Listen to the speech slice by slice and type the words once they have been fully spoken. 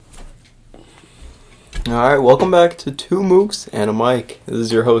Alright, welcome back to Two Mooks and a Mic. This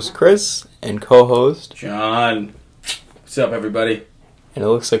is your host Chris and co-host John. What's up, everybody? And it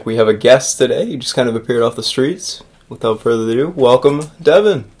looks like we have a guest today. He just kind of appeared off the streets. Without further ado, welcome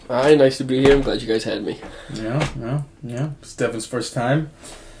Devin. Hi, nice to be here. I'm glad you guys had me. Yeah. It's Devin's first time.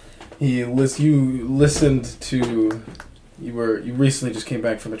 You listened to... You recently just came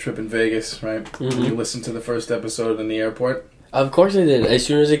back from a trip in Vegas, right? Mm-hmm. You listened to the first episode in the airport? Of course I did. As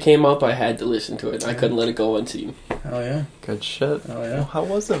soon as it came up, I had to listen to it. I couldn't let it go unseen. Hell yeah. Good shit. Hell yeah. Well, how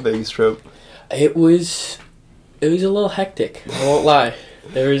was that Vegas trip? It was a little hectic. I won't lie.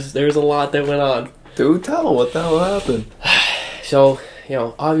 There was a lot that went on. Do tell. What the hell happened? So,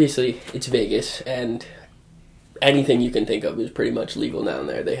 obviously it's Vegas, and anything you can think of is pretty much legal down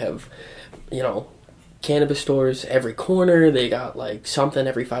there. They have, cannabis stores every corner. They got something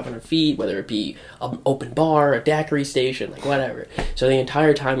every 500 feet, whether it be an open bar, a daiquiri station, whatever. So the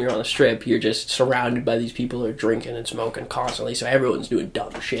entire time you're on the strip, you're just surrounded by these people who are drinking and smoking constantly. So everyone's doing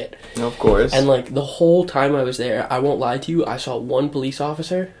dumb shit. Of course. And the whole time I was there, I won't lie to you, I saw one police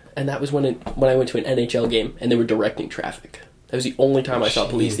officer, and that was when I went to an NHL game and they were directing traffic. That was the only time I saw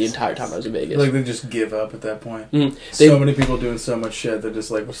police the entire time I was in Vegas. They just give up at that point. Mm. So many people doing so much shit, they're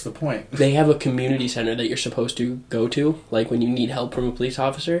just like, what's the point? They have a community center that you're supposed to go to, when you need help from a police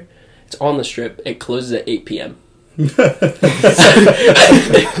officer. It's on the strip. It closes at 8 p.m. I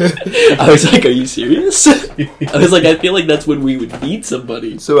was like, are you serious? I was like, I feel like that's when we would meet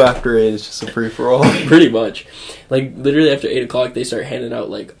somebody. So after 8, it's just a free-for-all? Pretty much. Literally after 8 o'clock, they start handing out,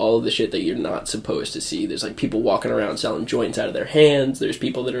 all of the shit that you're not supposed to see. There's, people walking around selling joints out of their hands. There's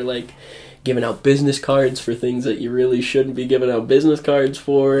people that are, giving out business cards for things that you really shouldn't be giving out business cards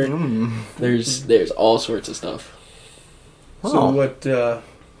for. Mm. There's all sorts of stuff. So what,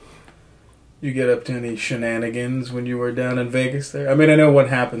 you get up to any shenanigans when you were down in Vegas there? I mean, I know what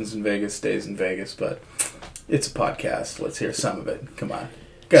happens in Vegas stays in Vegas, but it's a podcast. Let's hear some of it. Come on.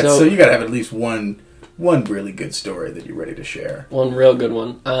 So you got to have at least one really good story that you're ready to share. One real good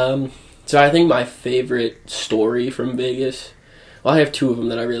one. So I think my favorite story from Vegas, well, I have two of them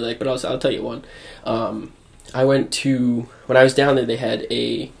that I really like, but I'll tell you one. I went to, when I was down there, they had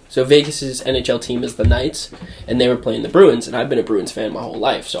so Vegas's NHL team is the Knights, and they were playing the Bruins, and I've been a Bruins fan my whole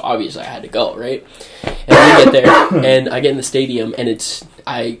life, so obviously I had to go, right? And we get there, and I get in the stadium, and it's,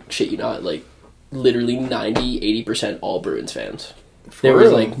 I shit you not, literally 90-80% all Bruins fans. There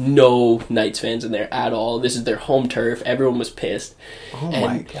was no Knights fans in there at all. This is their home turf. Everyone was pissed. Oh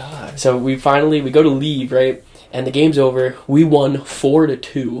my god. So we go to leave, right? And the game's over. We won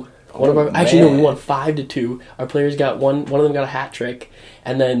 4-2. We won 5-2. Our players got one of them got a hat trick,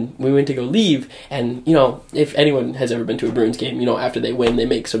 and then we went to go leave, and if anyone has ever been to a Bruins game, after they win they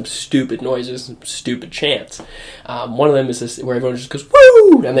make some stupid noises, some stupid chants. One of them is this where everyone just goes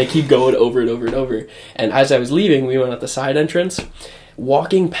woo, and they keep going over and over and over. And as I was leaving, we went out the side entrance.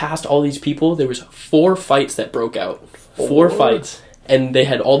 Walking past all these people, there was 4 fights that broke out. 4 fights. And they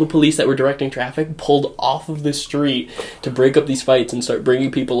had all the police that were directing traffic pulled off of the street to break up these fights and start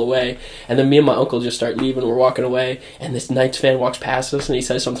bringing people away. And then me and my uncle just start leaving. We're walking away, and this Knights fan walks past us, and he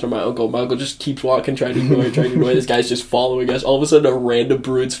says something to my uncle. My uncle just keeps walking, trying to ignore. This guy's just following us. All of a sudden, a random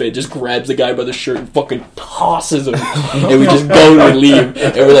Bruins fan just grabs the guy by the shirt and fucking tosses him. And we just go and leave.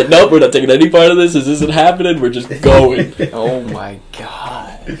 And we're like, nope, we're not taking any part of this. This isn't happening. We're just going. Oh my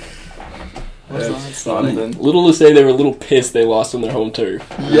god. That's funny. Little to say, they were a little pissed they lost on their home turf.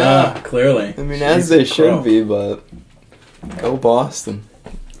 Yeah, clearly. I mean, as they should be, but go Boston.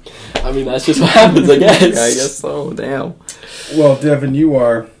 I mean, that's just what happens, I guess. Yeah, I guess so. Damn. Well, Devin, you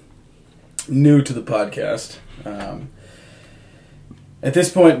are new to the podcast. At this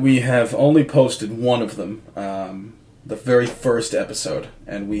point, we have only posted one of them, the very first episode,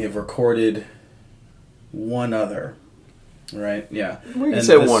 and we have recorded one other. Right? Yeah. We can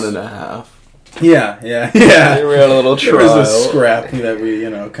say 1.5. Yeah. We were on a little trial. There was a scrap that we,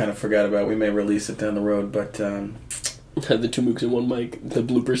 kind of forgot about. We may release it down the road, but... the Two Mooks and One Mic, the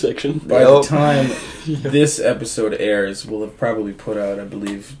blooper section. By the time this episode airs, we'll have probably put out, I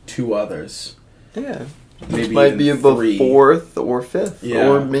believe, 2 others. Yeah. Maybe this might be about 3. 4th or 5th. Yeah.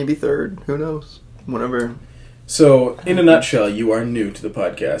 Or maybe 3rd. Who knows? Whatever. So, in a nutshell, you are new to the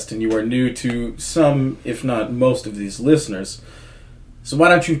podcast, and you are new to some, if not most, of these listeners. So why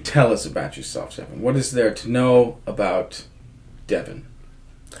don't you tell us about yourself, Devin? What is there to know about Devin?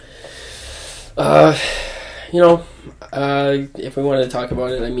 If we wanted to talk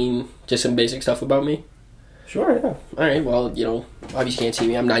about it, I mean, just some basic stuff about me. Sure, yeah. Alright, well, obviously you can't see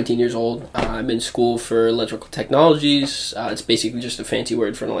me. I'm 19 years old. I'm in school for electrical technologies. It's basically just a fancy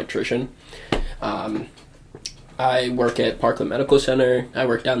word for an electrician. I work at Parkland Medical Center. I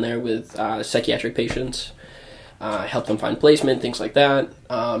work down there with psychiatric patients. Help them find placement, things like that.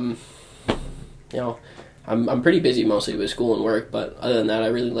 I'm pretty busy mostly with school and work, but other than that, I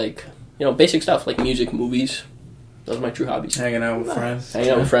really like, basic stuff like music, movies. Those are my true hobbies. Hanging out with friends.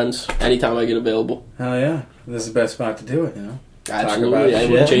 Hanging out with friends anytime I get available. Hell yeah. This is the best spot to do it, Absolutely. I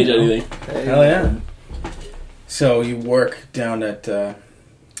wouldn't change anything. Hell yeah. So you work down at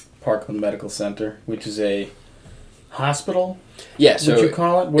Parkland Medical Center, which is a hospital? Yeah, so... What you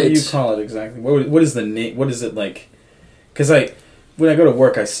call it? What do you call it exactly? What is the name? What is it like? Because when I go to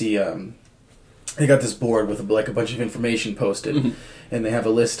work, I see they got this board with a bunch of information posted, and they have a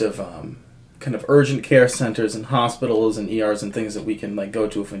list of kind of urgent care centers and hospitals and ERs and things that we can go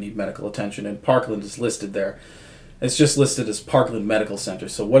to if we need medical attention. And Parkland is listed there. It's just listed as Parkland Medical Center.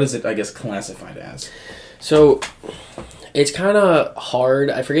 So what is it, I guess, classified as? So it's kind of hard.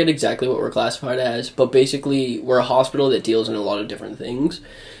 I forget exactly what we're classified as, but basically we're a hospital that deals in a lot of different things.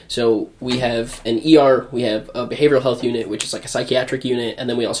 So we have an ER, we have a behavioral health unit, which is like a psychiatric unit, and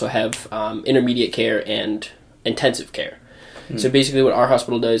then we also have intermediate care and intensive care. So basically what our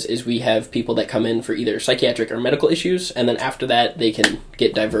hospital does is we have people that come in for either psychiatric or medical issues, and then after that they can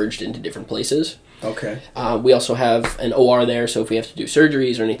get diverged into different places. Okay. We also have an OR there, so if we have to do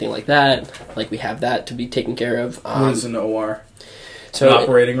surgeries or anything like that, we have that to be taken care of. What is an OR? So an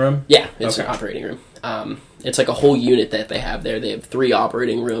operating room? Yeah, it's an operating room. It's like a whole unit that they have there. They have 3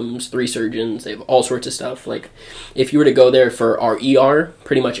 operating rooms, 3 surgeons. They have all sorts of stuff. If you were to go there for our ER,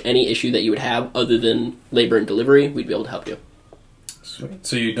 pretty much any issue that you would have other than labor and delivery, we'd be able to help you. Sweet.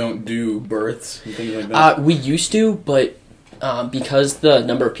 So you don't do births and things like that? We used to, but because the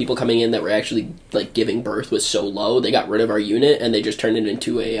number of people coming in that were actually giving birth was so low, they got rid of our unit and they just turned it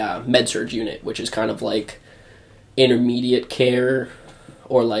into a med-surg unit, which is kind of like intermediate care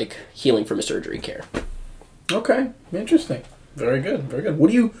or healing from a surgery care. Okay, interesting. Very good, very good.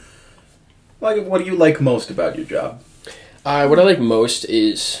 What do you like most about your job? What I like most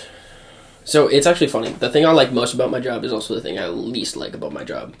is... So it's actually funny. The thing I like most about my job is also the thing I least like about my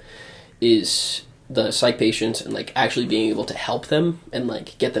job is the psych patients and actually being able to help them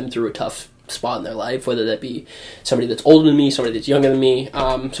and get them through a tough spot in their life, whether that be somebody that's older than me, somebody that's younger than me.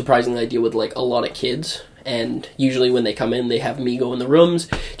 Surprisingly, I deal with a lot of kids, and usually when they come in, they have me go in the rooms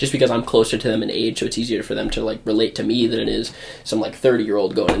just because I'm closer to them in age, so it's easier for them to relate to me than it is some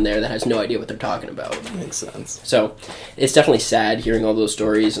 30-year-old going in there that has no idea what they're talking about. Makes sense. So it's definitely sad hearing all those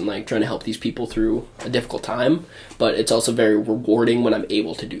stories and trying to help these people through a difficult time, but it's also very rewarding when I'm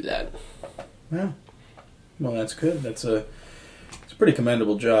able to do that. Yeah. Well, that's good. It's a pretty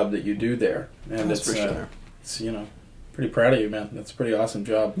commendable job that you do there, and that's for sure. It's pretty proud of you, man. That's a pretty awesome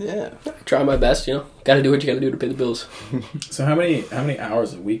job. Yeah, I try my best. Got to do what you got to do to pay the bills. So how many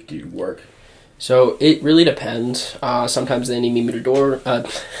hours a week do you work? So it really depends. Sometimes they need me to do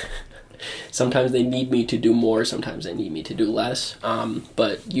sometimes they need me to do more. Sometimes they need me to do less.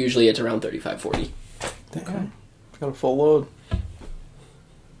 But usually it's around 35, 40. Okay. Got a full load.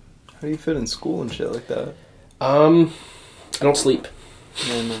 How do you fit in school and shit like that? I don't sleep.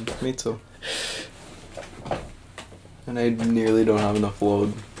 Yeah, no, me too. And I nearly don't have enough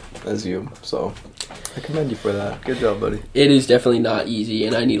load as you, so I commend you for that. Good job, buddy. It is definitely not easy,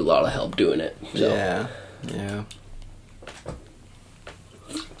 and I need a lot of help doing it. So. Yeah.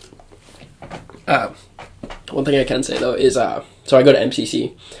 One thing I can say, though, is so I go to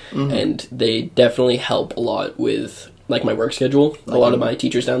MCC, and they definitely help a lot with my work schedule. A lot of my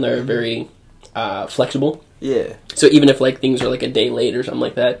teachers down there are very flexible. Yeah. So even if things are a day late or something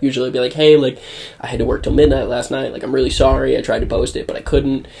like that, usually I'll be hey, I had to work till midnight last night. I'm really sorry. I tried to post it, but I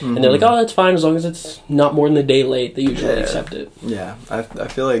couldn't. And they're oh, that's fine as long as it's not more than a day late. They usually accept it. Yeah. I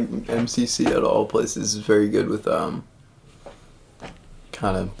feel like MCC at all places is very good with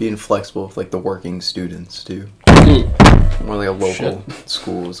kind of being flexible with the working students too. More a local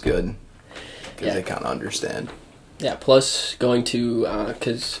school is good because they kind of understand. Yeah, plus going to,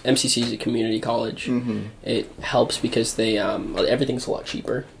 because MCC is a community college, it helps because they, everything's a lot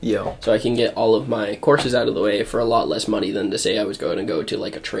cheaper. Yeah. So I can get all of my courses out of the way for a lot less money than to say I was going to go to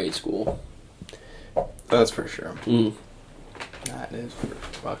a trade school. That's for sure. That is for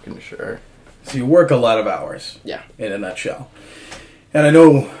fucking sure. So you work a lot of hours. Yeah. In a nutshell. And I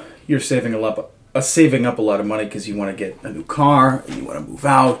know you're saving up a lot of money because you want to get a new car, and you want to move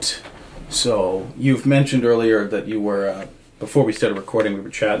out. So you've mentioned earlier that you were, before we started recording, we were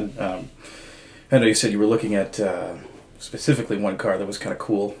chatting. I know you said you were looking at specifically one car that was kind of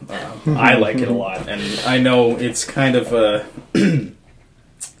cool. I like it a lot, and I know it's kind of a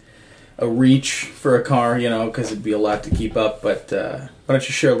reach for a car, because it'd be a lot to keep up. But Why don't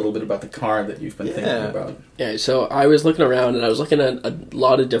you share a little bit about the car that you've been thinking about? Yeah, so I was looking around and I was looking at a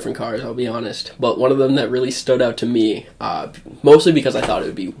lot of different cars, I'll be honest. But one of them that really stood out to me, mostly because I thought it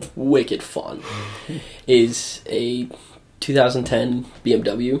would be wicked fun, is a 2010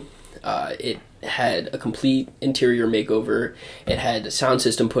 BMW. It had a complete interior makeover. It had a sound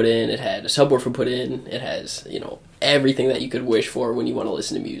system put in. It had a subwoofer put in. It has, everything that you could wish for when you want to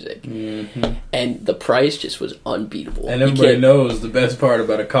listen to music. Mm-hmm. And the price just was unbeatable. And everybody knows the best part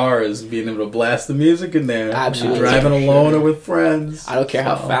about a car is being able to blast the music in there. Absolutely. Driving alone or with friends. I don't care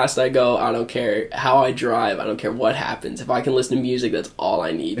how fast I go. I don't care how I drive. I don't care what happens. If I can listen to music, that's all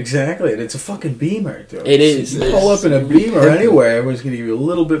I need. Exactly. And it's a fucking Beamer, dude. It is. You pull up in a Beamer anywhere, everyone's going to give you a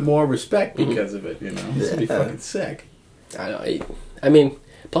little bit more respect because of it, It's going to be fucking sick. I know. I mean...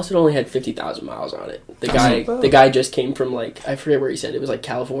 Plus, it only had 50,000 miles on it. The guy just came from, I forget where he said. It was,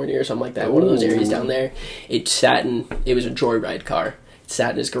 California or something like that. Ooh. One of those areas down there. It was a joyride car. It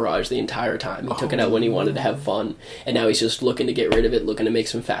sat in his garage the entire time. He took it out when he wanted to have fun. And now he's just looking to get rid of it, looking to make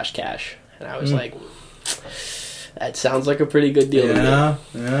some fast cash. And I was like, that sounds like a pretty good deal to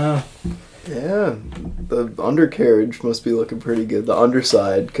me. Yeah. Yeah, the undercarriage must be looking pretty good. The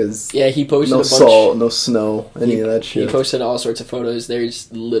underside, because he posted no a bunch, salt, no snow, any of that shit. He posted all sorts of photos.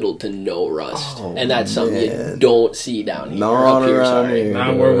 There's little to no rust, and that's something you don't see down here. Not around here.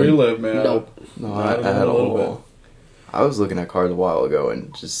 Not where we live, man. Nope. Not at all. I was looking at cars a while ago,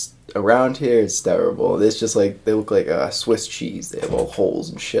 and just around here, it's terrible. It's just they look like Swiss cheese. They have all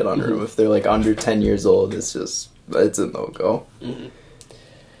holes and shit under them. If they're under 10 years old, it's a no-go. Mm-hmm.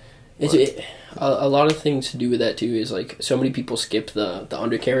 A lot of things to do with that too is so many people skip the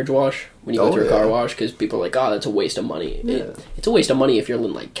undercarriage wash when you go through a car wash because people are like, oh, that's a waste of money. Yeah. It's a waste of money if you're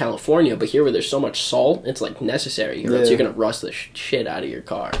in California, but here where there's so much salt, it's necessary or else you're gonna rust the shit out of your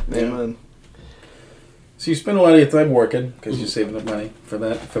car. Amen. So you spend a lot of your time working because you're saving up money for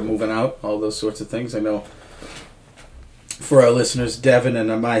that, for moving out, all those sorts of things. I know for our listeners, Devin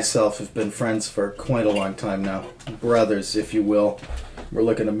and myself have been friends for quite a long time now, brothers, if you will. We're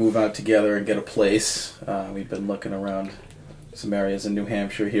looking to move out together and get a place. We've been looking around some areas in New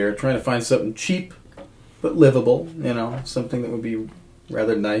Hampshire here, trying to find something cheap but livable, something that would be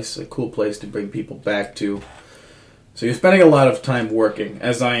rather nice, a cool place to bring people back to. So you're spending a lot of time working,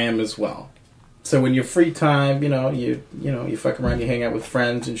 as I am as well. So when you're free time, you fuck around, you hang out with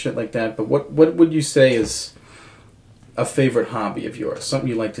friends and shit like that. But what would you say is a favorite hobby of yours? Something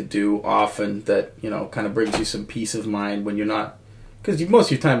you like to do often that, kind of brings you some peace of mind when you're not... Because most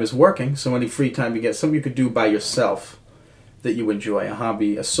of your time is working, so any free time you get, something you could do by yourself that you enjoy, a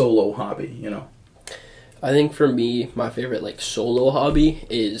hobby, a solo hobby, I think for me, my favorite solo hobby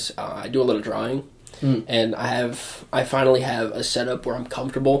is I do a lot of drawing, and I finally have a setup where I'm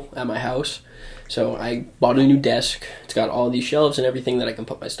comfortable at my house. So I bought a new desk. It's got all these shelves and everything that I can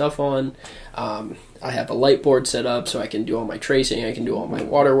put my stuff on. I have a light board set up so I can do all my tracing. I can do all my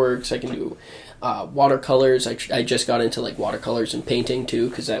waterworks. I can do watercolors. I just got into watercolors and painting too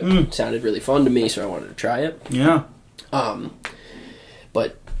because that sounded really fun to me, so I wanted to try it. Yeah.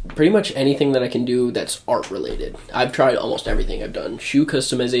 But pretty much anything that I can do that's art related. I've tried almost everything. I've done shoe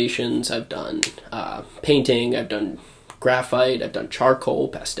customizations. I've done painting. I've done graphite. I've done charcoal,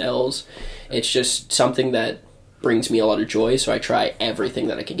 pastels. It's just something that brings me a lot of joy, so I try everything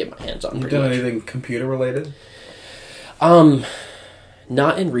that I can get my hands on. You done anything computer related?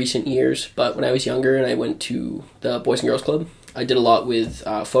 Not in recent years, but when I was younger and I went to the Boys and Girls Club, I did a lot with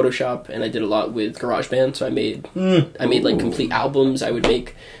Photoshop and I did a lot with GarageBand. So I made complete albums. I would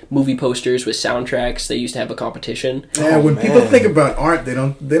make movie posters with soundtracks. They used to have a competition. Yeah, when people think about art, they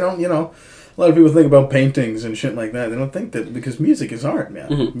don't. A lot of people think about paintings and shit like that. They don't think that because music is art, man.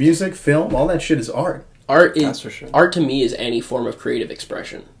 Mm-hmm. Music, film, all that shit is art. That's for sure. Art to me is any form of creative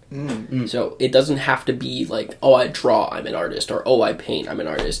expression. Mm. So it doesn't have to be I draw, I'm an artist, or I paint, I'm an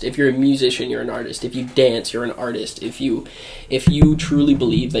artist. If you're a musician, you're an artist. If you dance, you're an artist. If you truly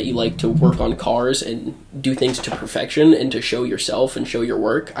believe that you like to work on cars and do things to perfection and to show yourself and show your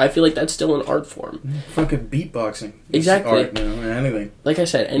work, I feel like that's still an art form. Fucking beatboxing. Exactly. Art, anything. Like I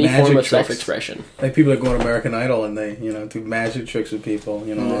said, any magic form of tricks. Self-expression. Like people that go on American Idol and they, do magic tricks with people,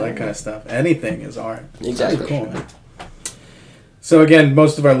 all that kind of stuff. Anything is art. Exactly. Cool, man. So again,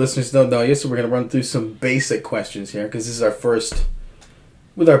 most of our listeners don't know you, so we're going to run through some basic questions here, because this is our first,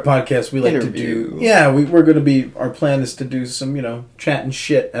 with our podcast, we like interview. To do, we're going to be, our plan is to do some, chat and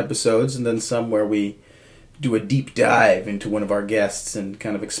shit episodes, and then some where we do a deep dive into one of our guests and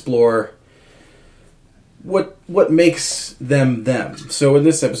kind of explore what makes them them. So in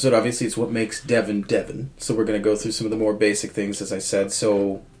this episode, obviously, it's what makes Devin Devin. So we're going to go through some of the more basic things, as I said.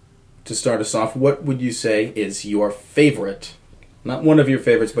 So to start us off, what would you say is your favorite Not one of your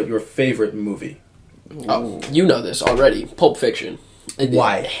favorites, but your favorite movie. Oh, you know this already. Pulp Fiction.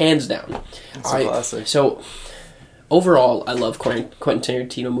 Why? Hands down. It's a classic. So, overall, I love Quentin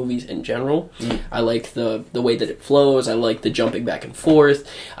Tarantino movies in general. I like the way that it flows. I like the jumping back and forth.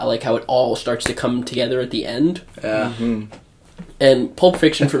 I like how it all starts to come together at the end. Yeah. And Pulp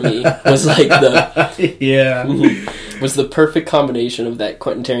Fiction for me was like the yeah was the perfect combination of that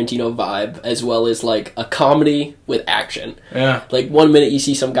Quentin Tarantino vibe as well as like a comedy with action. Yeah. Like 1 minute you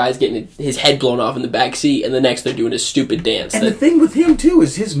see some guy's getting his head blown off in the back seat, and the next they're doing a stupid dance. And the thing with him too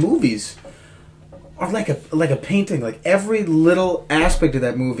is his movies are like a painting. Like every little aspect of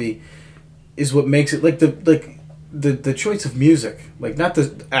that movie is what makes it the choice of music, like not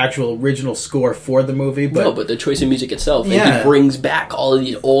the actual original score for the movie, but the choice of music itself. Yeah. Like, he brings back all of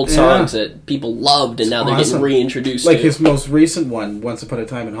these old songs that people loved, and now they're getting reintroduced. Like his most recent one, Once Upon a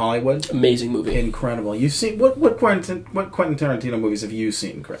Time in Hollywood, amazing movie, incredible. You've seen what Quentin Tarantino movies have you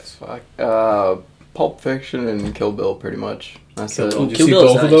seen, Chris? Pulp Fiction and Kill Bill, pretty much. That's it. Did you see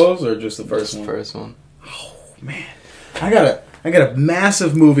both of those, or just the first one? The first one. Oh man, I got a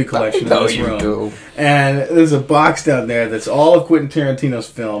massive movie collection in this room. And there's a box down there that's all of Quentin Tarantino's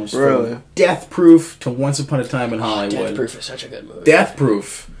films. Really? From Death Proof to Once Upon a Time in Hollywood. Death Proof is such a good movie. Death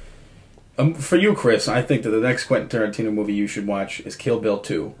Proof. For you, Chris, I think that the next Quentin Tarantino movie you should watch is Kill Bill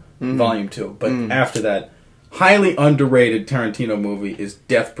 2, Volume 2. But after that, highly underrated Tarantino movie is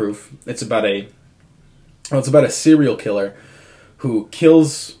Death Proof. It's about a serial killer who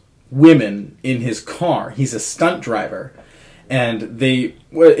kills women in his car. He's a stunt driver. And they,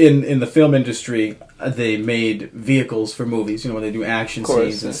 in the film industry, they made vehicles for movies. You know, when they do action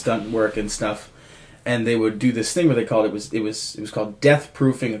scenes and stunt work and stuff, and they would do this thing where they called it was called death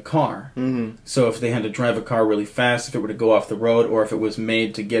proofing a car. Mm-hmm. So if they had to drive a car really fast, if it were to go off the road, or if it was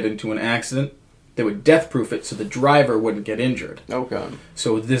made to get into an accident, they would death proof it so the driver wouldn't get injured. Okay.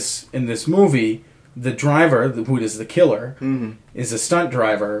 So in this movie, the driver, who is the killer, is a stunt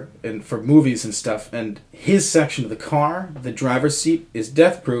driver for movies and stuff, and his section of the car, the driver's seat, is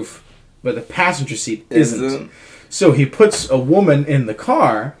death-proof, but the passenger seat isn't. So he puts a woman in the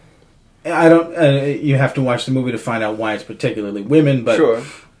car. You have to watch the movie to find out why it's particularly women, but sure.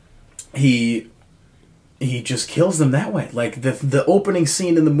 He just kills them that way. Like the opening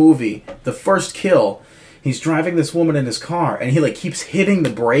scene in the movie, the first kill, he's driving this woman in his car, and he keeps hitting the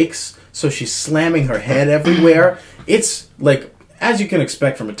brakes. So she's slamming her head everywhere. It's like, as you can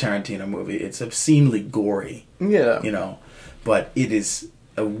expect from a Tarantino movie, it's obscenely gory. Yeah. You know, but it is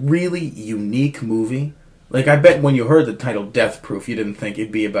a really unique movie. Like, I bet when you heard the title Death Proof, you didn't think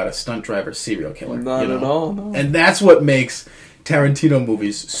it'd be about a stunt driver serial killer. Not at all, no. And that's what makes Tarantino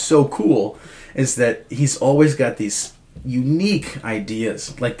movies so cool, is that he's always got these unique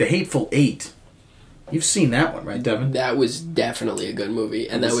ideas. Like The Hateful Eight. You've seen that one, right, Devin? That was definitely a good movie,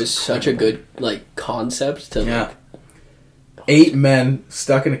 and that was such a good concept to 8 men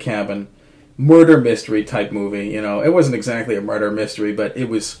stuck in a cabin, murder mystery type movie. You know, it wasn't exactly a murder mystery, but it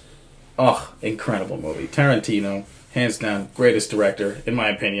was incredible movie. Tarantino, hands down, greatest director in my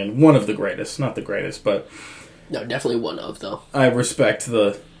opinion. One of the greatest, not the greatest, but no, definitely one of though. I respect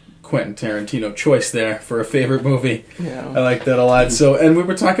the Quentin Tarantino choice there for a favorite movie. Yeah. I like that a lot. So, and we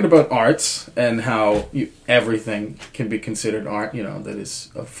were talking about arts and how everything can be considered art, you know, that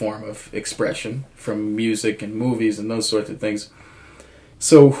is a form of expression, from music and movies and those sorts of things.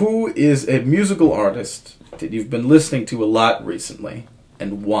 So who is a musical artist that you've been listening to a lot recently,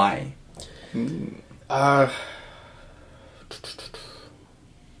 and why? It's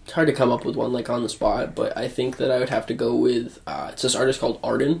hard to come up with one on the spot, but I think that I would have to go with it's this artist called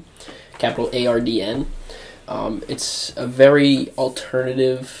Arden, capital ARDN. It's a very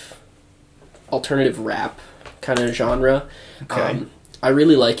alternative rap kind of genre. Okay. I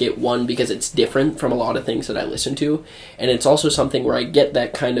really like it, one, because it's different from a lot of things that I listen to, and it's also something where I get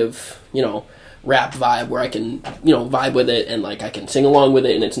that kind of, rap vibe where I can, vibe with it, and I can sing along with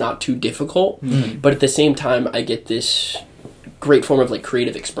it, and it's not too difficult. Mm-hmm. But at the same time, I get this great form of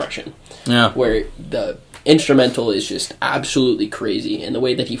creative expression. Yeah. Where the instrumental is just absolutely crazy, and the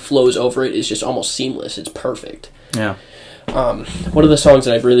way that he flows over it is just almost seamless. It's perfect. Yeah. One of the songs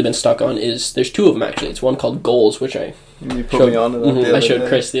that I've really been stuck on is, there's two of them actually. It's one called Goals, which I showed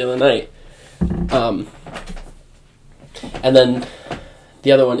Chris the other night. And then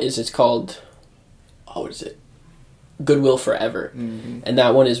the other one it's called, what is it? Goodwill Forever. Mm-hmm. And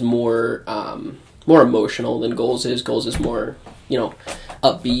that one is more emotional than Goals is. Goals is more,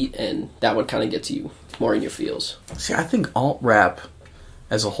 upbeat, and that one kind of gets you more in your feels. See, I think alt-rap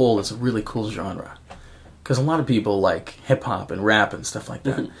as a whole is a really cool genre. Because a lot of people like hip-hop and rap and stuff like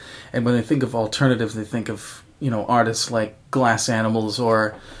that. Mm-hmm. And when they think of alternatives, they think of artists like Glass Animals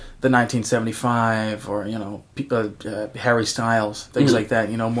or the 1975 or, Harry Styles, things like that,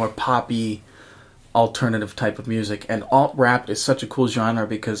 more poppy, alternative type of music. And alt-rap is such a cool genre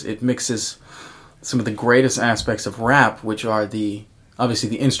because it mixes some of the greatest aspects of rap, which are obviously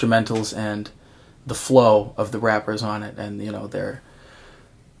the instrumentals and the flow of the rappers on it, and their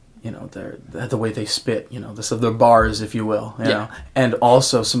the way they spit, their bars, if you will, and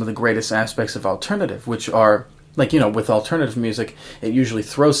also some of the greatest aspects of alternative, which are like, with alternative music, it usually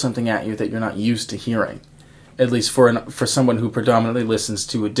throws something at you that you're not used to hearing. At least for someone who predominantly listens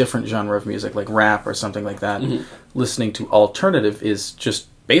to a different genre of music, like rap or something like that, listening to alternative is just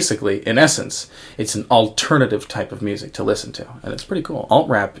basically, in essence, it's an alternative type of music to listen to, and it's pretty cool.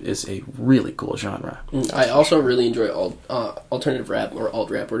 Alt-rap is a really cool genre. I also really enjoy alternative rap, or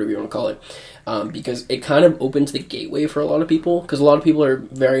alt-rap, whatever you want to call it, because it kind of opens the gateway for a lot of people, because a lot of people are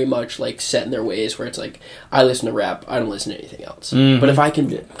very much like set in their ways, where it's like, I listen to rap, I don't listen to anything else. But if I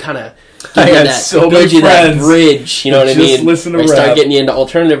can kind of build you that bridge, you know what I mean? Listen to rap. Start getting you into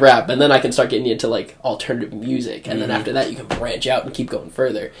alternative rap, and then I can start getting you into like alternative music, and then after that you can branch out and keep going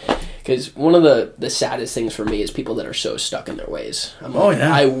further. Because one of the saddest things for me is people that are so stuck in their ways.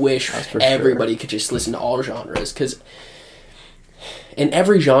 I wish everybody could just listen to all genres, because in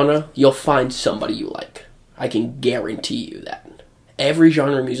every genre you'll find somebody you like. I can guarantee you that. Every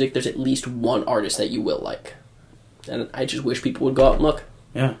genre of music, there's at least one artist that you will like. And I just wish people would go out and look.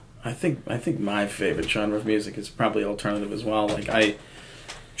 Yeah, I think my favorite genre of music is probably alternative as well. Like,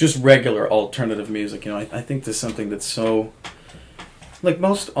 just regular alternative music. I think there's something that's so, like,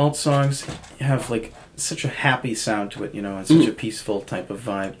 most alt songs have like such a happy sound to it, and such a peaceful type of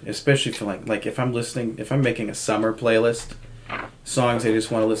vibe. Especially for like if I'm making a summer playlist, songs I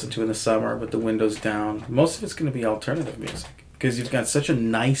just want to listen to in the summer with the windows down. Most of it's going to be alternative music because you've got such a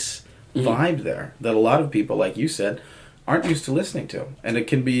nice vibe there that a lot of people, like you said, aren't used to listening to, and it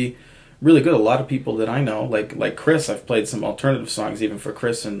can be really good. A lot of people that I know, like Chris, I've played some alternative songs even for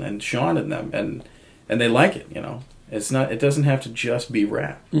Chris and Sean and them, and they like it. It doesn't have to just be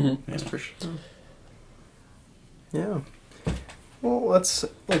rap. That's for sure. Yeah. Well, let's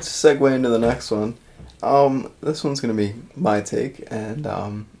segue into the next one. This one's gonna be my take, and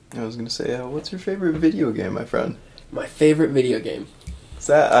I was gonna say, what's your favorite video game, my friend? My favorite video game.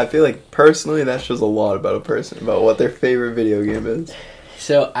 I feel like personally that shows a lot about a person, about what their favorite video game is.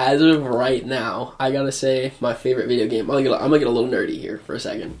 So as of right now, I gotta say my favorite video game, I'm gonna get a little nerdy here for a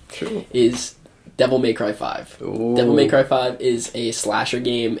second. Sure. Is Devil May Cry 5. Ooh. Devil May Cry 5 is a slasher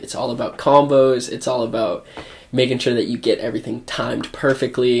game. It's all about combos. It's all about making sure that you get everything timed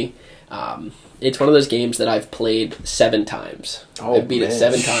perfectly. It's one of those games that I've played 7 times. I've beat it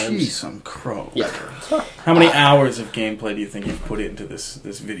 7 times. Jeez, some crow. Yeah. How many hours of gameplay do you think you've put into this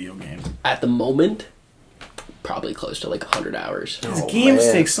video game? At the moment, probably close to like 100 hours. These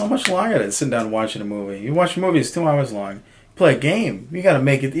games take so much longer than sitting down and watching a movie. You watch a movie, it's 2 hours long. Play a game, you got to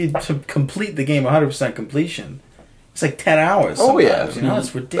make it to complete the game 100% completion. It's like 10 hours. Oh yeah,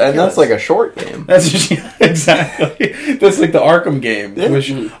 it's ridiculous. And that's like a short game. That's exactly. That's like the Arkham games,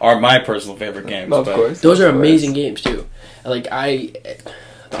 which are my personal favorite games. Of course, those are amazing games too. Like the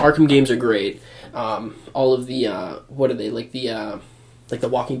Arkham games are great. All of the what are they like the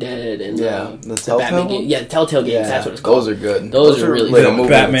Walking Dead and the Batman games. Yeah, the Telltale games. That's what it's called. Those are good. Those are really good.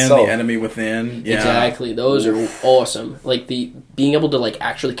 Batman, the Enemy Within. Yeah. Exactly. Those are awesome. Like being able to like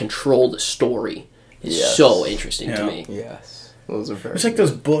actually control the story is so interesting to me. Yes. Those are very It's like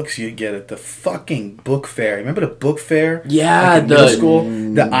those books you get at the fucking book fair. Remember the book fair? Yeah, like in middle school?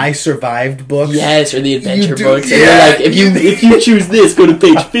 The I Survived books? Yes, or the adventure books. And they're like, if you choose this, go to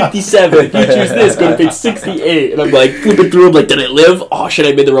page 57. If you choose this, go to page 68. And I'm like, flipping through, I'm like, did I live? Oh shit,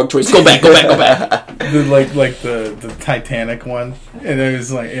 I made the wrong choice. Go back. the Titanic one. And it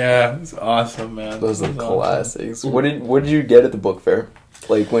was like, it's awesome, man. Those are classics. What did you get at the book fair?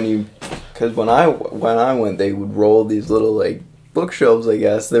 Like because when I went, they would roll these little like bookshelves, I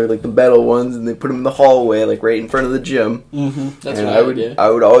guess. They were like the metal ones, and they put them in the hallway, like right in front of the gym. That's and what I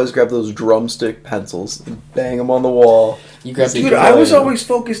would always grab those drumstick pencils and bang them on the wall. Dude, I was always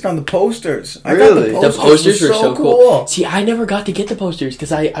focused on the posters. Really? The posters were so cool. See, I never got to get the posters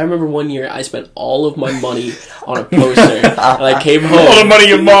because I remember one year I spent all of my money on a poster, and I came home. All the money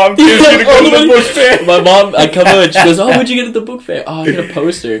your mom gives you to go to the book fair. My mom, I come home and she goes, "Oh, what'd you get at the book fair?" "Oh, I got a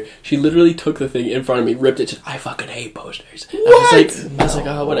poster." She literally took the thing in front of me, ripped it. She said, "I fucking hate posters." What? I was like,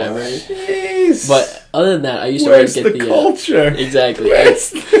 "Oh, whatever." Jeez. But other than that, I used to Where's get the culture? Exactly.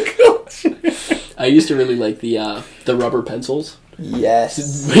 Where's the culture? I used to really like the rubber pencils.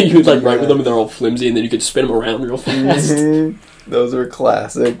 Yes. You would like write with them and they're all flimsy, and then you could spin them around real fast. Those are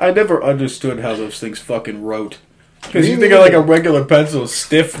classic. I never understood how those things fucking wrote. Because you think of like a regular pencil,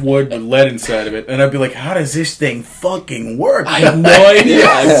 stiff wood with lead inside of it, and I'd be like, how does this thing fucking work? I have no idea.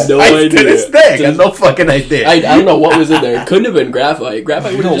 I have no idea. To this day, I have no fucking idea. I don't know what was in there. It couldn't have been graphite.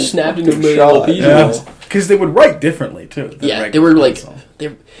 Graphite would have just snapped into a million little pieces. Because they would write differently, too. Yeah, they were like...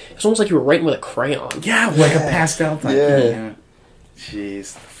 It was almost like you were writing with a crayon. Yeah, like a pastel type. Yeah.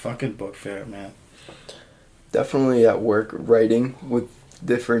 Jeez, the fucking book fair, man. Definitely at work, writing with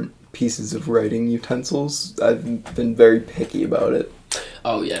different pieces of writing utensils. I've been very picky about it.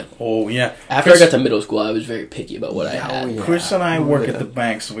 Oh, yeah. Oh, yeah. After I got to middle school, I was very picky about what I had. Yeah. Chris and I work at the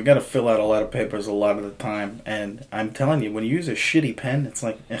bank, so we got to fill out a lot of papers a lot of the time. And I'm telling you, when you use a shitty pen, it's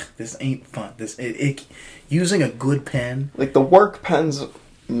like, this ain't fun. Using a good pen. Like the work pens,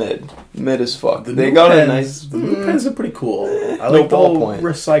 mid as fuck. They got a nice. The new pens are pretty cool. I like the whole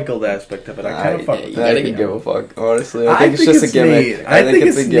recycled aspect of it. I kind of fuck with that. I can give a fuck. Honestly, I think it's just a gimmick. Neat. I think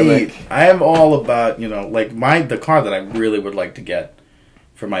it's a gimmick. Neat. I am all about like the car that I really would like to get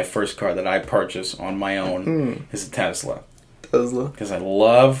for my first car that I purchase on my own is a Tesla. Because I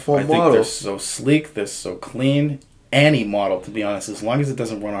think they're so sleek, they're so clean. Any model, to be honest, as long as it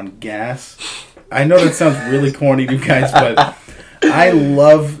doesn't run on gas. I know that sounds really corny to you guys, but I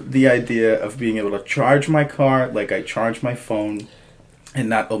love the idea of being able to charge my car like I charge my phone and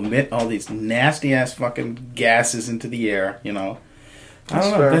not emit all these nasty-ass fucking gases into the air, I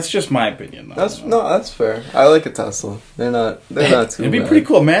don't know. Fair. That's just my opinion, though. That's fair. I like a Tesla. They're not too It'd be pretty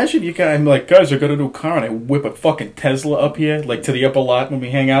cool. Imagine I'm like, guys, I got a new car, and I whip a fucking Tesla up here, like to the upper lot when we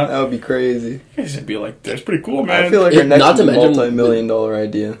hang out. That would be crazy. You guys would be like, that's pretty cool, man. I feel like our next multi-million-dollar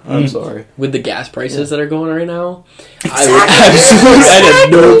idea. I'm sorry. With the gas prices that are going right now, I'd have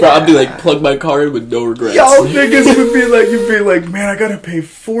no problem. I'd be like, plug my car in with no regrets. Y'all niggas would be like, man, I gotta pay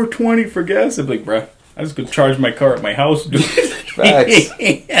 $4.20 for gas. I'd be like, bruh, I just go charge my car at my house, dude. Facts.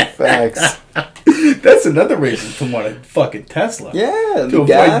 That's another reason to want a fucking Tesla. Yeah, to avoid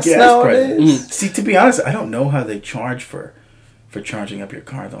gas prices. See, to be honest, I don't know how they charge for charging up your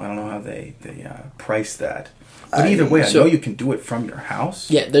car, though. I don't know how they price that. But either way, I know you can do it from your house.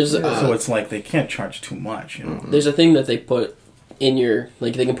 Yeah, there's so it's like they can't charge too much. There's a thing that they put in your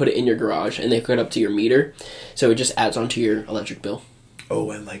they can put it in your garage and they hook it up to your meter, so it just adds onto your electric bill. Oh,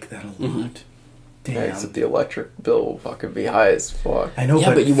 I like that a lot. Mm-hmm. Damn. Yeah, except the electric bill will fucking be high as fuck. I know,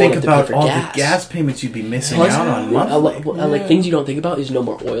 but you think about all the gas payments you'd be missing out on monthly. Like things you don't think about is no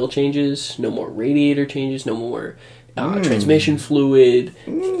more oil changes, no more radiator changes, no more transmission fluid.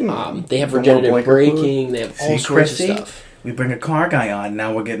 They have regenerative braking. They have all sorts of stuff. We bring a car guy on.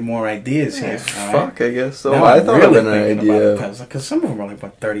 Now we're getting more ideas here. Fuck, I guess so. Now I thought of an idea. Because some of them are like,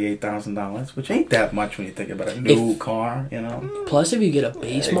 what, $38,000, which ain't that much when you think about a new car, Plus, if you get a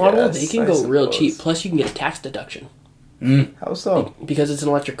base model, they can go real cheap. Plus, you can get a tax deduction. How so? Because it's an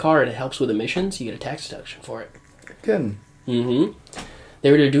electric car and it helps with emissions, you get a tax deduction for it. Good. Mm-hmm. They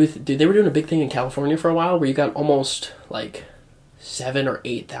were doing a big thing in California for a while where you got almost like $7,000 or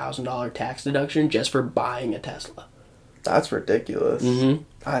 $8,000 tax deduction just for buying a Tesla. That's ridiculous. Mm-hmm.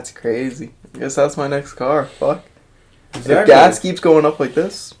 That's crazy. I guess that's my next car. Fuck. Exactly. If gas keeps going up like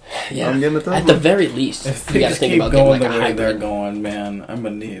this, yeah. I'm getting a Tesla. At the very least, if things keep going the way they're going, man, I'm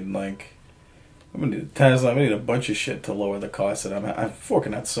gonna need a Tesla. I'm gonna need a bunch of shit to lower the cost. And I'm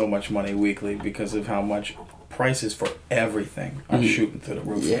forking out so much money weekly because of how much prices for everything are shooting through the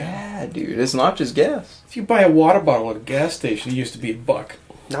roof. Yeah, dude, it's not just gas. If you buy a water bottle at a gas station, it used to be $1.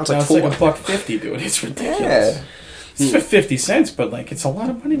 Now it's like $1.50, dude. It's ridiculous. Yeah. It's for 50 cents, but it's a lot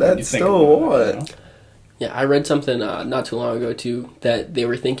of money. That's still a lot. Yeah, I read something not too long ago too that they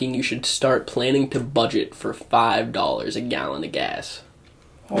were thinking you should start planning to budget for $5 a gallon of gas.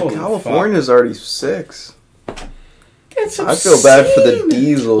 California's already $6. It's I feel bad for the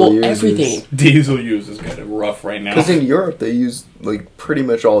diesel users. Everything. Diesel users got it rough right now. Because in Europe they use pretty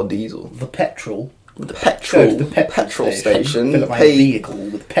much all diesel. The petrol. The petrol station. Fill up my vehicle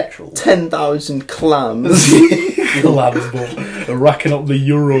with petrol. 10,000 clams. Racking up the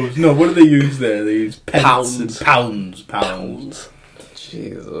euros. No, what do they use there? They use pounds. Pounds.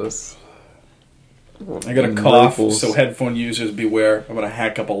 Jesus. I got a cough, so headphone users beware. I'm going to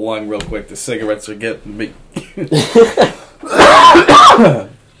hack up a lung real quick. The cigarettes are getting me.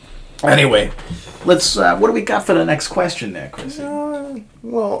 Anyway, let's. What do we got for the next question there, Chris?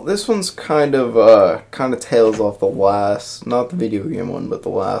 Well, this one's kind of tails off the last, not the video game one, but the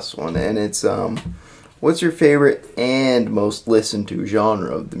last one, and it's what's your favorite and most listened to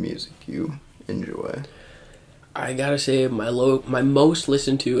genre of the music you enjoy? I gotta say, my most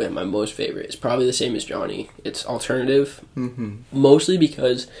listened to and my most favorite is probably the same as Johnny. It's alternative, mostly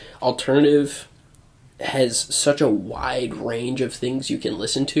because alternative has such a wide range of things you can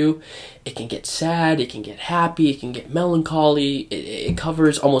listen to. It can get sad, it can get happy, it can get melancholy. It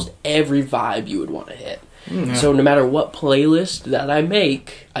covers almost every vibe you would want to hit. Mm-hmm. So no matter what playlist that I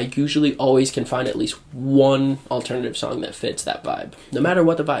make, I usually always can find at least one alternative song that fits that vibe, no matter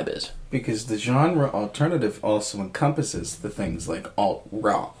what the vibe is. Because the genre alternative also encompasses the things like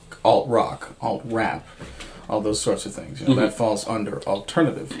alt-rock, alt-rap, all those sorts of things. You know, that falls under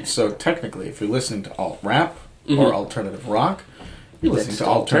alternative. So technically, if you're listening to alt-rap or alternative rock, you're listening to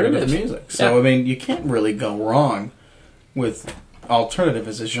alternative music. So, I mean, you can't really go wrong with alternative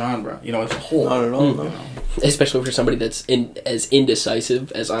as a genre, you know, as a whole. Not at all, no. Especially for somebody that's as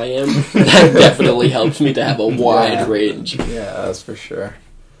indecisive as I am, that definitely helps me to have a wide range. Yeah, that's for sure.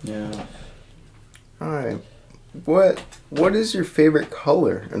 Yeah. All right. What is your favorite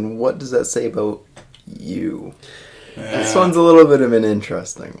color, and what does that say about you? This one's a little bit of an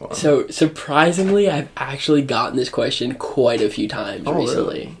interesting one. So, surprisingly, I've actually gotten this question quite a few times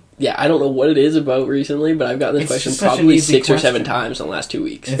recently. Really? Yeah, I don't know what it is about recently, but I've gotten this question probably 6 or 7 times in the last 2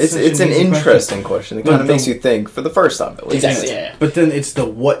 weeks. It's an interesting question. It kind of makes you think for the first time, at least. Exactly, yeah. But then it's the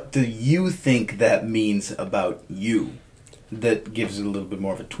what do you think that means about you that gives it a little bit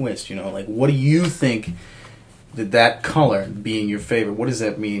more of a twist, you know? Like, what do you think that color being your favorite, what does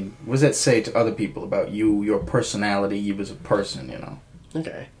that mean? What does that say to other people about you, your personality, you as a person, you know?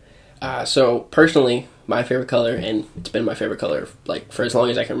 Okay. So, personally, my favorite color, and it's been my favorite color like for as long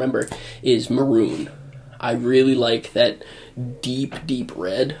as I can remember, is maroon. I really like that deep, deep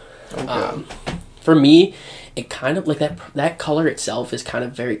red. Okay. For me, it kind of like that color itself is kind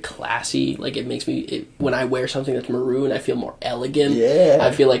of very classy. Like it makes me when I wear something that's maroon, I feel more elegant. Yeah.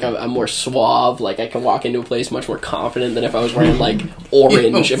 I feel like I'm more suave. Like I can walk into a place much more confident than if I was wearing like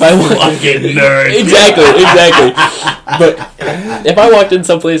orange. If I fucking nerd. Exactly. But if I walked in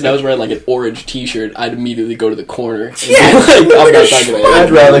someplace and I was wearing like an orange T-shirt, I'd immediately go to the corner. Yeah. I'm not talking about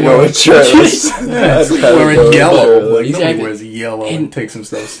I'd rather go with shirtless. Wearing yellow. Like, exactly. Nobody wears yellow and takes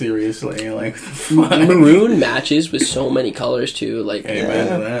himself seriously. Like, maroon matches with so many colors too. Like, amen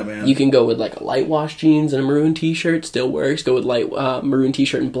to that, man. You can go with like a light wash jeans and a maroon T-shirt, still works. Go with light maroon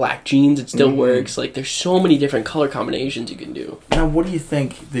T-shirt and black jeans, it still works. Like, there's so many different color combinations you can do. Now, what do you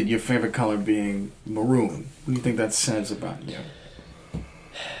think that your favorite color being maroon? What do you think that says about you?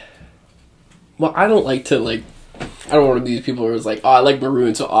 Well, I don't like to like. I don't want to be these people who is like, oh, I like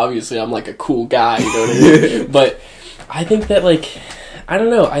maroon, so obviously I'm like a cool guy. You know what I mean? But I think that like. I don't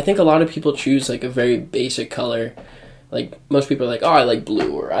know. I think a lot of people choose like a very basic color. Like most people are like, oh, I like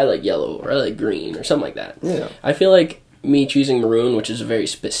blue, or I like yellow, or I like green, or something like that. Yeah. I feel like me choosing maroon, which is a very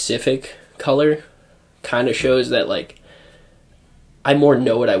specific color, kind of shows that like I more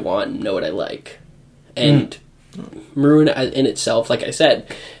know what I want and know what I like. And maroon in itself, like I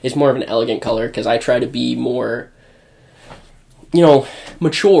said, is more of an elegant color because I try to be more,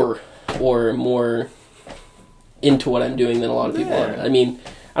 mature or more into what I'm doing than a lot of people are. I mean,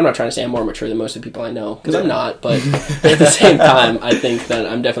 I'm not trying to say I'm more mature than most of the people I know, because I'm not, but at the same time, I think that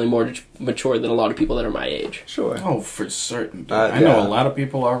I'm definitely more mature than a lot of people that are my age. Sure. Oh, for certain. I know a lot of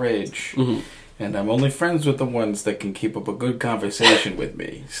people our age, and I'm only friends with the ones that can keep up a good conversation with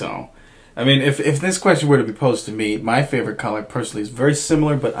me. So, I mean, if this question were to be posed to me, my favorite color personally is very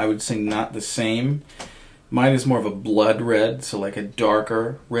similar, but I would say not the same. Mine is more of a blood red, so like a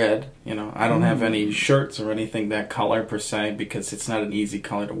darker red. I don't have any shirts or anything that color per se because it's not an easy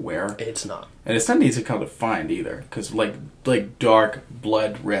color to wear. It's not. And it's not an easy color to find either because like dark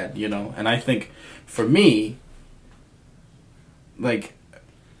blood red, And I think for me, like,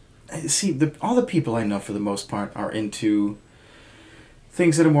 see, all the people I know for the most part are into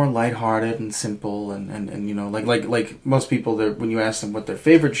things that are more lighthearted and simple and like most people, when you ask them what their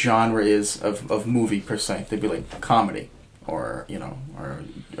favorite genre is of movie per se, they'd be like comedy or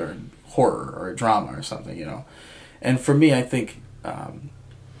or horror or drama or something, And for me, I think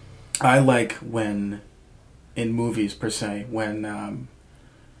I like when in movies per se when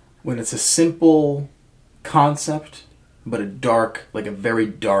it's a simple concept but a very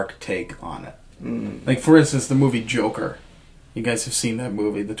dark take on it. Like for instance, the movie Joker. You guys have seen that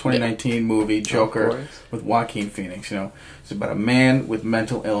movie, the 2019 movie Joker with Joaquin Phoenix. It's about a man with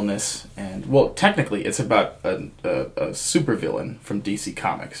mental illness, and technically it's about a supervillain from DC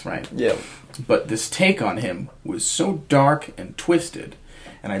Comics, right? Yeah. But this take on him was so dark and twisted,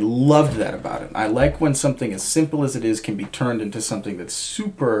 and I loved that about it. I like when something as simple as it is can be turned into something that's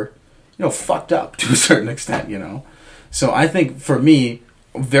super, fucked up to a certain extent, So I think for me,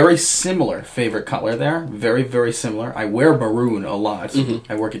 very similar favorite color there. Very, very similar. I wear maroon a lot.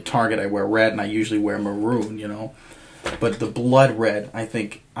 I work at Target. I wear red, and I usually wear maroon, you know. But the blood red, I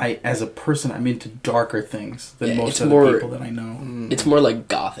think, as a person, I'm into darker things than most other people that I know. It's more like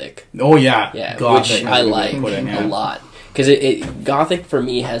gothic. Oh, yeah. Yeah, gothic, which I like a lot. Because gothic, for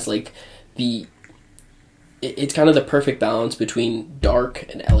me, has, like, it's kind of the perfect balance between dark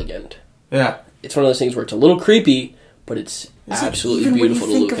and elegant. Yeah. It's one of those things where it's a little creepy, but it's absolutely beautiful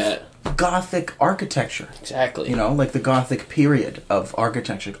to look at. Gothic architecture. Exactly. You know, like the Gothic period of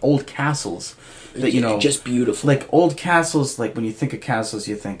architecture. Old castles. That, you know, just beautiful. Like old castles, like when you think of castles,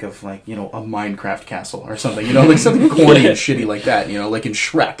 you think of like, you know, a Minecraft castle or something, you know, like something corny and shitty like that, you know, like in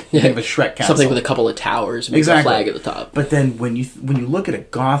Shrek. You think of a Shrek castle. Something with a couple of towers and a flag at the top. But then when you look at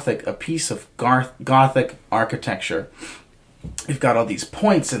a piece of Gothic architecture, you've got all these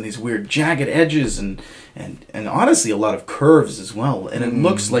points and these weird jagged edges and honestly a lot of curves as well. And it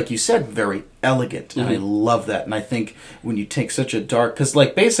looks, like you said, very elegant. And I love that. And I think when you take such a dark... Because,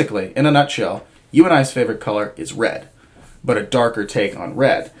 like, basically, in a nutshell, you and I's favorite color is red, but a darker take on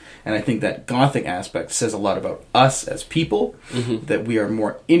red. And I think that Gothic aspect says a lot about us as people, that we are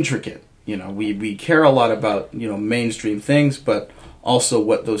more intricate. You know, we care a lot about, you know, mainstream things, but also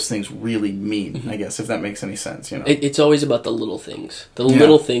what those things really mean, I guess, if that makes any sense, you know. It's always about the little things. The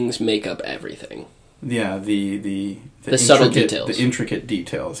little things make up everything. Yeah, the subtle details. The intricate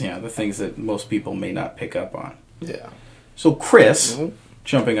details, yeah, the things that most people may not pick up on. Yeah. So, Chris,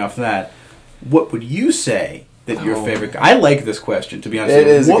 jumping off that, what would you say that your favorite... I like this question, to be honest. It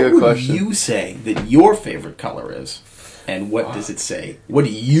is a good question. What would you say that your favorite color is? And what does it say? What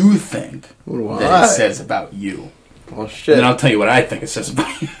do you think that it says about you? Well, shit. Then I'll tell you what I think it says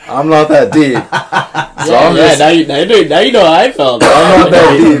about you. I'm not that deep. Now you know how I felt. I'm not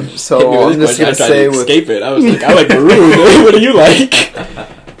that deep, so I'm just going to say... escape it. I was like, I like maroon. What do you like?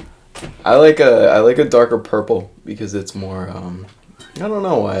 I like a darker purple because it's more... I don't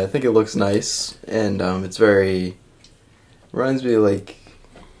know why. I think it looks nice, and it's very... Reminds me like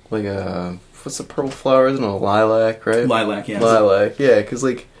a... What's the purple flower? Isn't it a lilac, right? Lilac, yes. Lilac, yeah, because,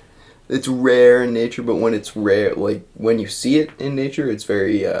 like, it's rare in nature, but when it's rare, like, when you see it in nature, it's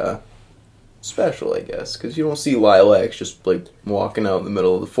very, special, I guess, because you don't see lilacs just, like, walking out in the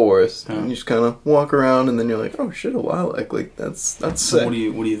middle of the forest, and you just kind of walk around, and then you're like, oh, shit, a lilac, like, that's so sick. What do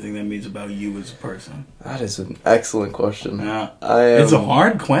you think that means about you as a person? That is an excellent question. Yeah. It's a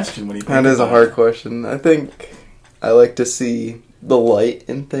hard question when you think about it. That is a hard question. I think I like to see the light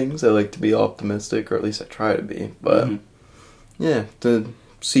in things. I like to be optimistic, or at least I try to be, but, yeah, to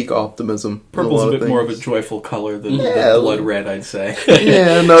seek optimism. Purple's a bit more of a joyful color than blood red, I'd say.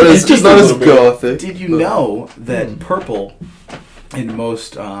 Yeah, not as gothic. Did you know that purple in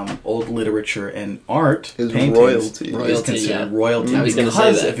most old literature and art is paintings royalty. Is considered royalty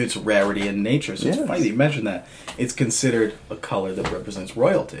because of its rarity in nature. So it's funny that you mentioned that. It's considered a color that represents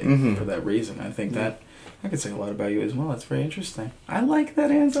royalty for that reason. I think that I could say a lot about you as well. That's very interesting. I like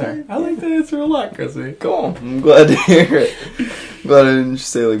that answer. I like that answer a lot, Chrissy. Cool. I'm glad to hear it. Glad I didn't just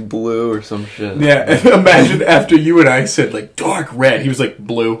say, like, blue or some shit. Yeah, imagine after you and I said, like, dark red, he was like,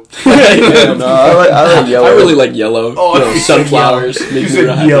 blue. Yeah, no, I like yellow. I really like yellow. Oh, sunflowers. You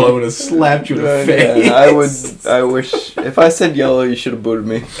said yellow and it slapped you in the face. Yeah, I wish, if I said yellow, you should have booted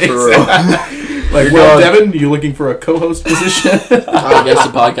me. For real. Like, well, Devin, you looking for a co-host position? I guess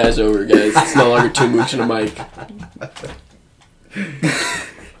the podcast's over, guys. It's no longer two mooks and a mic.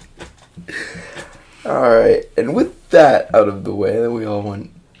 Alright, and with that out of the way, that we all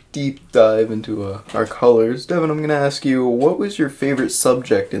went deep dive into our colors, Devin, I'm going to ask you, what was your favorite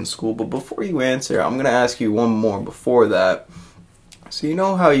subject in school? But before you answer, I'm going to ask you one more before that. So you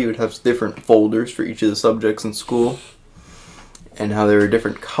know how you would have different folders for each of the subjects in school? And how there are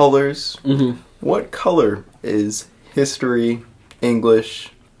different colors? Mm-hmm. What color is history,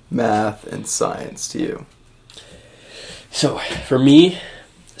 English, math, and science to you? So, for me,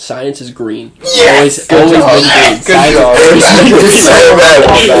 science is green. Yes! Always been green. Good job.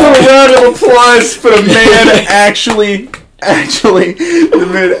 A round of applause for the man actually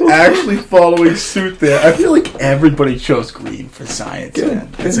following suit there. I feel like everybody chose green for science,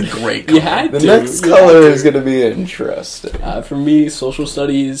 man. It's a great color. You had to. The next color is going to be interesting. For me, social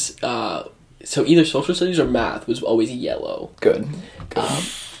studies, so either social studies or math was always yellow. Good.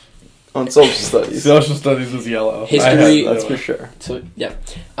 On social studies. Social studies was yellow. History, that's for sure. So, yeah.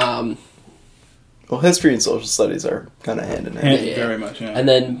 Well, history and social studies are kind of hand in hand. Yeah. Very much, yeah. And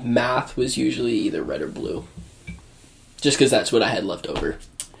then math was usually either red or blue. Just because that's what I had left over.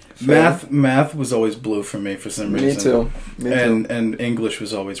 Math was always blue for me for some reason. Me too. And English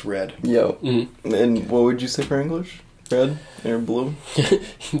was always red. Yo. Mm-hmm. And what would you say for English? Red or blue?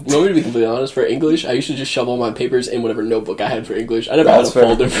 You want me to be completely honest? For English, I used to just shove all my papers in whatever notebook I had for English. I never had a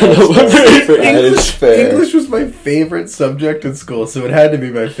folder for notebook for English. English was my favorite subject in school, so it had to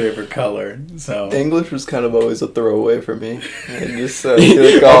be my favorite color. So English was kind of always a throwaway for me. And just all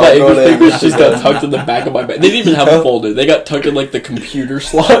my English papers just got tucked in the back of my bag. They didn't even have a folder. They got tucked in like the computer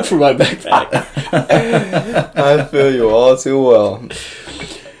slot for my backpack. I feel you all too well.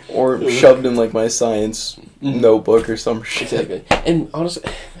 Or shoved in like my science notebook or some shit. Exactly. And honestly,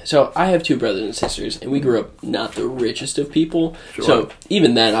 so I have two brothers and sisters, and we grew up not the richest of people. Sure. So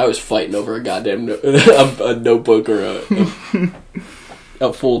even then, I was fighting over a goddamn a notebook or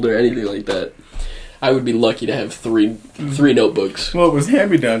a folder, anything like that. I would be lucky to have three notebooks. Well, it was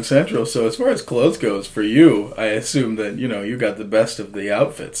hand-me-down central, so as far as clothes goes, for you, I assume that, you got the best of the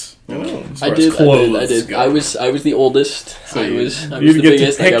outfits. I did. I was the oldest. So I was the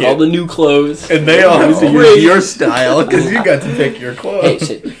biggest. I got all the new clothes. And they all had to use your style, because you got to pick your clothes.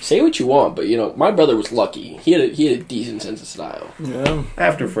 Hey, say what you want, but, my brother was lucky. He had a decent sense of style. Yeah.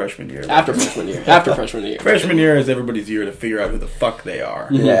 After freshman year. After freshman year. Freshman year is everybody's year to figure out who the fuck they are.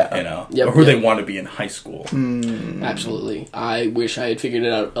 Yeah. Or who they want to be in high school. Absolutely. I wish I had figured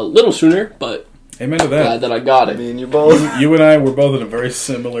it out a little sooner, but amen to that. Glad that I got it. I mean, you and I were both in a very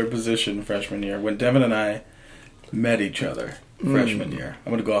similar position freshman year. When Devin and I met each other freshman year.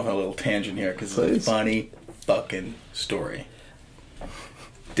 I'm going to go off on a little tangent here because it's a funny fucking story.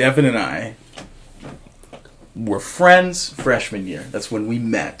 Devin and I were friends freshman year. That's when we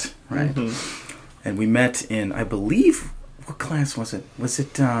met, right? And we met in, I believe, what class was it? Was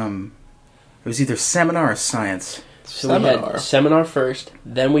it, it was either seminar or science. So we had seminar first,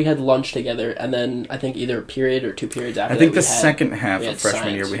 then we had lunch together, and then I think either a period or 2 periods after that. I think the second half of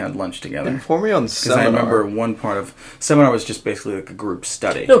freshman year we had lunch together. Inform me on seminar. Because I remember one part of seminar was just basically like a group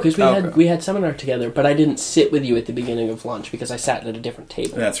study. No, because we had seminar together, but I didn't sit with you at the beginning of lunch because I sat at a different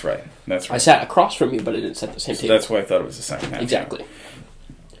table. That's right. I sat across from you, but I didn't sit at the same table. That's why I thought it was the second half. Exactly.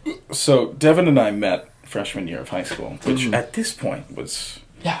 So Devin and I met freshman year of high school, which at this point was...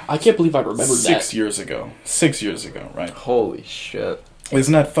 Yeah, I can't believe I remembered 6 years ago. 6 years ago, right? Holy shit.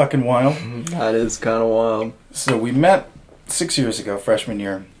 Isn't that fucking wild? That is kind of wild. So we met 6 years ago, freshman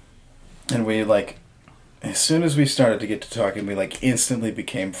year, and we, as soon as we started to get to talking, we, instantly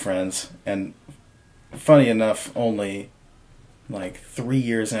became friends. And funny enough, only, 3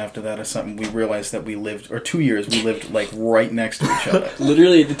 years after that or something, we realized that we lived, or 2 years, we lived, right next to each other.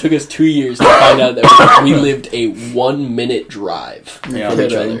 Literally, it took us 2 years to find out that we lived a 1-minute drive from each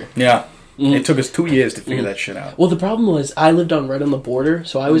other. Yeah. It took us 2 years to figure that shit out. Well, the problem was, I lived right on the border,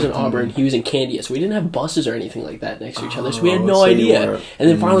 so I was in Auburn, he was in Candia, so we didn't have buses or anything like that next to each other, so we had no idea. And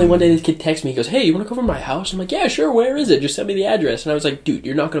then finally one day this kid texted me, he goes, "Hey, you want to come over to my house?" I'm like, "Yeah, sure, where is it? Just send me the address." And I was like, "Dude,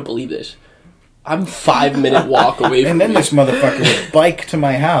 you're not going to believe this. I'm 5-minute walk away from And then this motherfucker would bike to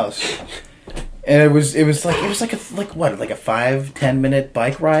my house. And it was like a 5-10 minute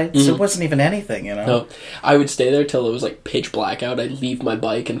bike ride, so it wasn't even anything, No, I would stay there till it was pitch black out. I'd leave my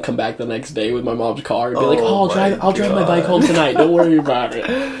bike and come back the next day with my mom's car and be like, "Oh, I'll drive my bike home tonight. Don't worry about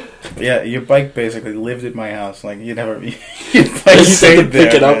it." Yeah, your bike basically lived at my house. You'd I used to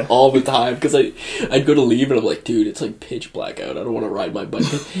pick it up all the time because I'd go to leave and I'm like, "Dude, it's pitch black out. I don't want to ride my bike."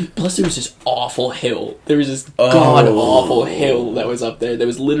 Plus, there was this awful hill. There was this god awful hill that was up there. That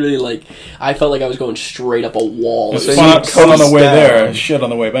was literally I felt like I was going straight up a wall. So fun on the way there, shit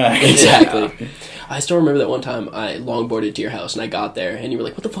on the way back. Exactly. Yeah. I still remember that one time I longboarded to your house and I got there and you were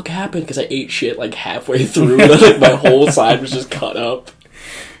like, "What the fuck happened?" Because I ate shit halfway through. And, my whole side was just cut up.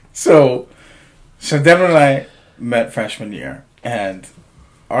 So Devin and I met freshman year, and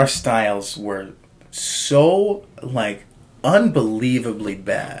our styles were so, unbelievably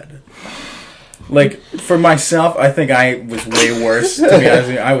bad. For myself, I think I was way worse. To be honest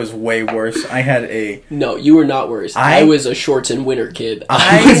with you, I was way worse. I had a... No, you were not worse. I was a shorts and winter kid.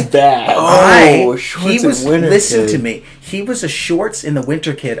 I was bad. Shorts and winter listen kid. to me. He was a shorts in the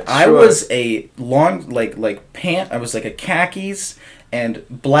winter kid. Sure. I was a long, pant. I was a khakis and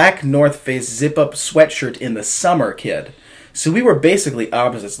black North Face zip-up sweatshirt in the summer kid. So we were basically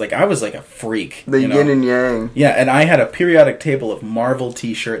opposites. I was a freak. The yin and yang. Yeah, and I had a periodic table of Marvel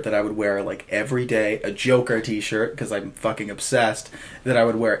t-shirt that I would wear, every day. A Joker t-shirt, because I'm fucking obsessed, that I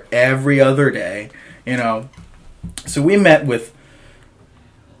would wear every other day. So we met with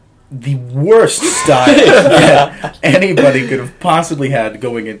the worst style that anybody could have possibly had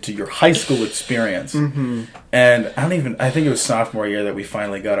going into your high school experience. Mm-hmm. And I think it was sophomore year that we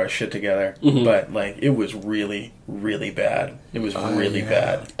finally got our shit together. Mm-hmm. But, it was really, really bad. It was really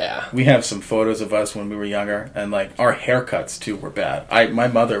bad. Yeah. We have some photos of us when we were younger, and, our haircuts, too, were bad. My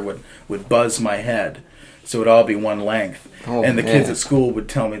mother would buzz my head so it would all be one length. Oh, and the man. kids at school would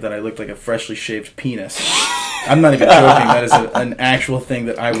tell me that I looked like a freshly shaved penis. I'm not even joking. That is an actual thing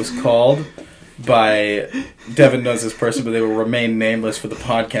that I was called by, Devin knows this person, but they will remain nameless for the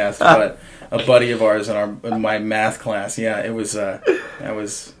podcast, but a buddy of ours in my math class. Yeah, it was,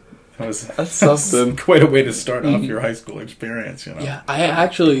 that's something. Quite a way to start off your high school experience, you know? Yeah, I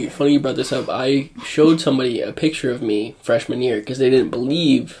actually, funny you brought this up, I showed somebody a picture of me freshman year because they didn't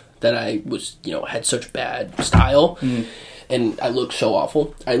believe that I was, had such bad style. And I looked so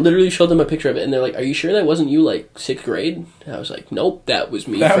awful. I literally showed them a picture of it, and they're like, "Are you sure that wasn't you, like, 6th grade?" And I was like, "Nope, that was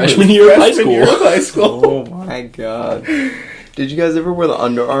me freshman year of high school." Oh, my God. Did you guys ever wear the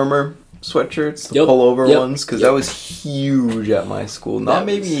Under Armour sweatshirts, the pullover ones? Because that was huge at my school. Not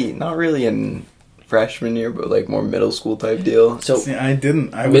really in freshman year, but, like, more middle school type deal. So see, I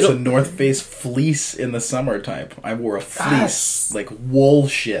didn't. I was a North Face fleece in the summer type. I wore a fleece, like, wool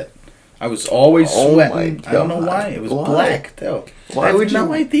shit. I was always sweating. I don't know why. It was black, though. I have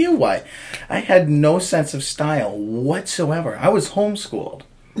no idea why. I had no sense of style whatsoever. I was homeschooled.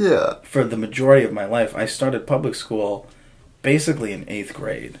 Yeah. For the majority of my life. I started public school basically in 8th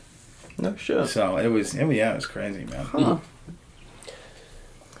grade. No shit. So it was crazy, man. Huh.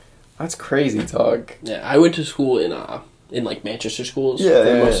 That's crazy talk. Yeah, I went to school in like Manchester schools.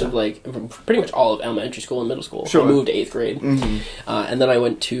 For pretty much all of elementary school and middle school. Sure. I moved to 8th grade. And then I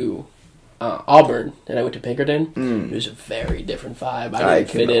went to Auburn, and I went to Pinkerton. It was a very different vibe. I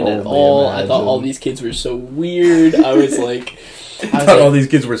didn't fit in at all. Imagine. I thought all these kids were so weird. I was like... all these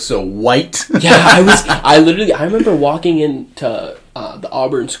kids were so white. Yeah, I remember walking into the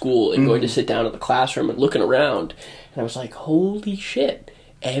Auburn school and going to sit down in the classroom and looking around, and I was like, holy shit,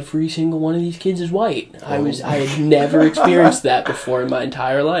 every single one of these kids is white. I had never experienced that before in my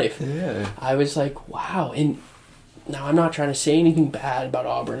entire life. Yeah. I was like, wow. And now, I'm not trying to say anything bad about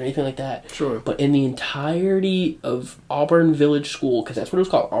Auburn or anything like that. Sure. But in the entirety of Auburn Village School, because that's what it was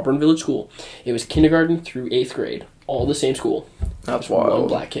called, Auburn Village School, it was kindergarten through 8th grade, all the same school. That's wild. One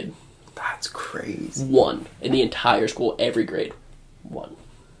black kid. That's crazy. One. In the entire school, every grade. One.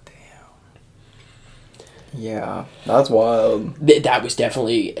 Damn. Yeah, that's wild. That was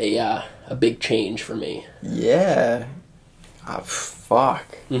definitely a big change for me. Yeah.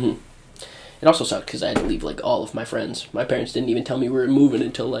 Fuck. Mm-hmm. It also sucked because I had to leave, like, all of my friends. My parents didn't even tell me we were moving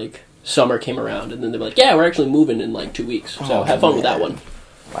until, like, summer came around. And then they were like, yeah, we're actually moving in, like, 2 weeks. So have fun with that one.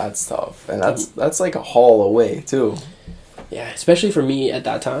 That's tough. And that's like a haul away, too. Yeah, especially for me at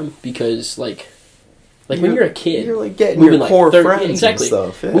that time. Because, like when you're a kid, you're like getting your core friends and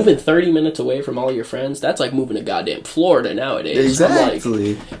stuff. Yeah. Moving 30 minutes away from all your friends, that's like moving to goddamn Florida nowadays.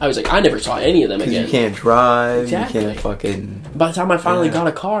 Exactly. I was like, I never saw any of them again. You can't drive. Exactly. You can't fucking... By the time I finally got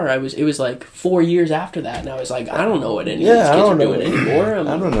a car, it was like 4 years after that, and I was like, I don't know what any of these kids are doing anymore.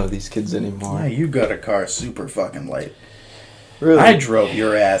 I don't know these kids anymore. Yeah, you got a car super fucking late. Really? I drove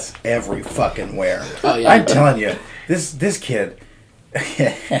your ass every fucking where. Oh yeah. I'm telling you, this kid...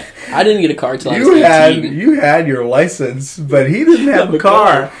 I didn't get a car till I was 18. You had your license, but he didn't have a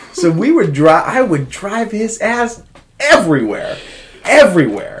car. So we would I would drive his ass everywhere.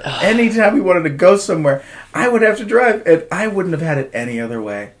 Anytime we wanted to go somewhere, I would have to drive, and I wouldn't have had it any other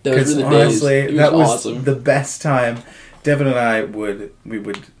way. Those were the honestly, days. That was awesome. The best time. Devin and I would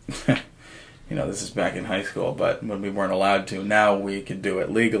this is back in high school, but when we weren't allowed to, now we could do it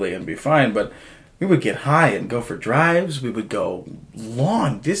legally and be fine, but we would get high and go for drives. We would go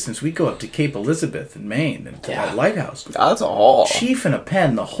long distance. We'd go up to Cape Elizabeth in Maine and to that lighthouse. That's a haul. Chief in a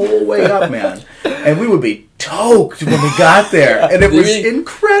pen the whole way up, man. And we would be toked when we got there. And it was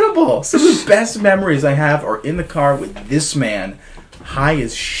incredible. Some of the best memories I have are in the car with this man, high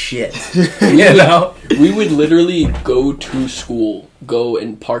as shit. You know? We would literally go to school, go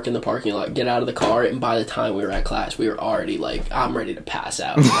and park in the parking lot, get out of the car, and by the time we were at class, we were already like, I'm ready to pass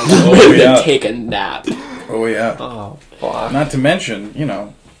out. I'm ready to take a nap. Oh, yeah. Oh, fuck. Not to mention,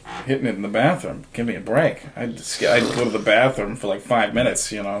 hitting it in the bathroom. Give me a break. I'd go to the bathroom for like 5 minutes,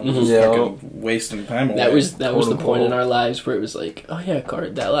 just fucking wasting time away. That was the point in our lives where it was like, oh yeah,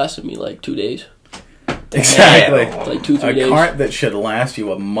 cart, that lasted me like 2 days. Exactly. Like 2-3 days. A cart that should last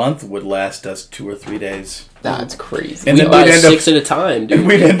you a month would last us 2 or 3 days. That's crazy. And we'd buy 6 at a time, dude. And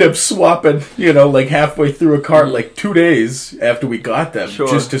we'd end up swapping, like halfway through a cart, like 2 days after we got them,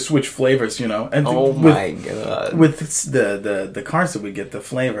 just to switch flavors, And my god! With the cars that we get, the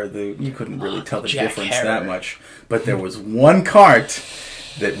flavor, you couldn't really tell the difference that much. But there was one cart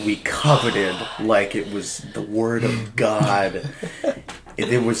that we coveted like it was the word of God.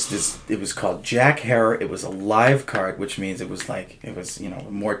 It was called Jack Harrer. It was a live cart, which means it was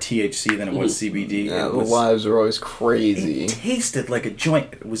more THC than it was CBD. Yeah, the lives are always crazy. It tasted like a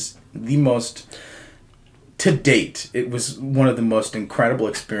joint. It was the most to date, it was one of the most incredible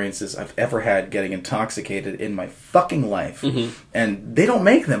experiences I've ever had getting intoxicated in my fucking life. And they don't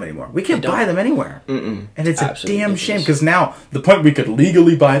make them anymore. We can't buy them anywhere. And it's absolutely a damn shame, because now, the point we could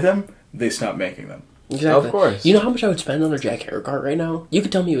legally buy them, they stopped making them. Exactly. Of course. You know how much I would spend on a Jack Harrow cart right now? You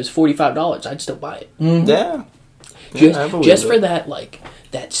could tell me it was $45. I'd still buy it. Yeah. Just for that, like,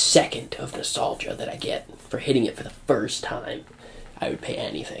 that second of nostalgia that I get for hitting it for the first time, I would pay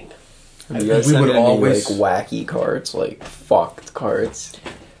anything. You guys we send would any, always like, wacky carts, like fucked carts.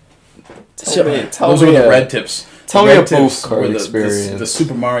 Those were the red tips. Tell me a booth cart experience. The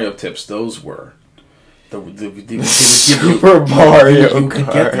Super Mario tips. Those were the Super Mario. You could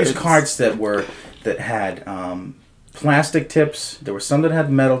get these carts that had plastic tips. There were some that had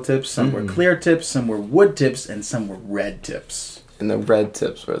metal tips. Some were clear tips. Some were wood tips, and some were red tips. And the red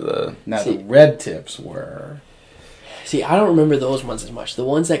tips were the... the red tips were... See, I don't remember those ones as much. The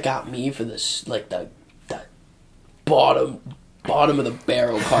ones that got me for this, like, the bottom of the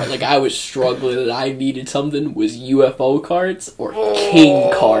barrel cart, like, I was struggling and I needed something, was UFO carts or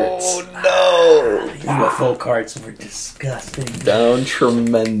king carts. Oh, no! UFO carts were disgusting. Down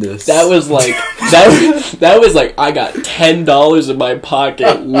tremendous. That was like, that was like, I got $10 in my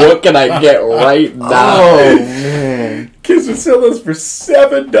pocket. What can I get right now? Oh, man. Kids would sell those for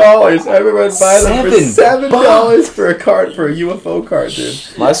 $7. I remember I'd buy them for $7 for a cart, for a UFO cart, dude.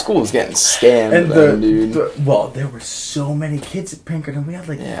 My school was getting scammed, dude. There were so many kids at Pinkerton. We had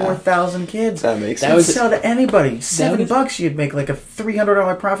like 4,000 kids. That makes sense. sense. Sell to anybody. $7, you'd make like a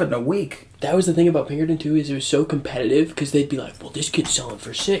 $300 profit in a week. That was the thing about Pinkerton, too, is it was so competitive, because they'd be like, well, this kid's selling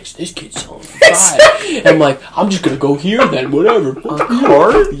for $6, this kid's selling for $5. And I'm like, I'm just going to go here then, whatever. A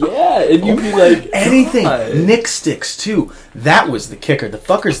cart? Yeah, and you'd be like... Anything. Nick sticks, too. That was the kicker. The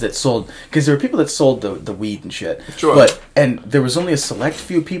fuckers that sold... Because there were people that sold the weed and shit. Sure. And there was only a select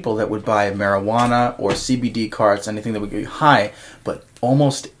few people that would buy marijuana or CBD carts, anything that would be high. But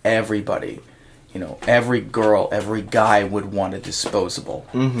almost everybody... every girl, every guy would want a disposable.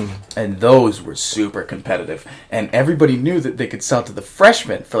 And those were super competitive. And everybody knew that they could sell to the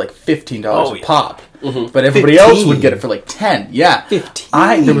freshmen for like $15 a pop. But everybody else would get it for like $10. Yeah.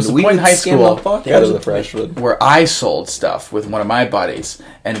 15. There was a point in high school out of the freshmen where I sold stuff with one of my buddies.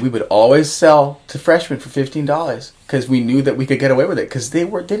 And we would always sell to freshmen for $15. Because we knew that we could get away with it. Because they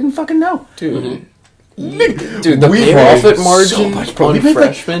didn't fucking know. Dude. Dude, the profit margin so much, bro. on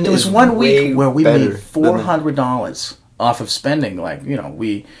freshmen there was one week where we made $400 $400 off of spending. Like,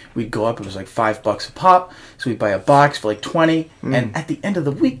 we'd go up, it was like $5 a pop, so we'd buy a box for like $20, and at the end of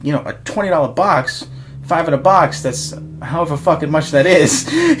the week, a $20 box, $5 in a box, that's however fucking much that is.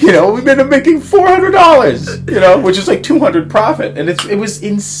 We've been making $400, which is like $200 profit, and it was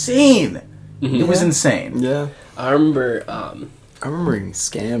insane. It was insane. Yeah. I remember getting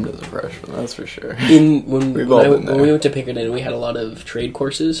scammed as a freshman, that's for sure. When we went to Pinkerton, we had a lot of trade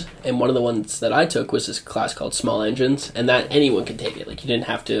courses, and one of the ones that I took was this class called Small Engines, and that anyone could take it. Like, you didn't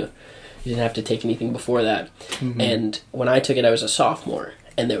have to take anything before that. And when I took it, I was a sophomore,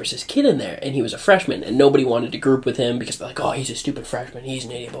 and there was this kid in there, and he was a freshman, and nobody wanted to group with him because they're like, oh, he's a stupid freshman, he's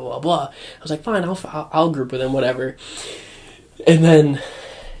an idiot, blah blah blah. I was like, fine, I'll group with him, whatever. And then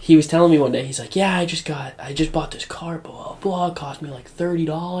he was telling me one day, he's like, yeah, I just bought this car, blah, blah, it cost me like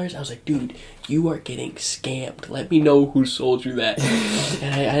 $30. I was like, dude, you are getting scammed. Let me know who sold you that.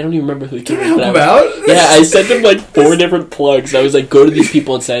 And I don't even remember who the kid was. Yeah, I sent him like 4 different plugs. I was like, go to these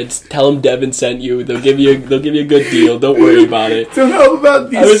people and tell them Devin sent you. They'll give you a good deal. Don't worry about it. Don't know about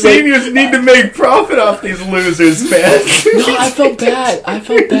these seniors need to make profit off these losers, man. No, I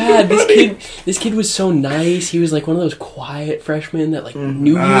felt bad. This kid was so nice. He was like one of those quiet freshmen that like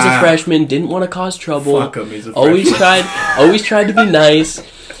knew he was a freshman, didn't want to cause trouble. Fuck him, he's a freshman. Always tried to be nice.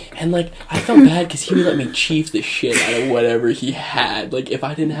 And, like, I felt bad because he would let me chief the shit out of whatever he had. Like, if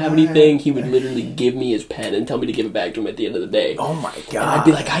I didn't have anything, he would literally give me his pen and tell me to give it back to him at the end of the day. Oh, my God. And I'd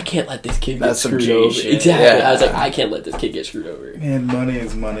be like, I can't let this kid get screwed over. Shit. Exactly. Yeah. I was like, I can't let this kid get screwed over. Man, money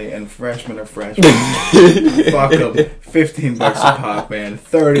is money, and freshmen are freshmen. Fuck them. $15 a pop, man.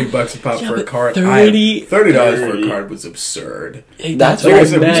 $30 a pop for a card. $30 for a card was absurd. That's what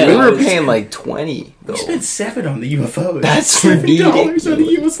we were paying like $20. We spent $7 on the UFOs. That's ridiculous. $7 on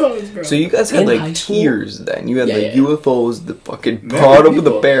the UFOs, bro. So you guys had like tiers then. You had UFOs, the fucking bottom of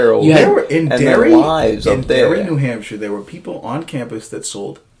the barrel. There were in Derry, lives up there. Derry, New Hampshire, there were people on campus that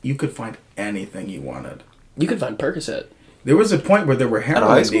sold. You could find anything you wanted. You could find Percocet. There was a point where there were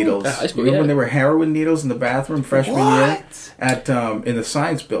heroin needles. Remember when there were heroin needles in the bathroom freshman year? In the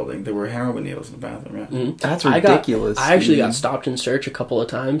science building, there were heroin needles in the bathroom. Yeah. Mm-hmm. That's ridiculous. I actually got stopped and searched a couple of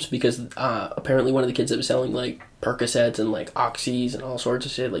times because apparently one of the kids that was selling like Percocets and like Oxys and all sorts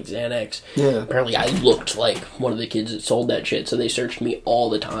of shit, like Xanax. Yeah. Apparently, I looked like one of the kids that sold that shit, so they searched me all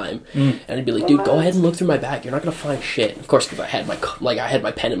the time. And I'd be like, "Dude, go ahead and look through my bag. You're not gonna find shit." Of course, because I had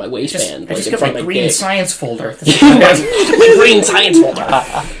my pen in my waistband. I just like, got my green science folder. My green science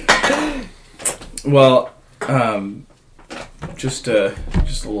folder. Well, just a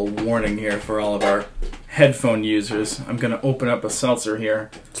little warning here for all of our headphone users. I'm going to open up a seltzer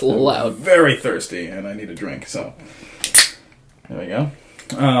here. It's a little loud. I'm very thirsty, and I need a drink, so there we go.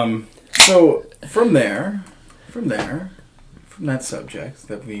 So from that subject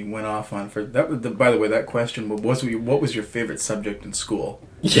that we went off on for that. By the way, that question was what was your favorite subject in school?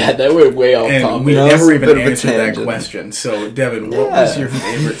 Yeah, that went way off topic. And we never even answered that question. So, Devin, what was your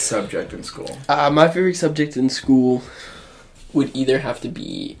favorite subject in school? My favorite subject in school would either have to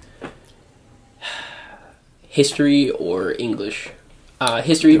be history or English.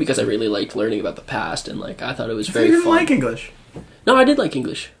 History because I really liked learning about the past and like I thought it was very fun. You didn't like English? No, I did like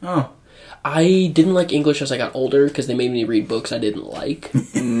English. Oh. I didn't like English as I got older because they made me read books I didn't like.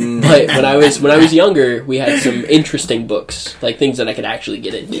 But when I was younger, we had some interesting books, like things that I could actually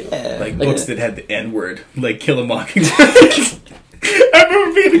get into. Yeah. Like books that had the N-word, like Kill a Mockingbird. I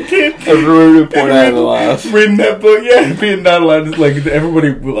remember being a kid. Everyone would point out and laugh. Reading that book, yeah, being not allowed to, like,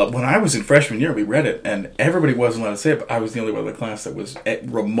 everybody, when I was in freshman year, we read it, and everybody wasn't allowed to say it, but I was the only one in the class that was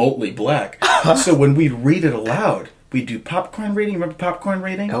remotely black. So when we'd read it aloud, we'd do popcorn reading. Remember popcorn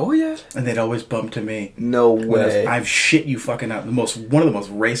reading? Oh, yeah. And they'd always bump to me. No way. I've shit you fucking out. One of the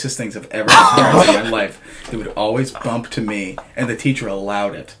most racist things I've ever experienced in my life. They would always bump to me, and the teacher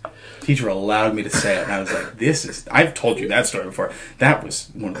allowed it. Teacher allowed me to say it, and I was like, I've told you that story before. That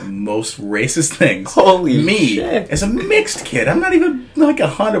was one of the most racist things. Holy me, shit. as a mixed kid, I'm not even like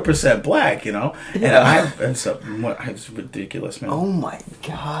 100% black, you know? Yeah. And it was ridiculous, man. Oh my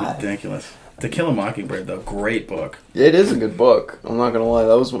god. Ridiculous. To Kill a Mockingbird, though, great book. It is a good book. I'm not gonna lie.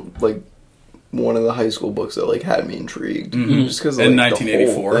 That was like one of the high school books that like had me intrigued. Mm-hmm. Just because in like,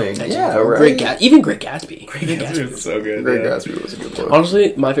 1984. The whole thing. Yeah, right. Even Great Gatsby. Great Gatsby was so good. Great Gatsby was a good book.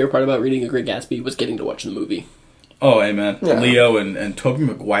 Honestly, my favorite part about reading A Great Gatsby was getting to watch the movie. Oh, amen. Yeah. Leo and Tobey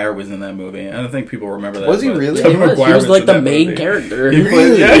Maguire was in that movie. I don't think people remember that. Was he really? Tobey He was like the main character. He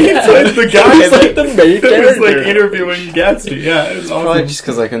played the guy. He was like the main that character. was like interviewing Gatsby. Yeah, it was awesome. Probably just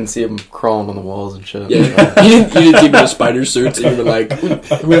because I couldn't see him crawling on the walls and shit. Yeah. you didn't see him in the spider suits and you were like, who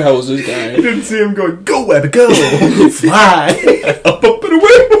the hell is this guy? You didn't see him going, go web, go, fly, up and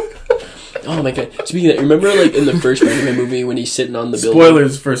away. Oh my god. Speaking of that, remember like in the first Spider-Man movie when he's sitting on the building?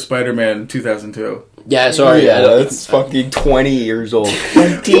 Spoilers for Spider-Man 2002. Yeah, sorry. Yeah, that's fucking 20 years old.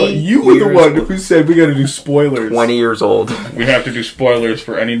 20 You were the one who said we gotta do spoilers. 20 years old. We have to do spoilers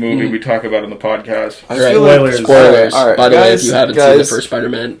for any movie we talk about in the podcast. I Right. feel like- Spoilers. Spoilers. All right, By the way, if guys, you haven't seen the first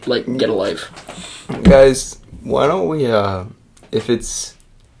Spider-Man, like, get a life. Guys, why don't we, if it's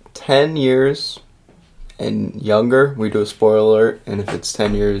 10 years and younger, we do a spoiler alert, and if it's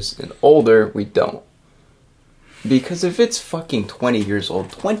 10 years and older, we don't. Because if it's fucking 20 years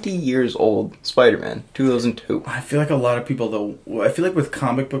old, Spider-Man, 2002. I feel like a lot of people, though, I feel like with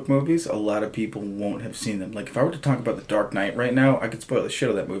comic book movies, a lot of people won't have seen them. Like, if I were to talk about The Dark Knight right now, I could spoil the shit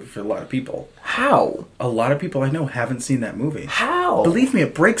out of that movie for a lot of people. How? A lot of people I know haven't seen that movie. How? Believe me,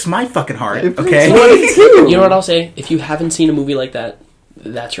 it breaks my fucking heart, It okay? breaks mine too. You know what I'll say? If you haven't seen a movie like that,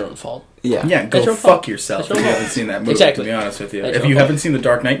 that's your own fault. Yeah. Yeah, That's go your fuck fault. yourself That's if your you fault. haven't seen that movie, Exactly. to be honest with you. That's If your you fault. haven't seen The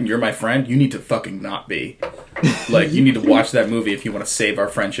Dark Knight and you're my friend, you need to fucking not be. Like, you need to watch that movie if you want to save our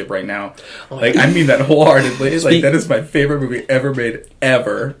friendship right now. Like, I mean that wholeheartedly. Like, that is my favorite movie ever made,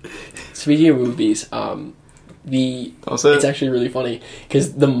 ever. Speaking of movies, it's actually really funny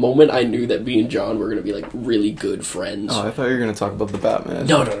because the moment I knew that me and John were gonna be like really good friends. Oh, I thought you were going to talk about the Batman.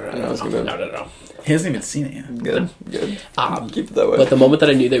 No. He hasn't even seen it yet. Good. Keep it that way. But the moment that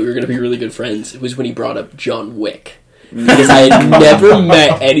I knew that we were gonna be really good friends, it was when he brought up John Wick. Because I had never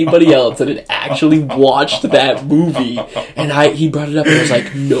met anybody else that had actually watched that movie, and he brought it up, and I was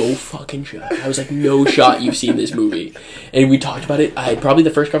like, "No fucking shot." I was like, "No shot, you've seen this movie." And we talked about it. Probably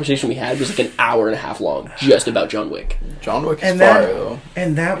the first conversation we had was like an hour and a half long, just about John Wick. John Wick is fire, though.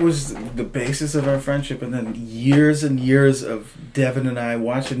 And that was the basis of our friendship. And then years and years of Devin and I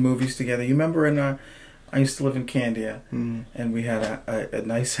watching movies together. You remember I used to live in Candia, and we had a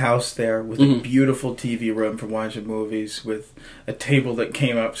nice house there with a beautiful TV room for watching movies, with a table that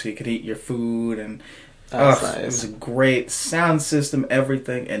came up so you could eat your food, and That's nice. It was a great sound system,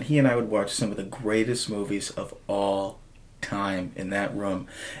 everything. And he and I would watch some of the greatest movies of all time in that room.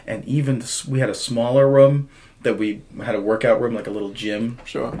 And even we had a smaller room that we had a workout room, like a little gym.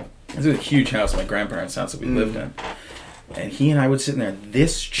 Sure. This is a huge house, my grandparents' house that we lived in. And he and I would sit in there.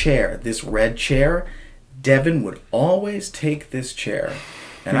 This chair, this red chair, Devin would always take this chair.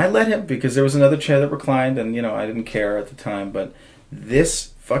 And I let him, because there was another chair that reclined, and, I didn't care at the time, but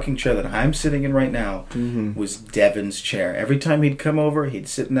this fucking chair that I'm sitting in right now was Devin's chair. Every time he'd come over, he'd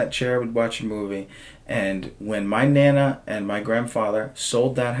sit in that chair, we'd watch a movie. And when my Nana and my grandfather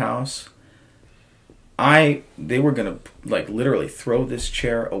sold that house, they were going to, literally throw this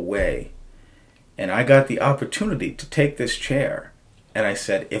chair away. And I got the opportunity to take this chair. And I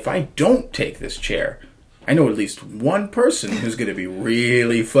said, if I don't take this chair, I know at least one person who's going to be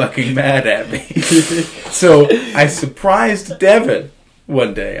really fucking mad at me. So I surprised Devin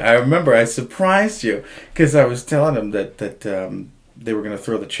one day. I remember I surprised you because I was telling him that they were going to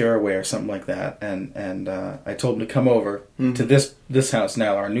throw the chair away or something like that. And I told him to come over to this house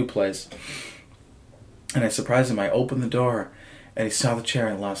now, our new place. And I surprised him. I opened the door and he saw the chair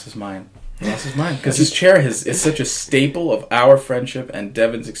and lost his mind. Because his chair is such a staple of our friendship and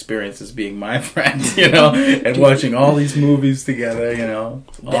Devin's experience as being my friend, and watching all these movies together, That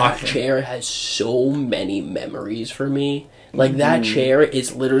awesome. Chair has so many memories for me. That chair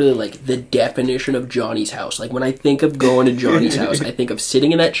is literally, the definition of Johnny's house. When I think of going to Johnny's house, I think of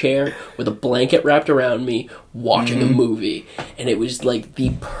sitting in that chair with a blanket wrapped around me, watching a movie. And it was,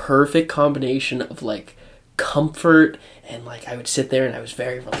 the perfect combination of, comfort, and I would sit there and I was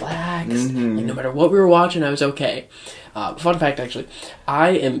very relaxed. No matter what we were watching, I was okay. Fun fact, actually, I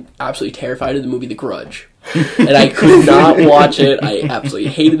am absolutely terrified of the movie The Grudge, and I could not watch it. I absolutely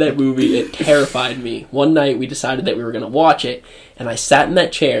hated that movie. It terrified me. One night we decided that we were going to watch it, and I sat in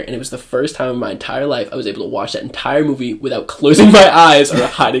that chair, and it was the first time in my entire life I was able to watch that entire movie without closing my eyes or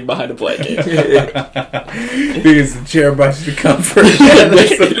hiding behind a blanket. Because the chair brought you to comfort.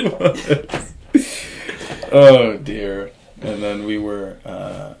 Oh dear. And then we were,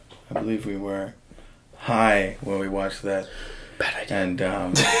 I believe we were high when we watched that. Bad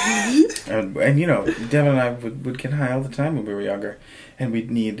idea. And Devin and I would get high all the time when we were younger. And we'd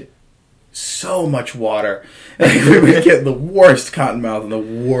need so much water. We would get the worst cotton mouth in the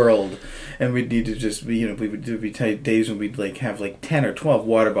world. And we'd need to just, we would do days when we'd have 10 or 12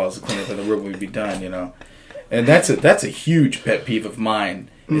 water bottles to clean up in the room. We'd be done, And that's a huge pet peeve of mine,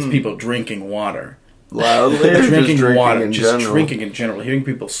 is people drinking water. Loudly or drinking water, in just general? drinking in general. Hearing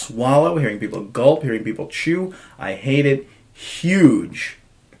people swallow, hearing people gulp, hearing people chew. I hate it. Huge,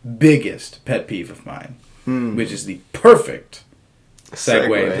 biggest pet peeve of mine, which is the perfect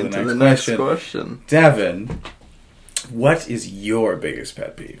segue into the next question. Devin, what is your biggest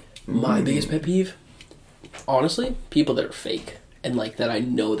pet peeve? My biggest pet peeve? Honestly, people that are fake. And, that I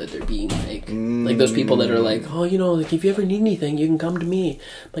know that they're being fake. Those people that are oh, if you ever need anything, you can come to me.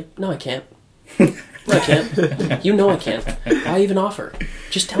 No, I can't. No, I can't. I can't. Why even offer?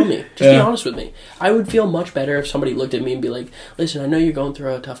 Just tell me. Just be honest with me. I would feel much better if somebody looked at me and be like, listen, I know you're going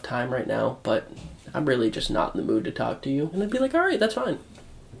through a tough time right now, but I'm really just not in the mood to talk to you. And I'd be like, all right, that's fine.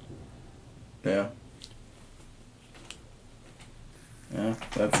 Yeah. Yeah,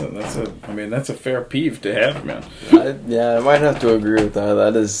 that's a fair peeve to have, man. I might have to agree with that.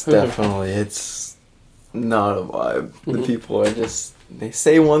 That is definitely, it's not a vibe. The people are just, they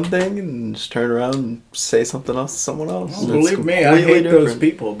say one thing and just turn around and say something else to someone else. Well, believe me, I hate those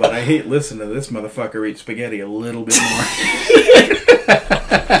people, but I hate listening to this motherfucker eat spaghetti a little bit more.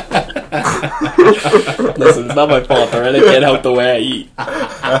 Listen, it's not my fault, alright? I can't help the way I eat.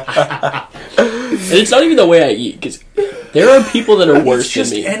 And it's not even the way I eat, because there are people that are worse than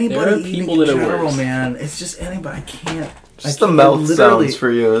me. There are people that are worse. Man, it's just anybody. I can't. Just the mouth sounds for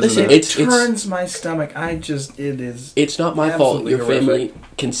you, isn't it? It turns my stomach. It is. It's not my fault. Your family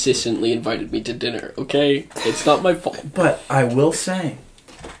consistently invited me to dinner. Okay, it's not my fault. But I will say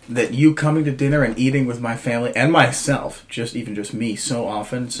that you coming to dinner and eating with my family and myself, just me, so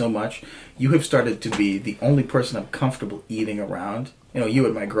often, so much, you have started to be the only person I'm comfortable eating around. You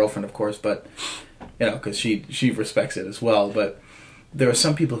and my girlfriend, of course, but because she respects it as well, but. There are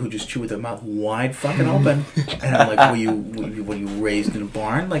some people who just chew with their mouth wide fucking open, and I'm like, were you raised in a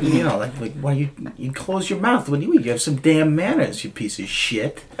barn? Why you close your mouth when you eat? You have some damn manners, you piece of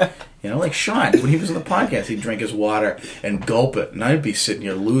shit. Like Sean, when he was on the podcast, he'd drink his water and gulp it, and I'd be sitting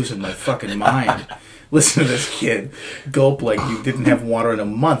here losing my fucking mind. Listen to this kid gulp like you didn't have water in a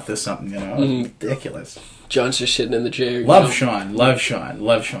month or something, Ridiculous. John's just sitting in the chair. Love Sean. I'll let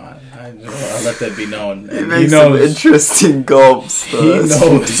that be known. He makes some interesting gulps. He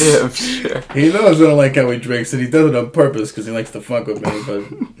knows. Sure. He knows I don't like how he drinks, and he does it on purpose because he likes to fuck with me. But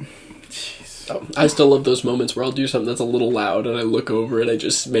jeez. So I still love those moments where I'll do something that's a little loud and I look over and I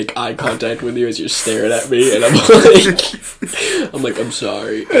just make eye contact with you as you're staring at me and I'm like, I'm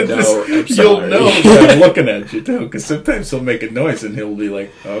sorry. I know, I'm sorry. You'll know that I'm looking at you too, because sometimes he'll make a noise and he'll be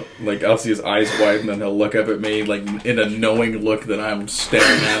like, oh, like I'll see his eyes widen and he'll look up at me like in a knowing look that I'm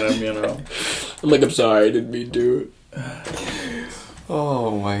staring at him, you know. I'm like, I'm sorry, I didn't mean to.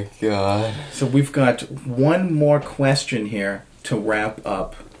 Oh my god. So we've got one more question here to wrap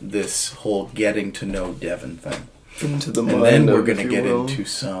up this whole getting to know Devin thing. Into the and then we're going to get into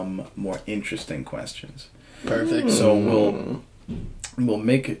some more interesting questions. Perfect. So we'll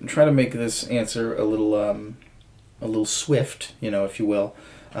try to make this answer a little swift, you know, if you will.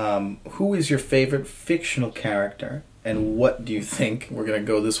 Who is your favorite fictional character, and what do you think? We're going to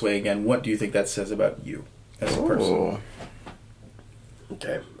go this way again. What do you think that says about you as a person?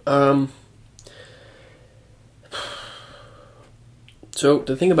 Okay. So,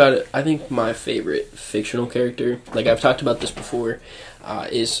 to think about it, I think my favorite fictional character, like I've talked about this before,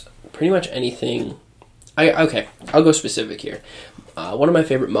 is pretty much anything... Okay, I'll go specific here. One of my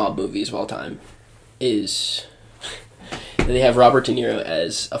favorite mob movies of all time is... They have Robert De Niro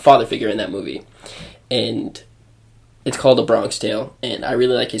as a father figure in that movie. And it's called A Bronx Tale, and I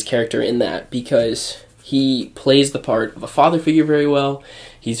really like his character in that because he plays the part of a father figure very well.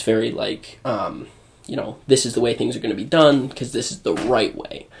 He's very like... you know, this is the way things are going to be done because this is the right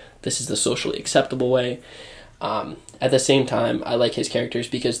way. This is the socially acceptable way. At the same time, I like his characters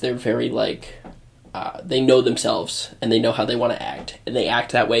because they're very, like, they know themselves and they know how they want to act. And they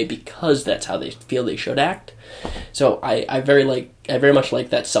act that way because that's how they feel they should act. So I very much like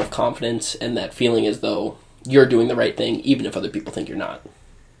that self-confidence and that feeling as though you're doing the right thing even if other people think you're not.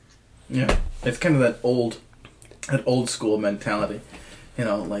 Yeah, it's kind of that old school mentality. You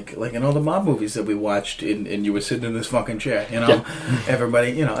know, like in all the mob movies that we watched, and you were sitting in this fucking chair, you know, yeah.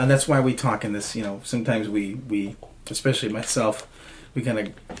 Everybody, you know, and that's why we talk in this, you know, sometimes we especially myself, we kind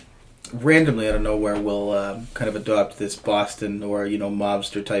of randomly out of nowhere will kind of adopt this Boston or, you know,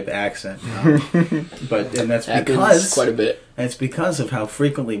 mobster type accent. You know? And that's because quite a bit. And it's because of how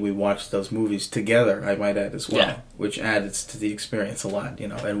frequently we watch those movies together, I might add as well, yeah. Which adds to the experience a lot, you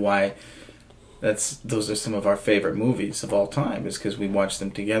know, and why... Those are some of our favorite movies of all time, is because we watch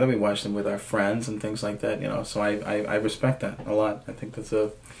them together, we watch them with our friends and things like that, you know. So I respect that a lot. I think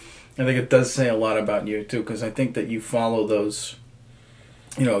it does say a lot about you too, because I think that you follow those,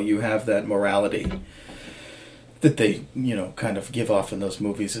 you know, you have that morality that they, you know, kind of give off in those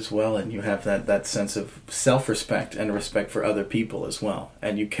movies as well, and you have that sense of self-respect and respect for other people as well,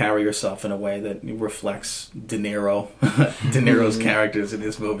 and you carry yourself in a way that reflects De Niro's characters in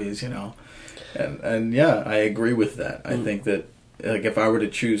his movies, you know. And yeah, I agree with that. I think that, like, if I were to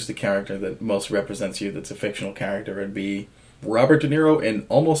choose the character that most represents you, that's a fictional character, it'd be Robert De Niro in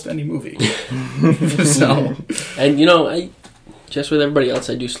almost any movie. So, and you know, I just with everybody else,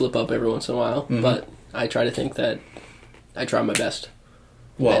 I do slip up every once in a while, but I try to think that I try my best.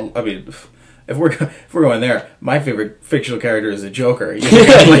 Well, I mean, if we're going there, my favorite fictional character is the Joker. You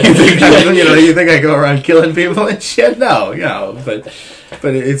think I go around killing people and shit? No, you know, but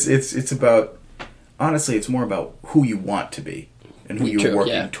it's about. Honestly, it's more about who you want to be and who you're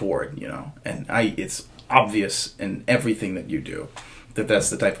working toward, you know. And it's obvious in everything that you do that that's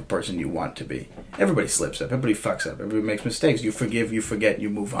the type of person you want to be. Everybody slips up. Everybody fucks up. Everybody makes mistakes. You forgive, you forget,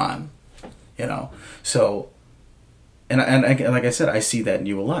 you move on, you know. So, and like I said, I see that in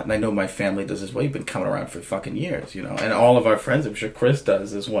you a lot. And I know my family does as well. You've been coming around for fucking years, you know. And all of our friends, I'm sure Chris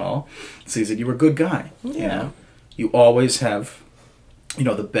does as well, sees that you're a good guy, you know. You always have... you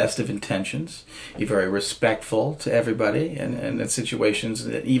know, the best of intentions. You're very respectful to everybody, and in situations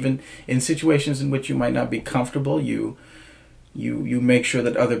that even in situations in which you might not be comfortable, you make sure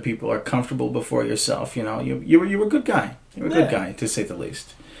that other people are comfortable before yourself. You know, you're a good guy. You're a good guy, to say the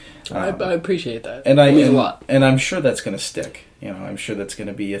least. I appreciate that. And it means a lot. And I'm sure that's going to stick. You know, I'm sure that's going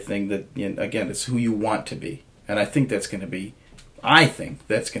to be a thing that, you know, again, it's who you want to be, and I think that's going to be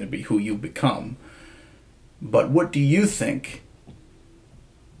who you become. But what do you think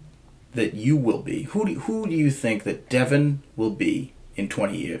that you will be? Who do you think that Devin will be in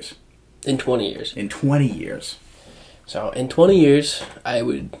 20 years? In 20 years. In 20 years. So, in 20 years, I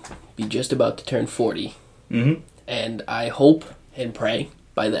would be just about to turn 40. Mm-hmm. And I hope and pray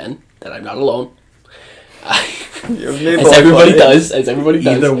by then that I'm not alone. As everybody does.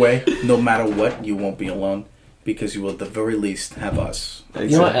 Either way, no matter what, you won't be alone. Because you will at the very least have us. Exactly.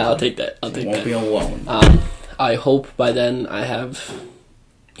 You know what? I'll take that. You won't be alone. I hope by then I have...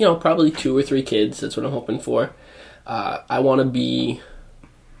 you know, probably 2 or 3 kids. That's what I'm hoping for. I want to be...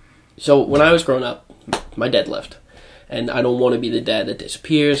 So, when I was growing up, my dad left. And I don't want to be the dad that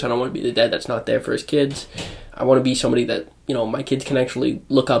disappears. I don't want to be the dad that's not there for his kids. I want to be somebody that, my kids can actually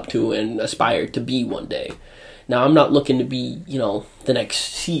look up to and aspire to be one day. Now, I'm not looking to be, the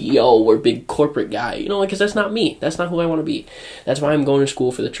next CEO or big corporate guy, because that's not me. That's not who I want to be. That's why I'm going to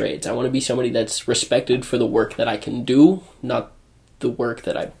school for the trades. I want to be somebody that's respected for the work that I can do, not the work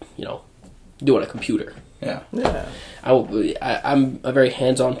that I, do on a computer. Yeah. I'm a very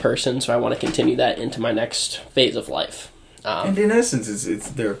hands-on person, so I want to continue that into my next phase of life. And in essence,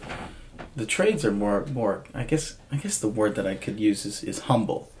 the trades are more. I guess the word that I could use is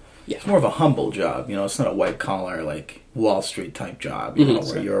humble. Yeah. It's more of a humble job. It's not a white collar like Wall Street type job.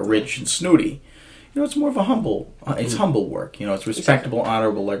 Where you're rich and snooty. It's more of a humble. It's humble work. It's respectable,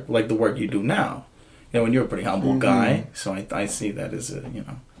 honorable, like the work you do now. And you're a pretty humble guy, so I see that as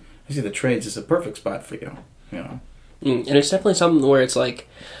I see the trades as a perfect spot for you. And it's definitely something where it's like,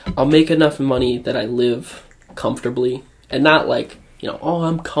 I'll make enough money that I live comfortably, and not like,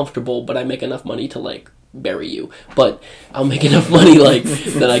 I'm comfortable, but I make enough money to bury you. But I'll make enough money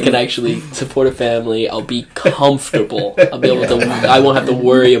that I can actually support a family. I'll be comfortable. I'll be able to. I won't have to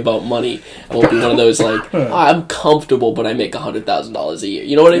worry about money. I won't be one of those I'm comfortable, but I make $100,000 a year.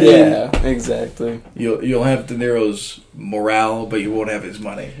 You know what I mean? Yeah, exactly. You'll have De Niro's morale, but you won't have his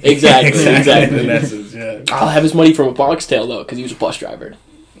money. Exactly. In essence, yeah. I'll have his money from a box tail though, because he was a bus driver.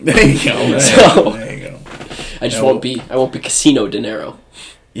 There you go. Man. So, there you go. I just won't be. I won't be Casino De Niro.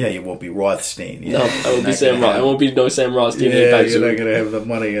 Yeah, you won't be Rothstein. No, I won't be Sam Roth. I won't be no Sam Rothstein. Yeah, you're not gonna have the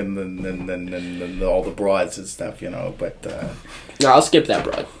money and then all the broads and stuff, But no, I'll skip that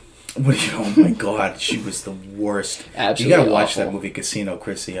broad. Oh my God, she was the worst. Absolutely, you gotta watch awful. that movie Casino,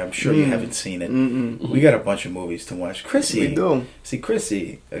 Chrissy. I'm sure you haven't seen it. We got a bunch of movies to watch. Chrissy, we do. See,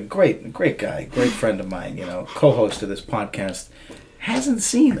 Chrissy, a great guy, great friend of mine. Co-host of this podcast, hasn't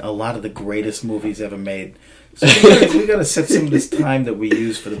seen a lot of the greatest movies ever made. So we got to set some of this time that we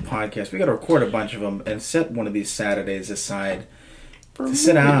use for the podcast. We got to record a bunch of them and set one of these Saturdays aside to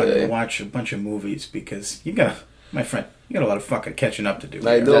sit down and watch a bunch of movies because my friend, you got a lot of fucking catching up to do.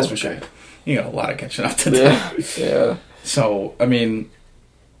 I do. That's for sure. You got a lot of catching up to do. Yeah. So I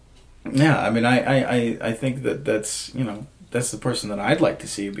think that's that's the person that I'd like to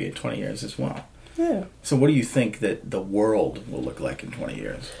see be in 20 years as well. Yeah. So what do you think that the world will look like in 20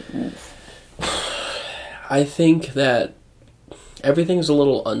 years? I think that everything's a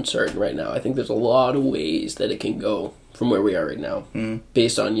little uncertain right now. I think there's a lot of ways that it can go from where we are right now.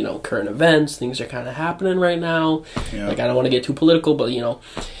 Based on, current events, things are kind of happening right now. Yeah. I don't want to get too political, but,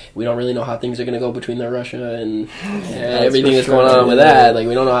 we don't really know how things are going to go between Russia and everything that's going on with that.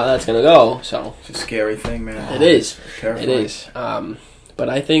 We don't know how that's going to go. So it's a scary thing, man. It is. Terrifying. It is. But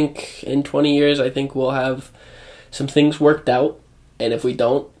I think in 20 years, I think we'll have some things worked out. And if we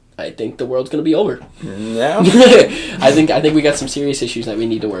don't, I think the world's going to be over. Yeah. I think we got some serious issues that we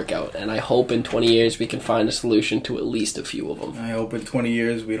need to work out, and I hope in 20 years we can find a solution to at least a few of them. I hope in 20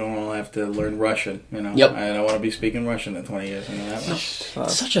 years we don't all have to learn Russian. Yep. I don't want to be speaking Russian in 20 years.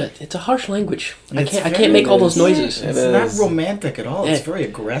 It's a harsh language. I can't make all those noises. It's not romantic at all. It's very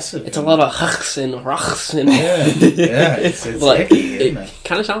aggressive. It's a lot of huchs and rachs and it's icky, it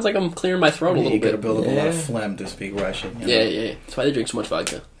kind of sounds like I'm clearing my throat a little bit. You got to build up a lot of phlegm to speak Russian. Yeah. That's why they drink so much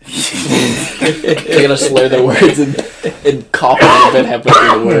vodka. They're gonna slur their words and cough a little bit halfway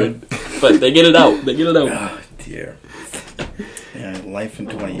through the word, but they get it out. Oh dear. Yeah, life in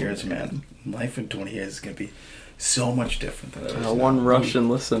 20 years, man. Life in 20 years is gonna be so much different than it is now. One Russian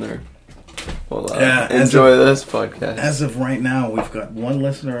listener will enjoy this podcast. As of right now, we've got one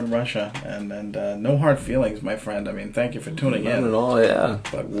listener in Russia, and no hard feelings, my friend. I mean, thank you for tuning in. Not at all, yeah.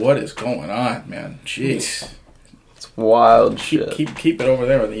 But what is going on, man? Jeez. Wild shit. Keep it over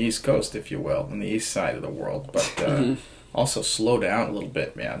there on the East Coast, if you will, on the east side of the world. But also slow down a little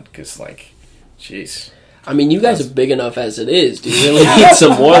bit, man, because, jeez. I mean, you guys are big enough as it is. Do you really need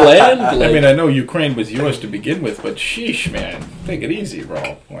some more land? I mean, I know Ukraine was yours to begin with, but sheesh, man. Take it easy,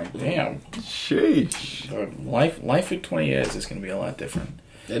 bro. Damn. Sheesh. Life in 20 years is going to be a lot different.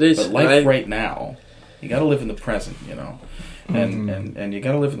 It is. But life right now, you got to live in the present, And you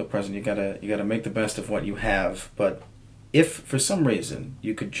got to live in the present. You got to make the best of what you have. But if for some reason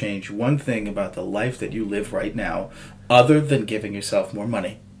you could change one thing about the life that you live right now, other than giving yourself more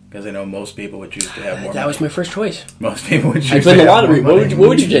money, because I know most people would choose to have more money. That was my first choice. Most people would choose I'd win the lottery. What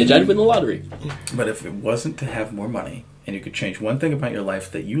would you change? I'd win the lottery. But if it wasn't to have more money, and you could change one thing about your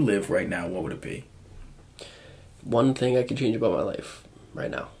life that you live right now, what would it be? One thing I could change about my life right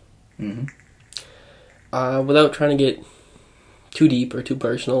now. Mm-hmm. Without trying to get too deep or too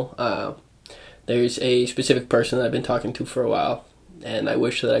personal, there's a specific person that I've been talking to for a while, and I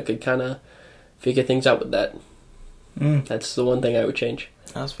wish that I could kind of figure things out with that. That's the one thing I would change.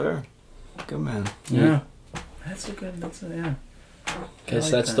 That's fair. Good man. Yeah.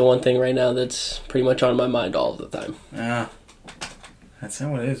 Because That's the one thing right now that's pretty much on my mind all of the time. Yeah. That's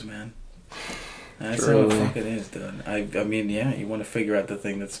how it is, man. That's Truly. how the fuck it is, dude. I mean, yeah, you want to figure out the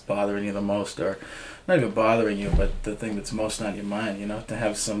thing that's bothering you the most, or not even bothering you, but the thing that's most on your mind, to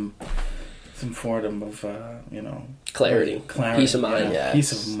have some form of, Clarity. Peace of mind. Yeah. Yes.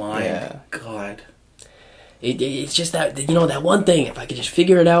 Peace of mind. Yeah. God. It's just that, that one thing, if I could just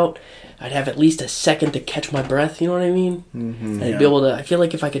figure it out, I'd have at least a second to catch my breath, you know what I mean? Mm-hmm. And I'd be able to, I feel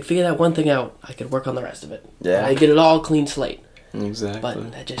like if I could figure that one thing out, I could work on the rest of it. Yeah. I'd get it all clean slate. Exactly.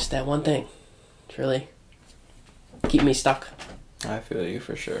 But that one thing, it's really keep me stuck. I feel you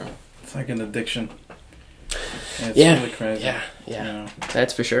for sure. It's like an addiction. It's Yeah. really crazy. Yeah.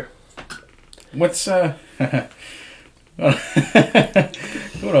 That's for sure. What's going over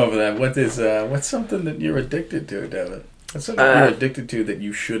that? What's something that you're addicted to, Devin? What's something you're addicted to that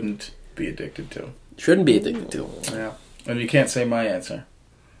you shouldn't be addicted to? Shouldn't be addicted to. Yeah. And you can't say my answer.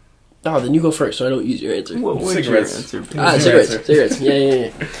 Oh, then you go first, so I don't use your answer. What would Cigarettes. your answer be? Cigarettes.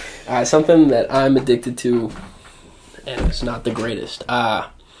 Yeah. Something that I'm addicted to, and it's not the greatest. I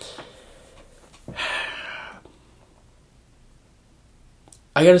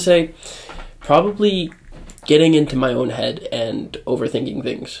gotta say, probably getting into my own head and overthinking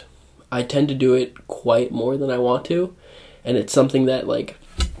things. I tend to do it quite more than I want to, and it's something that, like,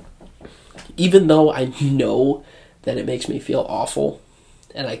 even though I know that it makes me feel awful,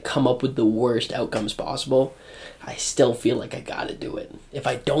 and I come up with the worst outcomes possible, I still feel like I gotta do it. If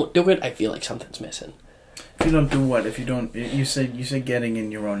I don't do it, I feel like something's missing. If you don't do what? If you don't, you say getting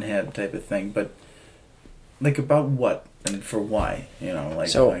in your own head type of thing, but like about what and for why?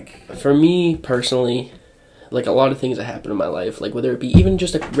 For me personally, like a lot of things that happen in my life, like whether it be even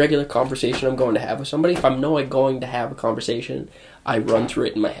just a regular conversation I'm going to have with somebody, if I know I'm going to have a conversation, I run through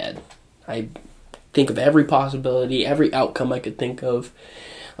it in my head. I think of every possibility, every outcome I could think of.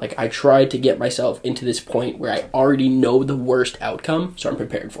 Like, I try to get myself into this point where I already know the worst outcome, so I'm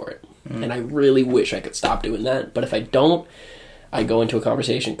prepared for it. And I really wish I could stop doing that. But if I don't, I go into a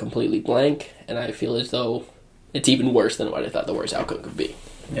conversation completely blank, and I feel as though it's even worse than what I thought the worst outcome could be.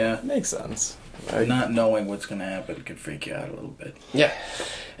 Yeah. Makes sense. Not knowing what's going to happen could freak you out a little bit. Yeah.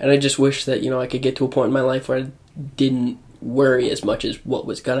 And I just wish that, I could get to a point in my life where I didn't worry as much as what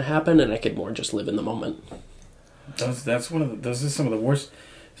was going to happen, and I could more just live in the moment. Those are some of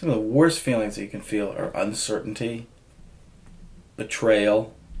the worst feelings that you can feel are uncertainty,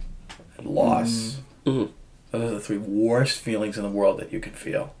 betrayal, and loss. Mm-hmm. Those are the three worst feelings in the world that you can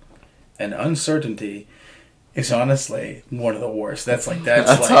feel. And uncertainty is honestly one of the worst. That's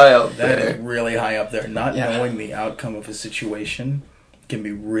high up that there. is really high up there. Not knowing the outcome of a situation can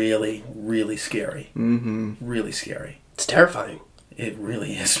be really, really scary. Mm-hmm. Really scary. It's terrifying. It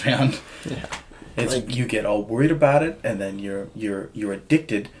really is, man. Yeah. It's you get all worried about it, and then you're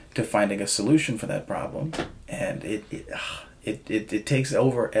addicted to finding a solution for that problem, and it takes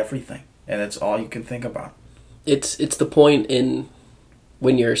over everything, and it's all you can think about. It's the point in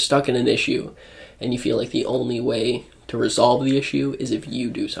when you're stuck in an issue, and you feel like the only way to resolve the issue is if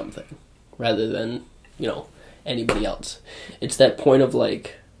you do something, rather than anybody else. It's that point of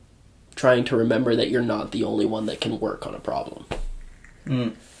like trying to remember that you're not the only one that can work on a problem.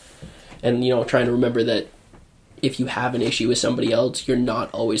 And, trying to remember that if you have an issue with somebody else, you're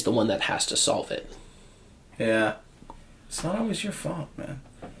not always the one that has to solve it. Yeah. It's not always your fault, man.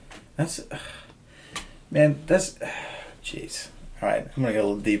 Jeez. All right, I'm going to get a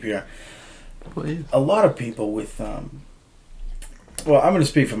little deep here. Please. A lot of people with, I'm going to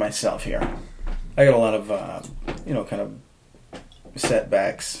speak for myself here. I got a lot of, kind of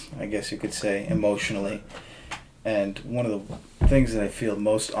setbacks, I guess you could say, emotionally. And one of the things that I feel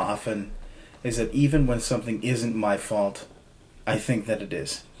most often is that even when something isn't my fault, I think that it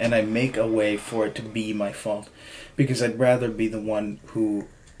is. And I make a way for it to be my fault. Because I'd rather be the one who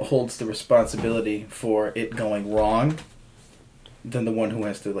holds the responsibility for it going wrong than the one who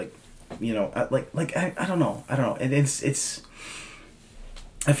has to, I don't know. And it's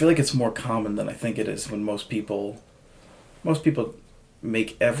I feel like it's more common than I think it is when most people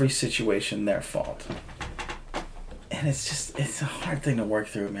make every situation their fault. And it's a hard thing to work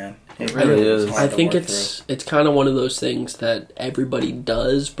through, man. It really is. I think it's kind of one of those things that everybody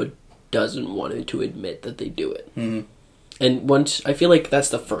does, but doesn't want to admit that they do it. Mm-hmm. And I feel like that's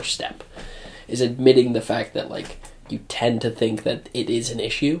the first step, is admitting the fact that you tend to think that it is an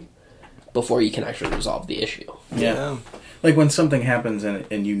issue before you can actually resolve the issue. Yeah. Like when something happens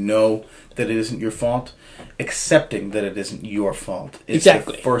and you know that it isn't your fault, accepting that it isn't your fault is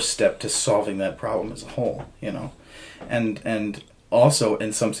Exactly. the first step to solving that problem as a whole, And also,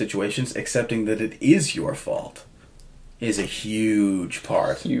 in some situations, accepting that it is your fault is a huge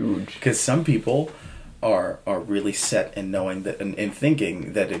part. Huge. Because some people are really set in knowing that and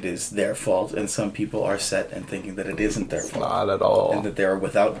thinking that it is their fault, and some people are set in thinking that it isn't their fault. Not at all. And that they are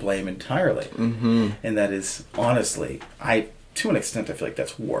without blame entirely. Mm-hmm. And that is, honestly, to an extent, I feel like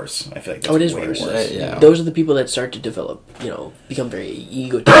that's worse. I feel like that's it is way worse. Yeah. Those are the people that start to develop, become very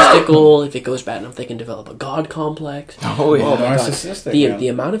egotistical. If it goes bad enough, they can develop a god complex. Oh, yeah. my God. Narcissistic. The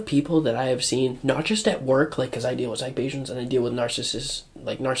amount of people that I have seen, not just at work, like, because I deal with psych patients and I deal with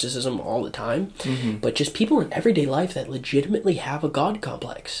narcissism all the time, but just people in everyday life that legitimately have a god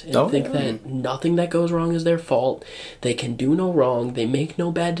complex and think that nothing that goes wrong is their fault. They can do no wrong. They make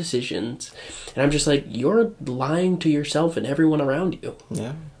no bad decisions. And I'm just like, you're lying to yourself and everyone around you.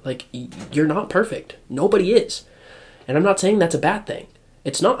 Yeah. Like, you're not perfect. Nobody is. And I'm not saying that's a bad thing.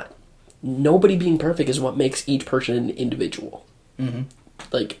 It's not. Nobody being perfect is what makes each person an individual. Mm-hmm.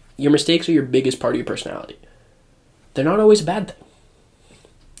 Like, your mistakes are your biggest part of your personality. They're not always a bad thing.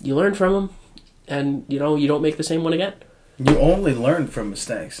 You learn from them, and, you don't make the same one again. You only learn from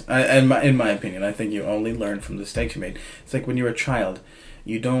mistakes. In my opinion, I think you only learn from the mistakes you made. It's like when you're a child,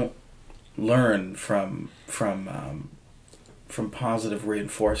 you don't learn from positive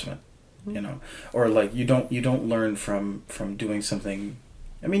reinforcement, or like you don't learn from doing something.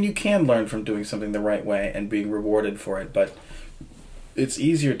 I mean, you can learn from doing something the right way and being rewarded for it, but it's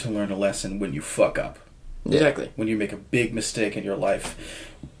easier to learn a lesson when you fuck up. Exactly. When you make a big mistake in your life,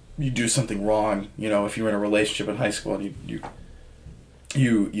 you do something wrong. If you're in a relationship in high school and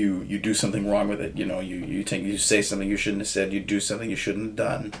you do something wrong with it, you say something you shouldn't have said, you do something you shouldn't have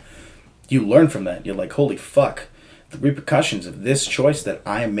done. You learn from that. You're like, holy fuck, the repercussions of this choice that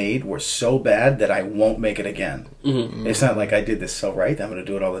I made were so bad that I won't make it again. Mm-hmm. It's not like I did this so right, I'm going to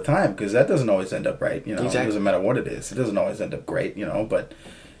do it all the time, because that doesn't always end up right. Exactly. It doesn't matter what it is. It doesn't always end up great, but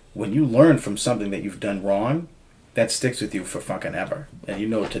when you learn from something that you've done wrong, that sticks with you for fucking ever. And you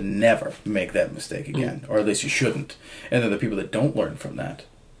know to never make that mistake again, or at least you shouldn't. And then the people that don't learn from that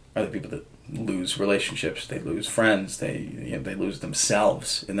are the people that lose relationships, they lose friends, they lose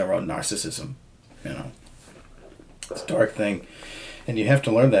themselves in their own narcissism. It's a dark thing, and you have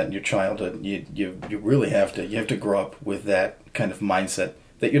to learn that in your childhood. You really have to grow up with that kind of mindset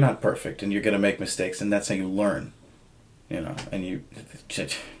that you're not perfect and you're going to make mistakes, and that's how you learn. And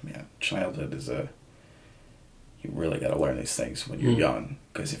childhood is you really got to learn these things when you're young,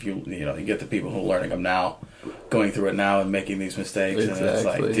 because if you get the people who are learning them now, going through it now and making these mistakes, and it's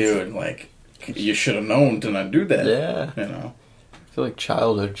like, dude, like, you should have known to not do that. Yeah. I feel like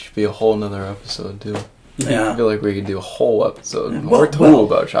childhood should be a whole nother episode too. Yeah. I feel like we could do a whole episode or two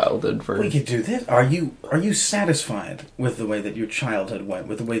about childhood first. We could do this. Are you satisfied with the way that your childhood went,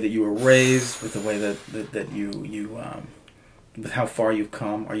 with the way that you were raised, with the way that you with how far you've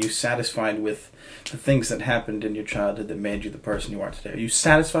come? Are you satisfied with the things that happened in your childhood that made you the person you are today? Are you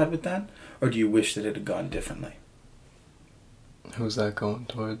satisfied with that, or do you wish that it had gone differently? Who's that going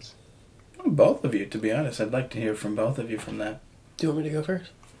towards? Both of you, to be honest. I'd like to hear from both of you from that. Do you want me to go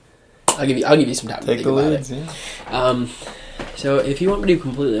first? I'll give you some time to think about it. Yeah. So if you want me to be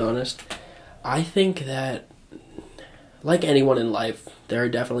completely honest, I think that, like anyone in life, there are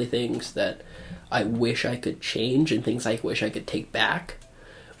definitely things that I wish I could change and things I wish I could take back.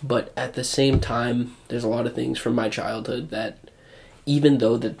 But at the same time, there's a lot of things from my childhood that, even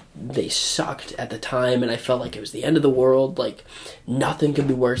though that they sucked at the time and I felt like it was the end of the world, like nothing could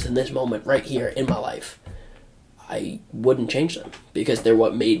be worse than this moment right here in my life, I wouldn't change them because they're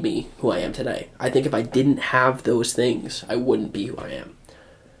what made me who I am today. I think if I didn't have those things, I wouldn't be who I am.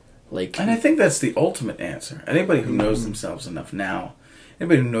 And I think that's the ultimate answer. Anybody who knows themselves enough now,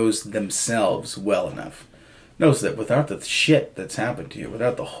 anybody who knows themselves well enough, knows that without the shit that's happened to you,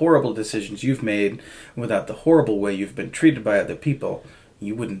 without the horrible decisions you've made, without the horrible way you've been treated by other people,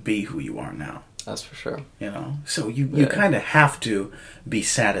 you wouldn't be who you are now. That's for sure. So you kind of have to be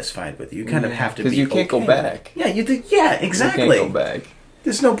satisfied with it. You kind of have to be, because you can't go back. Yeah, you do. Yeah, exactly. You can't go back.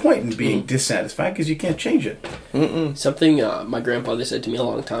 There's no point in being dissatisfied because you can't change it. Mm-mm. Something my grandfather said to me a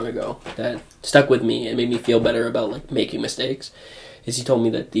long time ago that stuck with me and made me feel better about making mistakes is he told me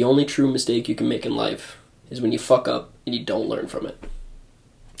that the only true mistake you can make in life is when you fuck up and you don't learn from it.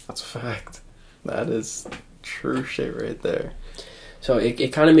 That's a fact. That is true shit right there. So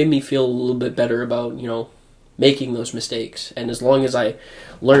it kind of made me feel a little bit better about, making those mistakes. And as long as I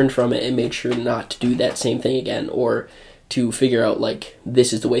learned from it and made sure not to do that same thing again or to figure out,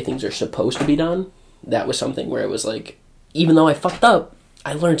 this is the way things are supposed to be done, that was something where it was even though I fucked up,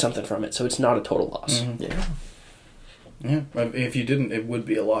 I learned something from it. So it's not a total loss. Mm-hmm. Yeah. If you didn't, it would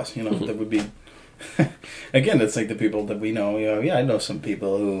be a loss. That would be again, it's like the people that we know. I know some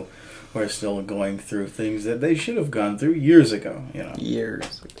people who are still going through things that they should have gone through years ago.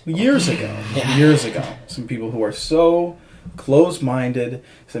 Years ago. Some people who are so close-minded.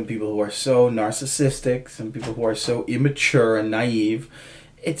 Some people who are so narcissistic. Some people who are so immature and naive.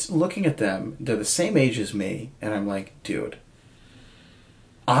 It's looking at them. They're the same age as me, and I'm like, dude,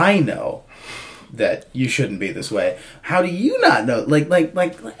 I know that you shouldn't be this way. How do you not know? Like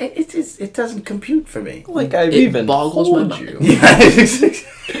it doesn't compute for me. Like I've even told you.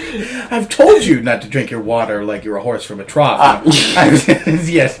 I've told you not to drink your water like you're a horse from a trough.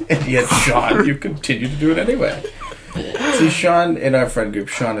 Yet, Sean, you continue to do it anyway. See, Sean, in our friend group,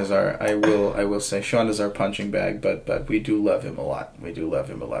 Sean is I will say, Sean is our punching bag, but we do love him a lot. We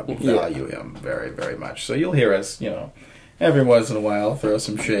value him very, very much. So you'll hear us, every once in a while throw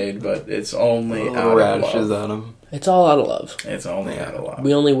some shade, but it's only out of love. On him. It's all out of love. It's only out of love.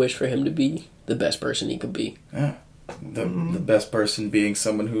 We only wish for him to be the best person he could be. Yeah. The best person being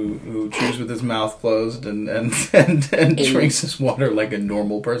someone who chews with his mouth closed and drinks his water like a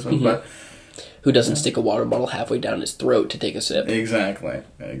normal person, but who doesn't stick a water bottle halfway down his throat to take a sip. Exactly.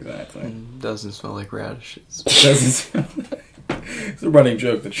 Doesn't smell like radishes. It's a running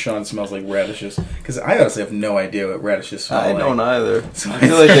joke that Sean smells like radishes, because I honestly have no idea what radishes smell like. I don't either. So I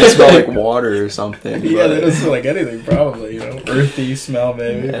feel like they smell like water or something. Yeah, they don't smell like anything, probably. Earthy smell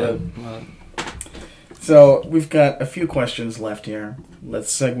maybe. Yeah, but. So we've got a few questions left here.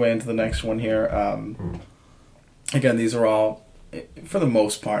 Let's segue into the next one here. Again, these are all, for the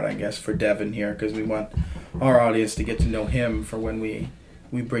most part, I guess, for Devin here, because we want our audience to get to know him for when we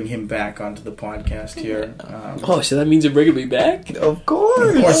bring him back onto the podcast here. So that means you're bringing me back? Of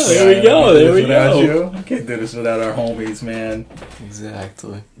course. Of course. There we go. There we go. You. I can't do this without our homies, man.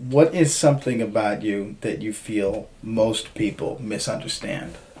 Exactly. What is something about you that you feel most people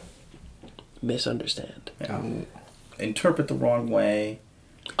misunderstand? Misunderstand. Yeah. Interpret the wrong way.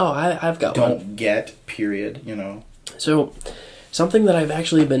 Oh, I've got one. Don't get, period, So, something that I've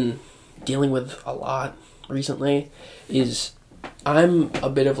actually been dealing with a lot recently is I'm a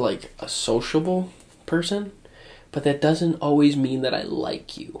bit of like a sociable person, but that doesn't always mean that I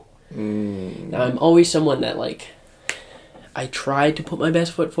like you. Now, I'm always someone that I try to put my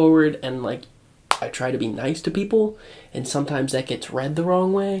best foot forward and I try to be nice to people, and sometimes that gets read the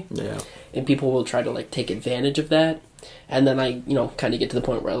wrong way. Yeah. And people will try to take advantage of that. And then I, kind of get to the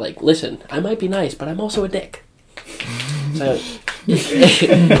point where listen, I might be nice, but I'm also a dick. So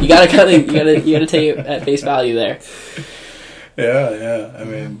you gotta take it at face value there. Yeah. I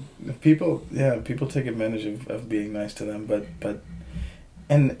mean, people take advantage of being nice to them, but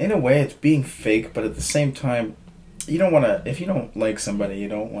and in a way it's being fake, but at the same time, you don't want to, if you don't like somebody, you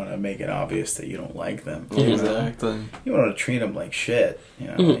don't want to make it obvious that you don't like them. Exactly. You want to treat them like shit.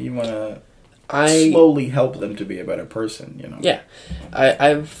 Mm-hmm. You want to slowly help them to be a better person. Yeah,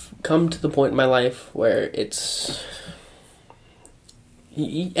 I've come to the point in my life where it's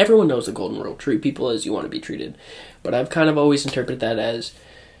everyone knows the golden rule: treat people as you want to be treated. But I've kind of always interpreted that as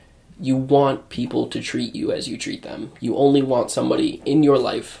you want people to treat you as you treat them. You only want somebody in your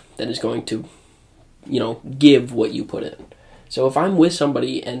life that is going to give what you put in. So if I'm with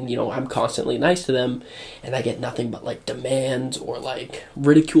somebody and, I'm constantly nice to them and I get nothing but demands or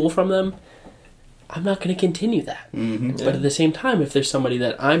ridicule from them, I'm not going to continue that. Mm-hmm. But at the same time, if there's somebody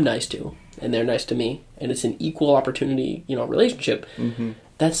that I'm nice to and they're nice to me and it's an equal opportunity, relationship,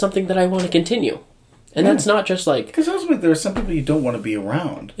 that's something that I want to continue. And that's not just because ultimately there are some people you don't want to be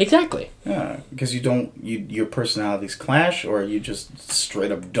around. Exactly. Yeah, because your personalities clash, or you just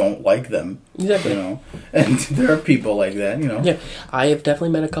straight up don't like them. Exactly. And there are people like that. Yeah, I have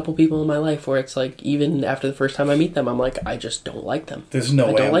definitely met a couple people in my life where it's even after the first time I meet them, I'm I just don't like them. There's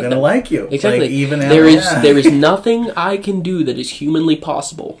no way I'm gonna like you. Exactly. Even there is nothing I can do that is humanly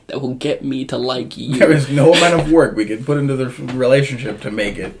possible that will get me to like you. There is no amount of work we can put into the relationship to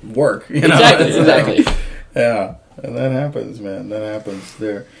make it work. Exactly. Yeah, and that happens, man. That happens.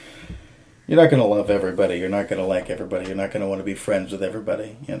 You're not going to love everybody. You're not going to like everybody. You're not going to want to be friends with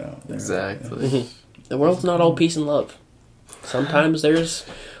everybody. Exactly. The world's not all peace and love. Sometimes there's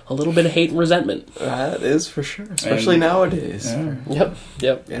a little bit of hate and resentment. That is for sure, especially nowadays. Yeah.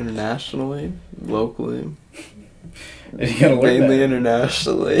 Yep. Internationally, locally. You gotta learn mainly that.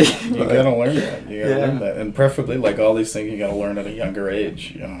 Internationally. You gotta learn that. Learn that, and preferably all these things you gotta learn at a younger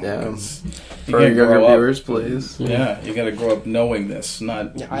age. Yeah. For our younger viewers, please. Yeah, you gotta grow up knowing this,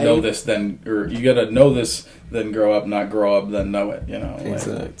 not know this then, or you gotta know this then grow up, not grow up then know it.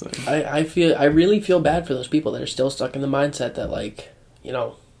 Exactly. I really feel bad for those people that are still stuck in the mindset that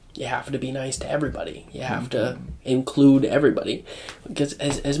you have to be nice to everybody. You have to include everybody. Because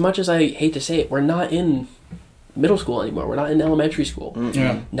as much as I hate to say it, we're not in middle school anymore. We're not in elementary school.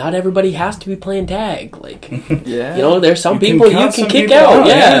 Yeah. Not everybody has to be playing tag. Like, Yeah. you know, there's some people you can kick out.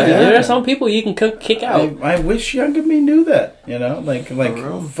 Yeah. There are some people you can kick out. I wish younger me knew that. You know, like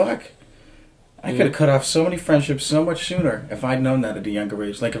fuck. I could have cut off so many friendships so much sooner if I'd known that at a younger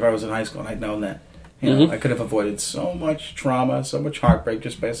age. Like if I was in high school and I'd known that. You know, I could have avoided so much trauma, so much heartbreak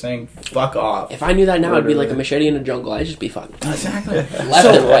just by saying "fuck off." If I knew that now, it'd be like a machete in a jungle. I'd just be fucking Exactly. left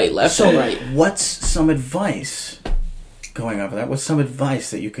and right, left and right. What's some advice going off of that? What's some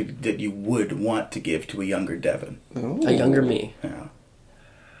advice that you would want to give to a younger Devin? A younger me. Yeah.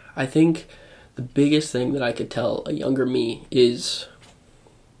 I think the biggest thing that I could tell a younger me is...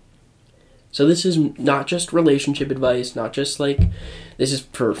 So this is not just relationship advice, not just like... This is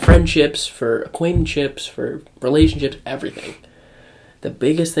for friendships, for acquaintanceships, for relationships, everything. The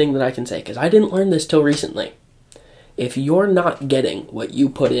biggest thing that I can say, because I didn't learn this till recently. If you're not getting what you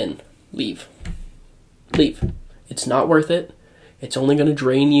put in, leave. Leave. It's not worth it. It's only going to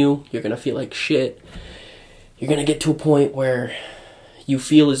drain you. You're going to feel like shit. You're going to get to a point where you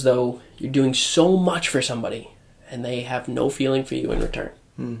feel as though you're doing so much for somebody and they have no feeling for you in return.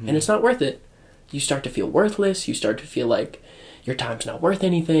 Mm-hmm. And it's not worth it. You start to feel worthless. You start to feel like your time's not worth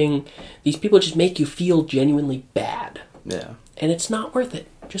anything. These people just make you feel genuinely bad. Yeah. And it's not worth it.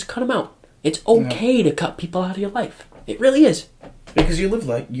 Just cut them out. It's okay to cut people out of your life. It really is. Because you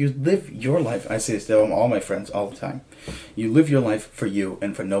live your life. I say this to all my friends all the time. You live your life for you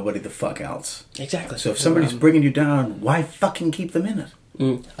and for nobody the fuck else. Exactly. So if somebody's bringing you down, why fucking keep them in it?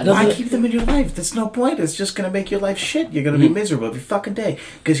 Why keep them in your life? There's no point. It's just going to make your life shit. You're going to be miserable every fucking day.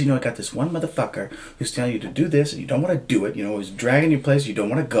 Because, I got this one motherfucker who's telling you to do this, and you don't want to do it. He's dragging you places you don't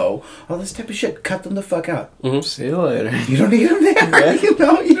want to go. All this type of shit. Cut them the fuck out. See you later. You don't need them there. You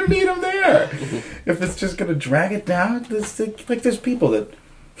don't need them there. If it's just going to drag it down, there's people that...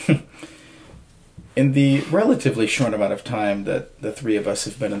 In the relatively short amount of time that the three of us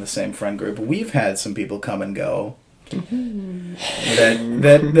have been in the same friend group, we've had some people come and go that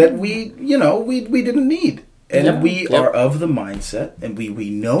we didn't need. And we are of the mindset, and we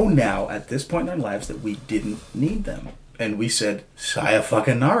know now at this point in our lives that we didn't need them. And we said, "Saya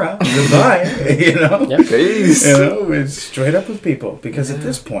fucking Nara, goodbye." Peace. It's straight up with people. Because at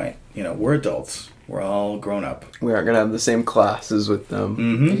this point, we're adults. We're all grown up. We aren't going to have the same classes with them.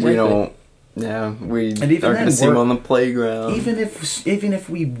 Mm-hmm. We don't... Yeah, we and even are going to see them on the playground. Even if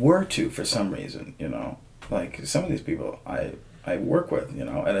we were to, for some reason, like some of these people I work with,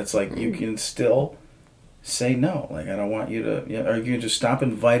 and it's like you can still say no. Like, I don't want you to, or you can just stop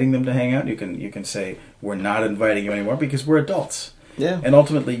inviting them to hang out. You can say, we're not inviting you anymore because we're adults. Yeah. And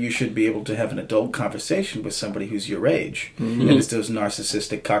ultimately, you should be able to have an adult conversation with somebody who's your age. Mm-hmm. And it's those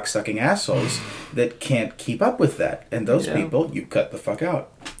narcissistic, cocksucking assholes that can't keep up with that. And those people, you cut the fuck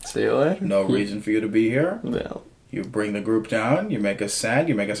out. See you later. No reason for you to be here. Well. You bring the group down. You make us sad.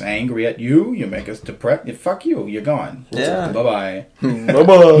 You make us angry at you. You make us depressed. Fuck you. You're gone. Yeah. Bye-bye.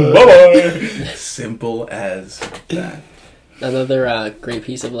 Bye-bye. Bye-bye. Simple as that. Another great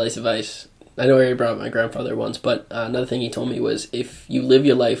piece of life advice. I know I already brought up my grandfather once, but another thing he told me was, if you live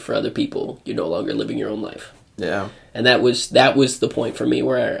your life for other people, you're no longer living your own life. Yeah. And that was the point for me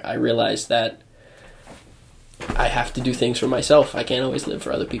where I realized that I have to do things for myself. I can't always live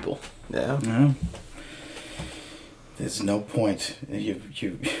for other people. Yeah. Yeah. There's no point. You're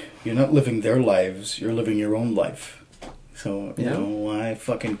not living their lives. You're living your own life. So, why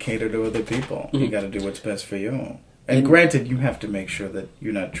fucking cater to other people? Mm-hmm. You got to do what's best for you. And granted, you have to make sure that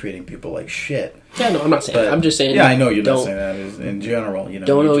you're not treating people like shit. Yeah, no, I'm not saying that. I'm just saying... Yeah, I know you're not saying that. In general,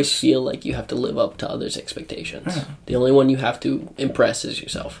 Don't always feel like you have to live up to others' expectations. The only one you have to impress is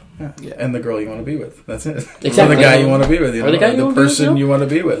yourself. Yeah. And the girl you want to be with. That's it. Exactly. Or the guy you want to be with. Or the guy you want to be with. The person you want to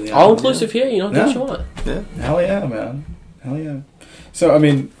be with. All-inclusive here, do what you want. Yeah. Hell yeah, man. Hell yeah. So, I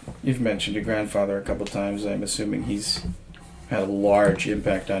mean, you've mentioned your grandfather a couple times. I'm assuming he's had a large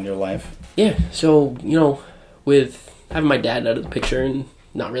impact on your life. Yeah, so, with having my dad out of the picture and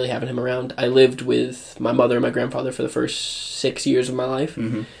not really having him around, I lived with my mother and my grandfather for the first 6 years of my life,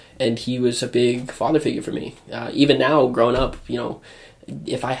 and he was a big father figure for me. Even now, growing up,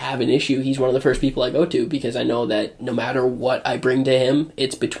 if I have an issue, he's one of the first people I go to, because I know that no matter what I bring to him,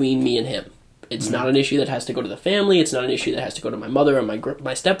 it's between me and him. It's not an issue that has to go to the family. It's not an issue that has to go to my mother or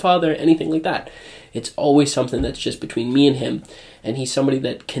my stepfather, anything like that. It's always something that's just between me and him. And he's somebody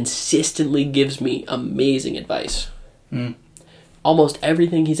that consistently gives me amazing advice. Almost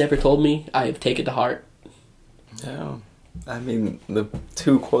everything he's ever told me, I have taken to heart. Yeah. I mean, the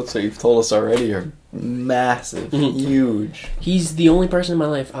two quotes that you've told us already are massive, huge. He's the only person in my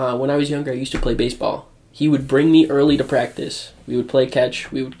life. When I was younger, I used to play baseball. He would bring me early to practice. We would play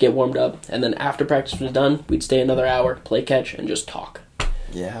catch. We would get warmed up. And then after practice was done, we'd stay another hour, play catch, and just talk.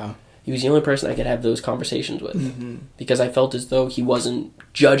 Yeah. He was the only person I could have those conversations with. Because I felt as though he wasn't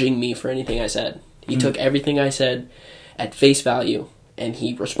judging me for anything I said. He took everything I said at face value, and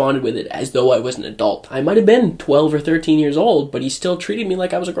he responded with it as though I was an adult. I might have been 12 or 13 years old, but he still treated me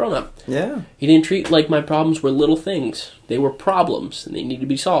like I was a grown-up. Yeah. He didn't treat like my problems were little things. They were problems, and they needed to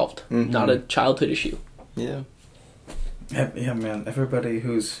be solved, not a childhood issue. Yeah. Yeah, man. Everybody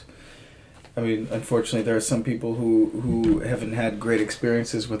who's... I mean, unfortunately, there are some people who haven't had great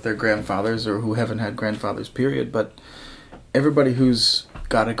experiences with their grandfathers or who haven't had grandfathers, period. But everybody who's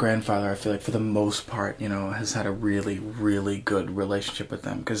got a grandfather, I feel like for the most part, you know, has had a really, really good relationship with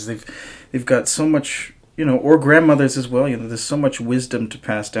them because they've got so much, you know, or grandmothers as well. You know, there's so much wisdom to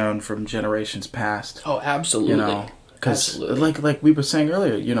pass down from generations past. Oh, absolutely. You know, because like we were saying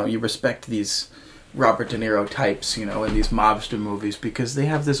earlier, you know, you respect these Robert De Niro types, you know, in these mobster movies because they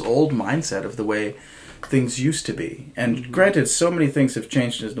have this old mindset of the way things used to be. And granted, so many things have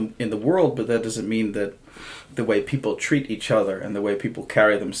changed in the world, but that doesn't mean that the way people treat each other and the way people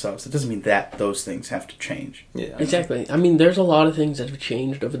carry themselves, it doesn't mean that those things have to change. Yeah. Exactly. I mean, there's a lot of things that have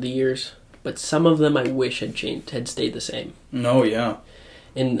changed over the years, but some of them I wish had stayed the same. Oh, yeah.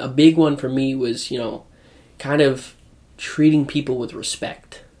 And a big one for me was, you know, kind of treating people with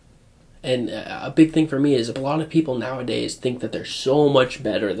respect. And a big thing for me is a lot of people nowadays think that they're so much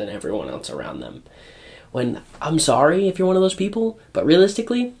better than everyone else around them. When I'm sorry if you're one of those people, but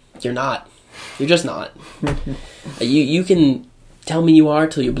realistically, you're not. You're just not. You can tell me you are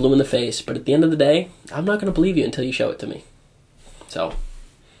till you're blue in the face, but at the end of the day, I'm not going to believe you until you show it to me. So.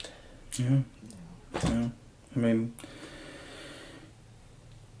 Yeah. I mean...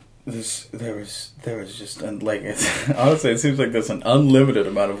 There was just honestly, it seems like there's an unlimited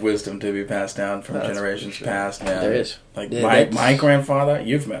amount of wisdom to be passed down from generations past. Man, there is. Like my grandfather,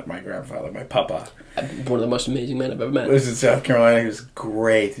 you've met my grandfather, my papa. One of the most amazing men I've ever met. Lives in South Carolina. He was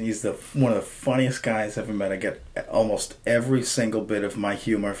great. He's one of the funniest guys I've ever met. I get almost every single bit of my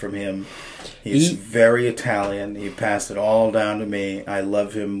humor from him. He's very Italian. He passed it all down to me. I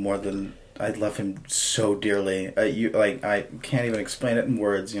love him so dearly. I can't even explain it in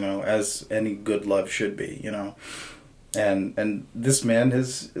words, you know, as any good love should be, you know. And this man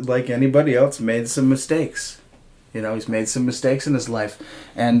has, like anybody else, made some mistakes. You know, he's made some mistakes in his life.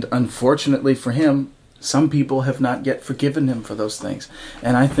 And unfortunately for him, some people have not yet forgiven him for those things.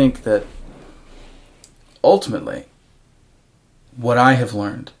 And I think that ultimately, what I have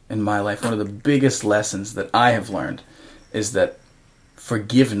learned in my life, one of the biggest lessons that I have learned is that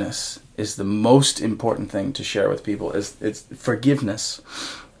forgiveness is the most important thing to share with people. It's forgiveness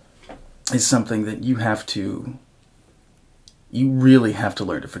is something that you really have to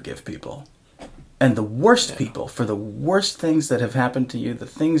learn to forgive people. And the worst people, for the worst things that have happened to you, the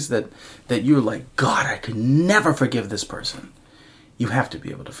things that you're like, God, I could never forgive this person. You have to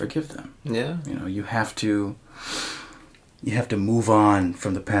be able to forgive them. Yeah. You know, you have to move on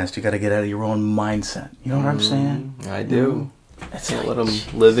from the past. You got to get out of your own mindset. You know what I'm saying? I do. Can't let them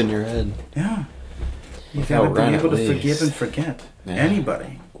live in your head. Yeah. You got to be able to forgive and forget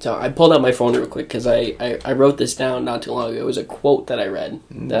anybody. So I pulled out my phone real quick because I wrote this down not too long ago. It was a quote that I read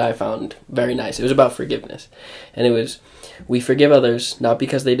that I found very nice. It was about forgiveness. And it was, we forgive others not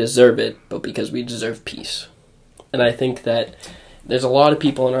because they deserve it, but because we deserve peace. And I think that there's a lot of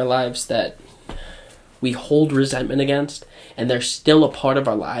people in our lives that we hold resentment against, and they're still a part of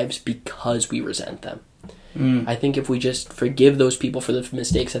our lives because we resent them. I think if we just forgive those people for the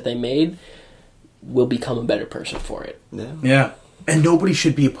mistakes that they made, we'll become a better person for it. Yeah. And nobody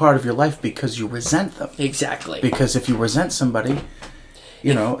should be a part of your life because you resent them. Exactly. Because if you resent somebody,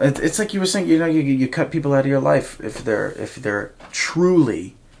 you know, it's like you were saying, you know, you cut people out of your life if they're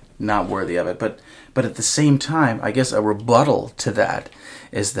truly not worthy of it. But at the same time, I guess a rebuttal to that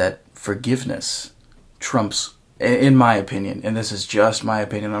is that forgiveness trumps, in my opinion, and this is just my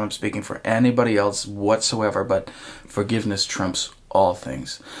opinion, I'm not speaking for anybody else whatsoever, but forgiveness trumps all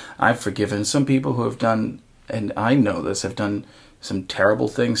things. I've forgiven some people who have done, and I know this, have done some terrible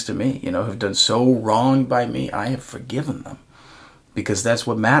things to me, you know, have done so wrong by me. I have forgiven them because that's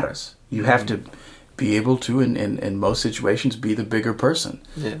what matters. You have to be able to, in most situations, be the bigger person.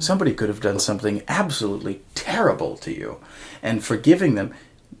 Yeah. Somebody could have done something absolutely terrible to you, and forgiving them,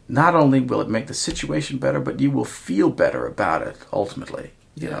 not only will it make the situation better, but you will feel better about it ultimately.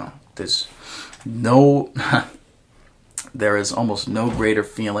 You know, there is almost no greater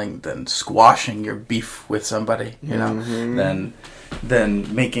feeling than squashing your beef with somebody, you know, than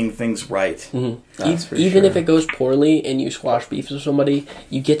than making things right. Mm-hmm. Even if it goes poorly and you squash beefs with somebody,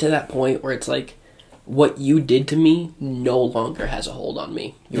 you get to that point where it's like, what you did to me no longer has a hold on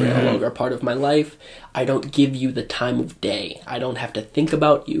me. You're no longer a part of my life. I don't give you the time of day. I don't have to think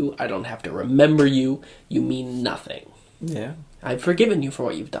about you. I don't have to remember you. You mean nothing. Yeah. I've forgiven you for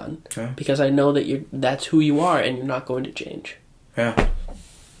what you've done because I know that that's who you are and you're not going to change. Yeah.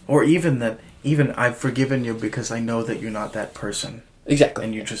 Or even I've forgiven you because I know that you're not that person. Exactly.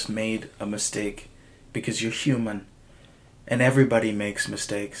 And you just made a mistake because you're human. And everybody makes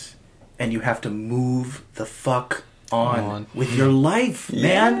mistakes. And you have to move the fuck on with your life,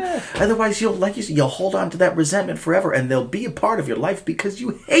 man. Otherwise, you'll hold on to that resentment forever, and they'll be a part of your life because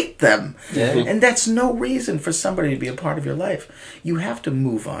you hate them. Yeah. And that's no reason for somebody to be a part of your life. You have to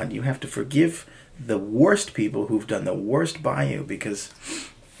move on. You have to forgive the worst people who've done the worst by you because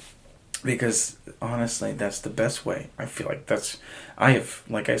honestly, that's the best way. I feel like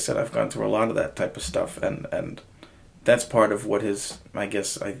like I said, I've gone through a lot of that type of stuff, and that's part of what has,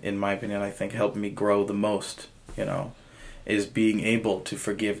 in my opinion, I think helped me grow the most, is being able to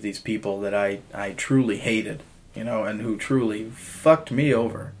forgive these people that I truly hated, and who truly fucked me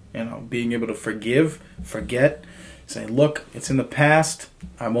over, being able to forgive, forget, say, look, it's in the past,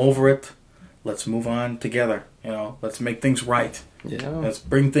 I'm over it, let's move on together, let's make things right. Yeah. Let's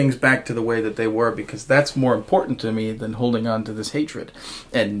bring things back to the way that they were, because that's more important to me than holding on to this hatred.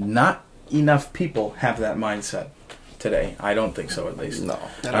 And not enough people have that mindset today. I don't think so, at least. No.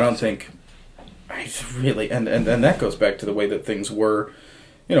 I don't think... It's really... And that goes back to the way that things were.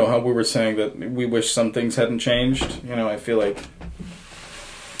 How we were saying that we wish some things hadn't changed. I feel like...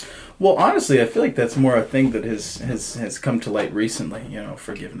 Well, honestly, I feel like that's more a thing that has come to light recently,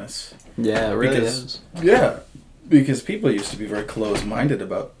 forgiveness. Yeah, it really is. Yeah, because people used to be very close-minded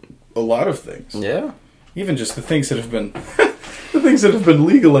about a lot of things. Yeah. Even just the things that have been... the things that have been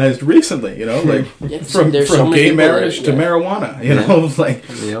legalized recently, like from gay marriage to marijuana,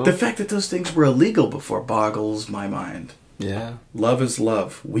 the fact that those things were illegal before boggles my mind. Yeah. Love is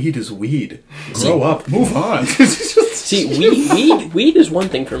love. Weed is weed. Grow up. Move on. See, weed is one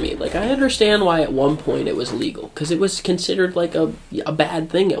thing for me. Like, I understand why at one point it was legal, because it was considered like a bad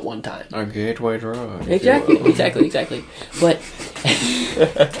thing at one time. A gateway drug. Exactly. But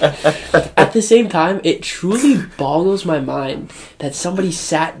at the same time, it truly boggles my mind that somebody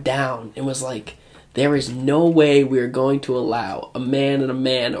sat down and was like, there is no way we are going to allow a man and a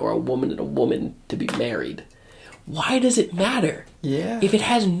man or a woman and a woman to be married. Why does it matter? Yeah. If it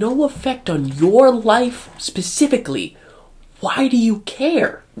has no effect on your life specifically, why do you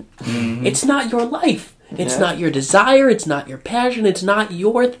care? Mm-hmm. It's not your life. It's not your desire. It's not your passion. It's not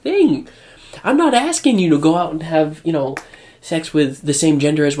your thing. I'm not asking you to go out and have, sex with the same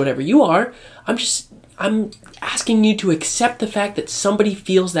gender as whatever you are. I'm asking you to accept the fact that somebody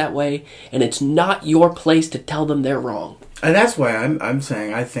feels that way, and it's not your place to tell them they're wrong. And that's why I'm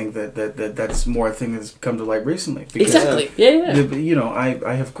saying I think that's more a thing that's come to light recently. Because, exactly. Yeah.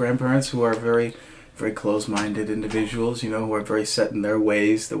 I have grandparents who are very, very close-minded individuals. Who are very set in their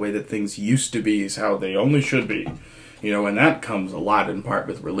ways. The way that things used to be is how they only should be. And that comes a lot in part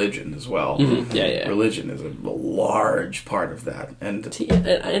with religion as well. Mm-hmm. Yeah. Religion is a large part of that, and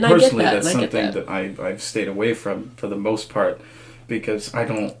and personally, I get that. That's something that I've stayed away from for the most part, because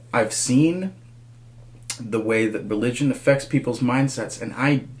I've seen the way that religion affects people's mindsets, and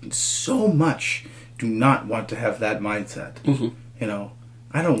I so much do not want to have that mindset. Mm-hmm.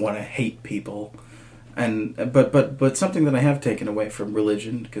 I don't want to hate people, but something that I have taken away from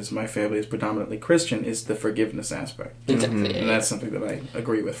religion, because my family is predominantly Christian, is the forgiveness aspect. Exactly. Mm-hmm. And that's something that I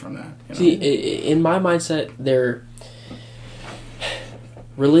agree with from that. See, in my mindset,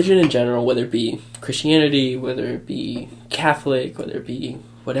 religion in general, whether it be Christianity, whether it be Catholic, whether it be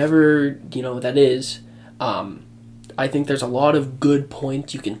whatever that is. I think there's a lot of good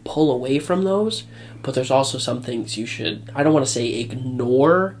points you can pull away from those, but there's also some things you should, I don't want to say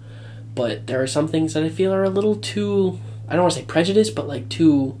ignore, but there are some things that I feel are a little too, I don't want to say prejudiced, but like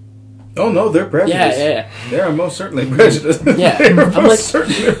too... Oh no, they're prejudiced. Yeah. They are most certainly prejudiced. Yeah. I'm most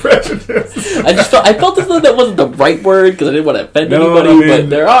certainly prejudiced. I felt as though that wasn't the right word, because I didn't want to offend anybody, but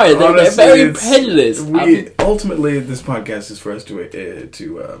they're very prejudiced. Ultimately, this podcast is for us to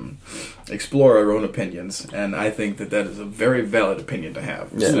explore our own opinions, and I think that is a very valid opinion to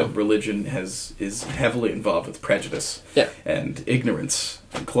have. Yeah. That religion is heavily involved with prejudice and ignorance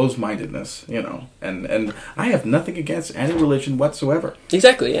and closed-mindedness, and I have nothing against any religion whatsoever.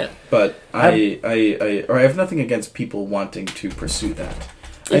 Exactly, yeah. But I have nothing against people wanting to pursue that.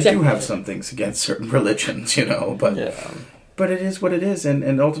 Exactly. I do have some things against certain religions, but But it is what it is,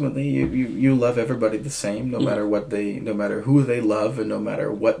 and ultimately you love everybody the same, no matter no matter who they love, and no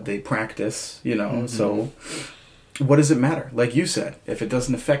matter what they practice, you know. Mm-hmm. So, what does it matter? Like you said, if it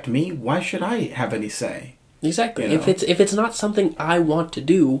doesn't affect me, why should I have any say? Exactly. You know? If it's not something I want to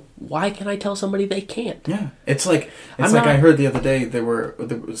do, why can I tell somebody they can't? Yeah, it's like I heard the other day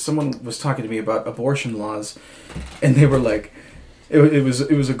someone was talking to me about abortion laws, and they were like. It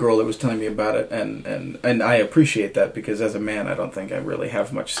was a girl that was telling me about it, and I appreciate that, because as a man, I don't think I really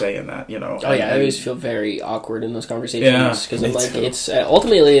have much say in that, you know. Oh yeah, I always feel very awkward in those conversations, because it's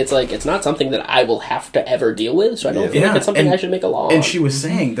ultimately it's not something that I will have to ever deal with, so I don't feel like it's something I should make a law. And she was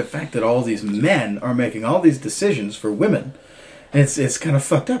saying the fact that all these men are making all these decisions for women, it's kind of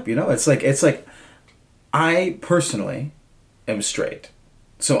fucked up, you know. It's like I personally am straight,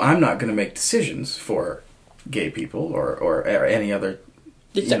 so I'm not going to make decisions for gay people or any other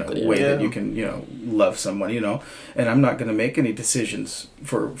way that you can love someone, and I'm not going to make any decisions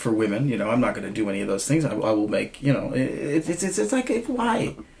for women, I'm not going to do any of those things. I will make it's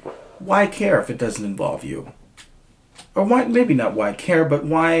like why care if it doesn't involve you, or why, maybe not why care, but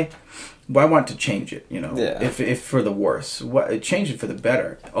why want to change it, if for the worse, change it for the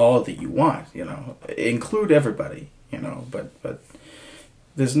better, all that you want, include everybody, but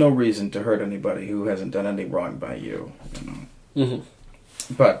there's no reason to hurt anybody who hasn't done any wrong by you, Mm-hmm.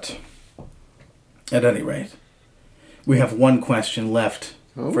 But, at any rate, we have one question left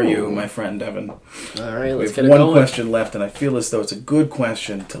for you, my friend Devin. All right, let's get it going. We have one question left, and I feel as though it's a good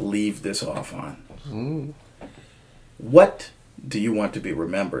question to leave this off on. Mm. What do you want to be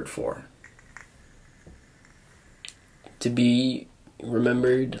remembered for? To be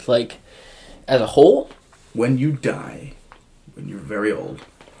remembered, like, as a whole? When you die. When you're very old.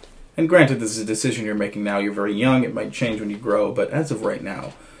 And granted, this is a decision you're making now. You're very young. It might change when you grow. But as of right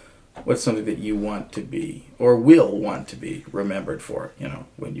now, what's something that you want to be, or will want to be, remembered for,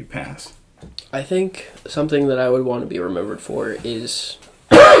 when you pass? I think something that I would want to be remembered for is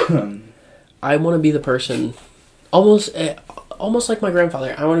I want to be the person, almost like my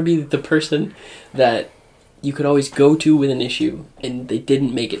grandfather, I want to be the person that you could always go to with an issue and they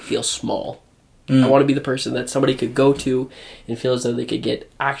didn't make it feel small. I want to be the person that somebody could go to and feel as though they could get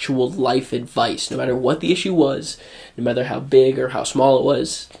actual life advice, no matter what the issue was, no matter how big or how small it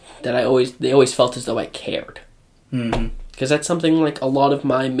was, that they always felt as though I cared. Because that's something like a lot of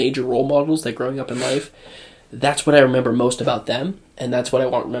my major role models that growing up in life, that's what I remember most about them, and that's what I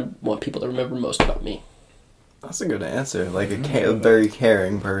want people to remember most about me. That's a good answer. Like a very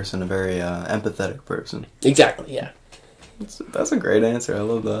caring person, a very empathetic person. Exactly, yeah. That's a great answer. I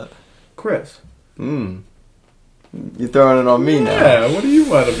love that. Chris. You're throwing it on me now. Yeah, what do you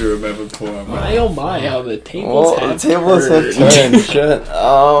want to be remembered for? My oh my, how the tables have turned. Shit.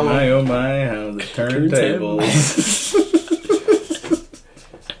 My oh my, how the turntables.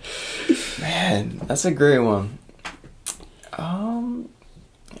 Man, that's a great one.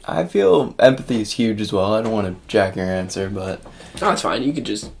 I feel empathy is huge as well. I don't want to jack your answer, but... Oh, that's fine. You can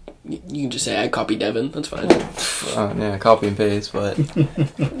just say I copy Devin. That's fine. Yeah, copy and paste, but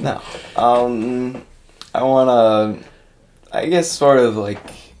no. I want to, I guess, sort of like,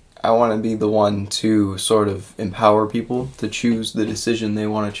 I want to be the one to sort of empower people to choose the decision they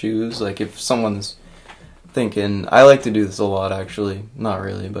want to choose. Like, if someone's thinking, I like to do this a lot, actually. Not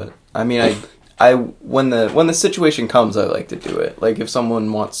really, but I mean, when the situation comes, I like to do it. Like, if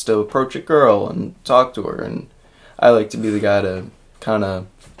someone wants to approach a girl and talk to her, and I like to be the guy to kind of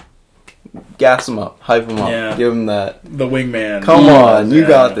gas them up, hype them up, give them that. The wingman. Come on, you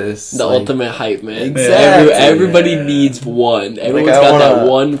got this. The ultimate hype man. Exactly. Everybody needs one. Everyone's got that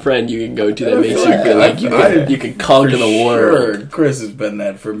one friend you can go to that makes you feel like you can conquer the world. Chris has been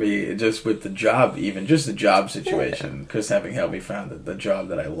that for me, just with the job, even just the job situation. Chris having helped me find the job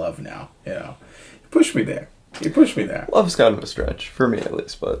that I love now. He pushed me there. Love's kind of a stretch, for me at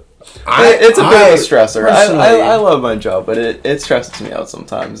least, but it's a bit of a stressor. I love my job, but it stresses me out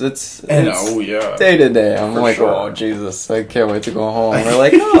sometimes. It's day to day. I'm like, oh, Jesus, I can't wait to go home. We're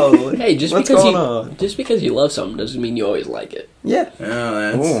like, oh, hey, just because you love something doesn't mean you always like it. Yeah.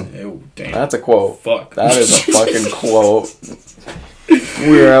 Damn. That's a quote. Fuck. That is a fucking quote.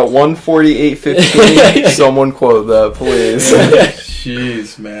 We're at 1:48:15. Someone quote that, please.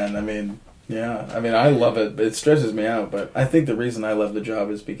 Jeez, man. I mean, I love it. It stresses me out, but I think the reason I love the job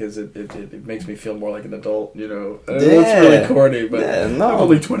is because it makes me feel more like an adult, I know it's really corny, but I'm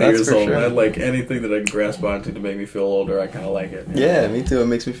only 20 years old. Sure. I like anything that I can grasp onto to make me feel older. I kind of like it. Yeah, me too. It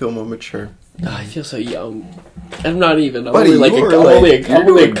makes me feel more mature. I feel so young. I'm not even. I'm only a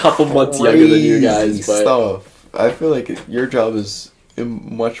couple months younger than you guys. But stuff. I feel like your job is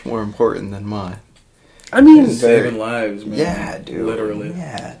much more important than mine. I mean, saving lives, man. Yeah, dude. Literally.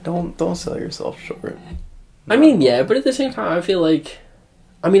 Yeah, don't sell yourself short. I mean, yeah, but at the same time, I feel like,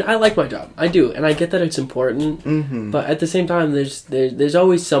 I mean, I like my job. I do, and I get that it's important. Mm-hmm. But at the same time, there's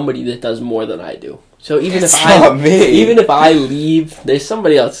always somebody that does more than I do. So even It's if not me. even if I leave, there's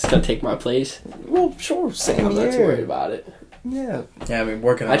somebody else that's gonna take my place. Well, sure, same I'm not too here. worried about it. Yeah. Yeah, I mean,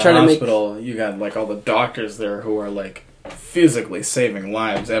 working in I a try to make- hospital, you got like all the doctors there who are like physically saving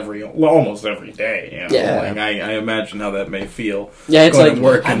lives almost every day. You know? Yeah. Like, I imagine how that may feel. Yeah, it's Going like to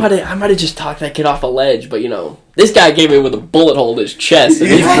work I and- might have just talked that kid off a ledge, but this guy came in with a bullet hole in his chest and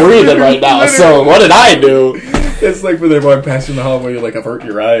he's breathing right now. So what did I do? It's like when they're going past you in the hallway, you're like, avert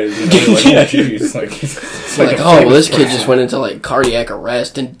your eyes. You know? You're like, Yeah. oh, jeez. Like, It's like, a oh, well, famous this kid person. just went into like cardiac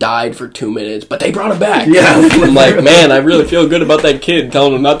arrest and died for 2 minutes, but they brought him back. Yeah. I'm like, man, I really feel good about that kid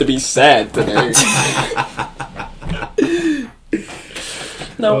telling him not to be sad today.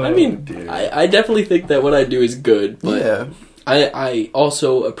 No, I mean, dude. I definitely think that what I do is good, but Yeah. I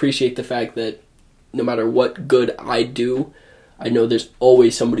also appreciate the fact that no matter what good I do, I know there's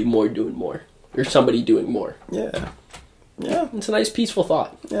always somebody more doing more. Or somebody doing more. Yeah. Yeah. It's a nice, peaceful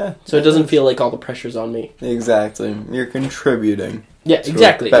thought. Yeah. So it doesn't feel like all the pressure's on me. Exactly. You're contributing. Yeah, To a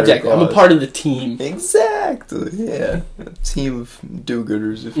exactly. better I'm a cause. part of the team. Exactly. Yeah. A team of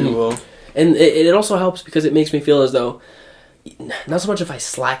do-gooders, if you will. And it also helps because it makes me feel as though, not so much if I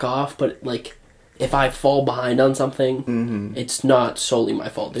slack off, but like if I fall behind on something, Mm-hmm. it's not solely my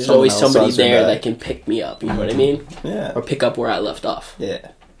fault. There's Someone always else somebody has your there back. that can pick me up, you know what I mean? Yeah. Or pick up where I left off.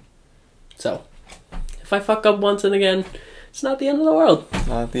 Yeah. So, if I fuck up once and again, it's not the end of the world.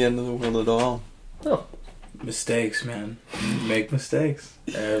 Not the end of the world at all. No. Mistakes, man. Make mistakes.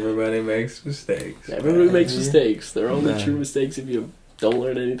 Everybody makes mistakes. Everybody makes Yeah. mistakes. They're only Yeah. true mistakes if you don't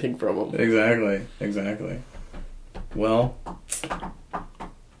learn anything from them. Exactly. Well,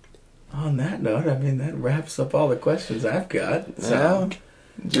 on that note, I mean, that wraps up all the questions I've got. So, Yeah.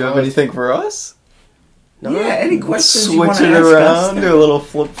 Do you have anything for us? No. yeah, any questions you Switch want it to ask around, us? do a little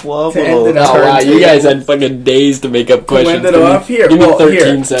flip-flop. To a end little it off. Oh wow, you guys turntable. had fucking days to make up questions. end it off here. Give me Well,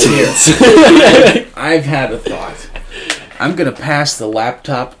 13 here. seconds. I've had a thought. I'm going to pass the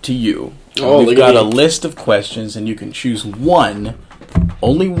laptop to you. Oh, We've look got at a me. list of questions, and you can choose one,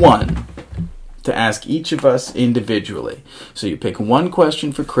 only one, to ask each of us individually. So you pick one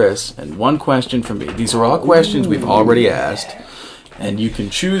question for Chris and one question for me. These are all questions we've already asked, and you can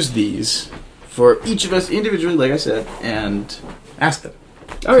choose these for each of us individually, like I said, and ask them.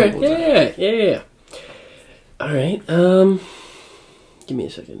 Okay, Simple as that. yeah. All right, give me a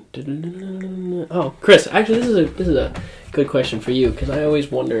second. Oh, Chris, actually, this is a good question for you because I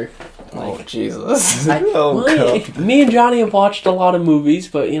always wonder. Oh, Jesus. Well, God. me and Johnny have watched a lot of movies,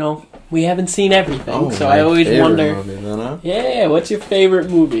 but we haven't seen everything. Oh, so my I always favorite wonder. movie, then, huh? Yeah, what's your favorite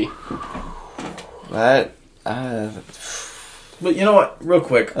movie? That, But you know what? Real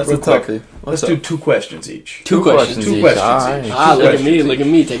quick. that's real a quick. toughie. Let's do 2 questions each. Two questions. Two each. questions Alright. each. Ah, Two look at me,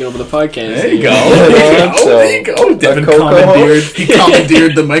 questions taking over the podcast. There you go. Yeah, so, There you go. Devin co-host? He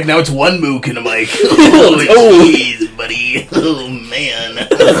commandeered the mic. Now it's one mook in the mic. Oh, jeez, buddy. Oh, man.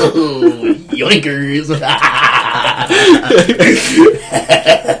 Oh, yoinkers.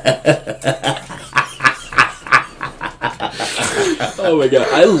 Oh my god,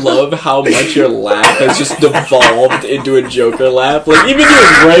 I love how much your laugh has just devolved into a Joker laugh. Like, even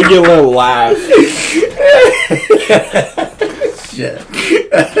your regular laugh. Shit.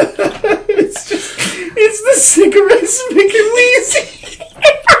 It's the cigarettes making me easy.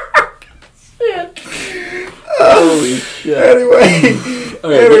 Holy shit. Anyway.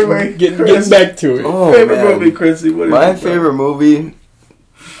 Alright, Anyway, getting Chris. back to it. Oh, Favorite man. movie, Chrissy? What is My it? favorite movie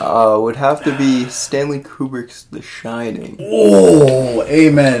would have to be Stanley Kubrick's The Shining. Oh,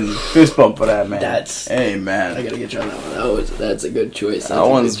 amen. Fist bump for that, man. That's- amen. I gotta get you on that one. That's a good choice. That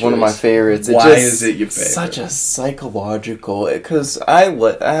one's one of my favorites. Why is it your favorite? Such a psychological... Because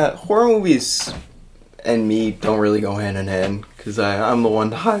horror movies and me don't really go hand in hand. Because I'm the one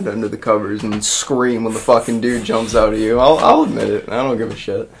to hide under the covers and scream when the fucking dude jumps out at you. I'll admit it. I don't give a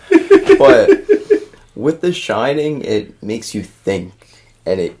shit. But with The Shining, it makes you think.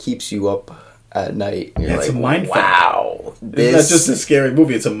 And it keeps you up at night. And you're It's like, a mind fuck. wow. It's not just a scary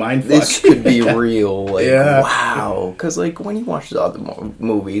movie, it's a mind fuck. This could be real. Like, Yeah. wow. Because, like, when you watch the other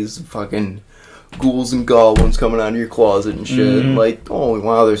movies, fucking ghouls and goblins coming out of your closet and shit, Mhm. like, oh,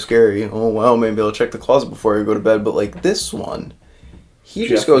 wow, they're scary. Oh, wow, maybe I'll check the closet before I go to bed. But, like, this one, he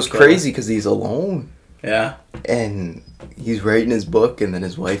just Jeffrey goes Keller. crazy because he's alone. Yeah. And he's writing his book, and then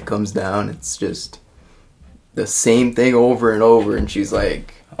his wife comes down. It's just the same thing over and over. And she's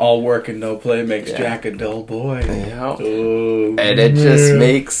like... All work and no play makes Yeah. Jack a dull boy. Yeah. Oh, And it just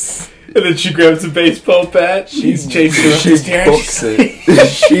makes And then she grabs a baseball bat. She's chasing her up the stairs. Books it.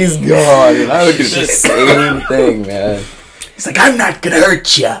 She's gone. And I would do the same thing, man. He's like, I'm not gonna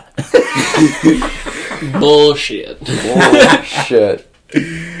hurt ya. Bullshit. Bullshit.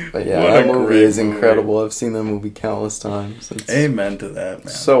 But yeah, What that a movie great is movie. incredible. I've seen that movie countless times. It's Amen to that,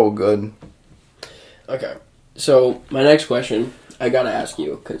 man. so good. Okay. So, my next question, I gotta ask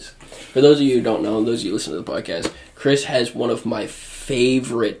you, because for those of you who don't know, those of you who listen to the podcast, Chris has one of my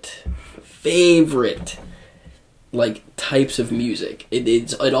favorite, like, types of music.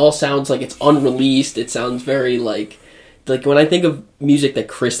 It all sounds like it's unreleased. It sounds very, like when I think of music that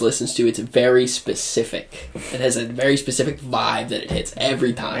Chris listens to, it's very specific. It has a very specific vibe that it hits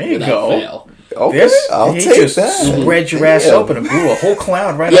every time There you without go. fail. Okay, I'll he take just that. spread your ass open and blew a whole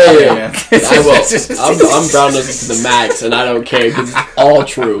cloud right Yeah, out yeah, there, yeah. man. I will. I'm brown nosing to the max, and I don't care because it's all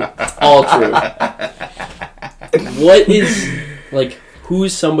true. All true. What is, like,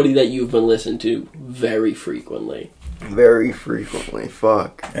 who's somebody that you've been listening to very frequently? Very frequently.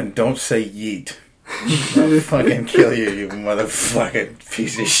 Fuck. And don't say yeet. I'll fucking kill you, you motherfucking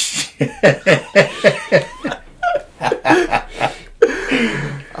piece of shit.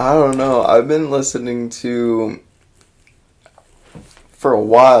 I don't know. I've been listening to for a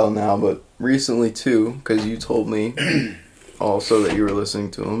while now, but recently too, because you told me also that you were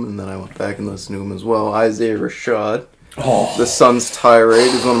listening to him, and then I went back and listened to him as well. Isaiah Rashad. Oh. The Sun's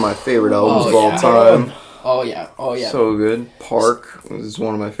Tirade is one of my favorite albums of all time. Oh, yeah. Oh, yeah. So good. Park is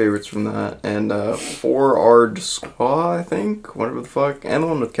one of my favorites from that. And 4 Squaw, I think. Whatever the fuck. And the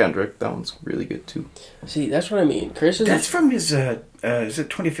one with Kendrick. That one's really good too. See, that's what I mean. Chris is... That's from his, is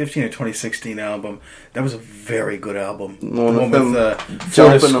it 2015 or 2016 album? That was a very good album. The one with with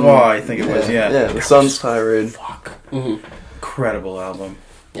Florida Squaw, I think it was, yeah. Yeah, The Sun's Tirade. Fuck. Mm-hmm. Incredible album.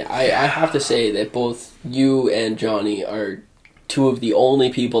 Yeah, I have to say that both you and Johnny are two of the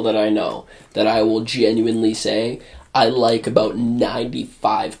only people that I know that I will genuinely say I like about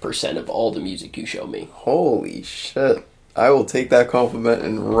 95% of all the music you show me. Holy shit. I will take that compliment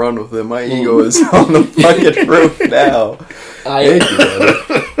and run with it. My ego is on the fucking roof now. Thank you,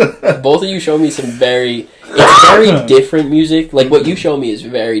 brother. Both of you show me some very different music. Like, what you show me is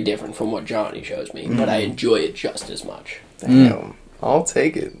very different from what Johnny shows me, but I enjoy it just as much. Damn. I'll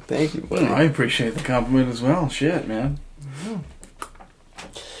take it. Thank you, buddy. I appreciate the compliment as well. Shit, man.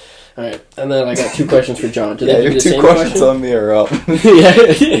 Alright, and then I got 2 questions for John. Do Yeah, they your have the 2 same questions question? on me are up. Yeah.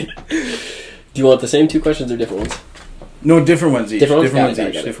 Do you want the same 2 questions or different ones? No, different ones each. Different ones? Different ones Got it,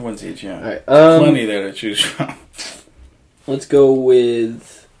 each. got it. Different ones each, yeah. Alright, Plenty there to choose from. let's go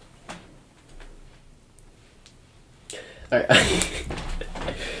with... Alright.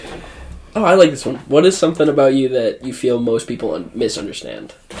 Oh, I like this one. What is something about you that you feel most people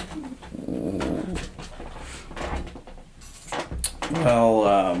misunderstand?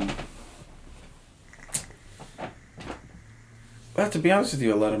 Well, to be honest with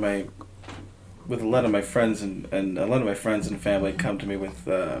you, a lot of my friends and a lot of my friends and family come to me with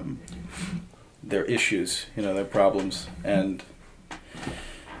their issues, their problems, and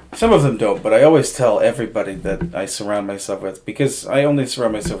some of them don't. But I always tell everybody that I surround myself with, because I only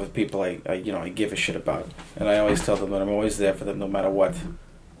surround myself with people I give a shit about, and I always tell them that I'm always there for them no matter what.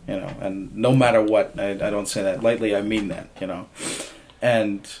 And no matter what, I don't say that lightly, I mean that,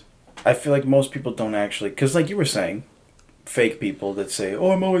 And I feel like most people don't actually, because like you were saying, fake people that say,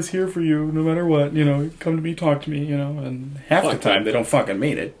 oh, I'm always here for you, no matter what, come to me, talk to me, and half the time they don't fucking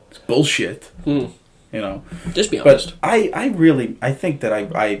mean it. It's bullshit, Just be honest. But I think that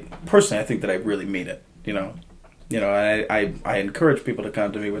I personally really mean it, I encourage people to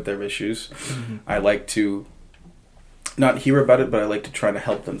come to me with their issues. Mm-hmm. I like to not hear about it, but I like to try to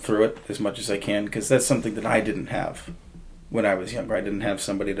help them through it as much as I can, because that's something that I didn't have when I was younger. I didn't have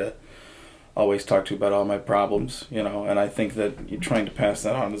somebody to always talk to about all my problems, and I think that you're trying to pass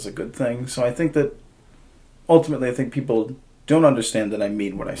that on is a good thing. So I think that ultimately, I think people don't understand that I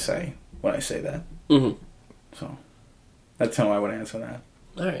mean what I say when I say that. Mm-hmm. So that's how I would answer that.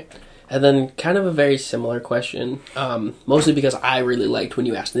 All right. And then kind of a very similar question, mostly because I really liked when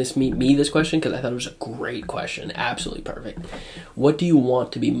you asked me this question, because I thought it was a great question. Absolutely perfect. What do you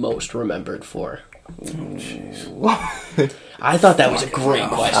want to be most remembered for? Oh, jeez. I thought that was a great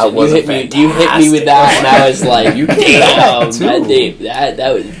question. You hit me with that, and I was like, that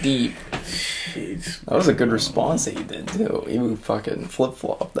was deep. Jeez. That was a good response that you did too. You fucking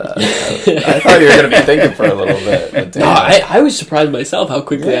flip-flopped that. I thought you were going to be thinking for a little bit. But No, I was surprised myself how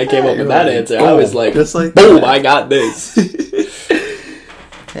quickly I came up with that answer. Boom, I was like, just like boom, that. I got this.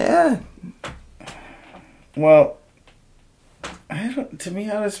 Yeah. Well, to be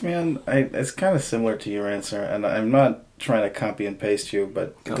honest, man, it's kind of similar to your answer, and I'm not trying to copy and paste you,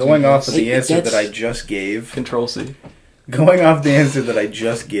 but going off of the answer that I just gave. Control-C. Going off the answer that I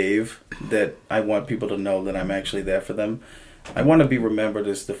just gave, that I want people to know that I'm actually there for them. I want to be remembered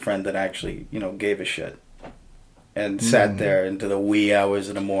as the friend that actually, gave a shit. And sat there into the wee hours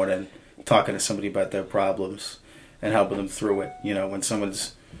of the morning talking to somebody about their problems and helping them through it. When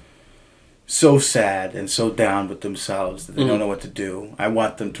someone's so sad and so down with themselves that they don't know what to do, I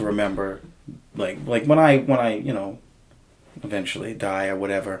want them to remember, like when I eventually die or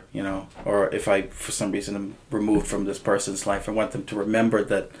whatever, or if I, for some reason, am removed from this person's life, I want them to remember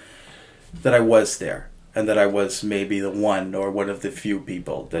that I was there and that I was maybe the one or one of the few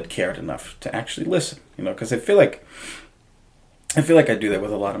people that cared enough to actually listen, because I feel like I do that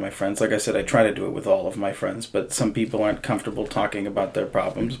with a lot of my friends. Like I said, I try to do it with all of my friends, but some people aren't comfortable talking about their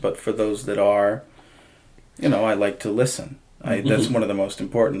problems. But for those that are, I like to listen. That's one of the most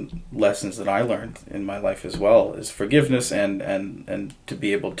important lessons that I learned in my life as well, is forgiveness and to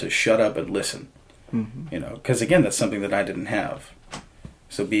be able to shut up and listen. Because again, that's something that I didn't have.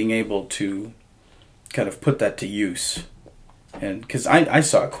 So being able to kind of put that to use. And because I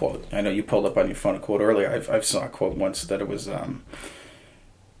saw a quote, I know you pulled up on your phone a quote earlier. I saw a quote once that it was,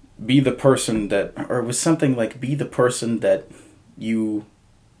 be the person that, or it was something like, be the person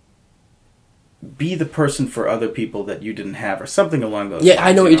for other people that you didn't have, or something along those lines. Yeah,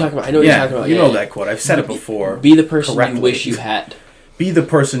 I know what you're talking about. You know that quote. I've said it before. Be the person correctly. you wish you had. Be the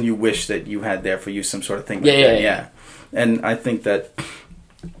person you wish that you had there for you, some sort of thing. Yeah. And I think that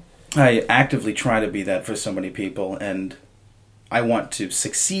I actively try to be that for so many people, and I want to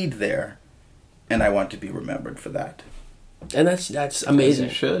succeed there, and I want to be remembered for that. And that's amazing.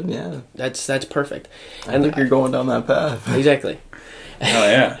 You should, yeah. That's perfect. I think you're going down that path. Exactly. Oh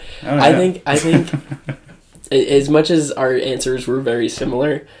yeah. I think as much as our answers were very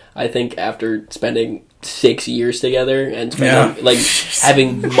similar, I think after spending 6 years together and spending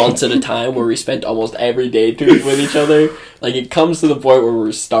having months at a time where we spent almost every day with each other, it comes to the point where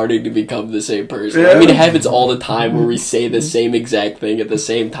we're starting to become the same person. Yeah. I mean, it happens all the time where we say the same exact thing at the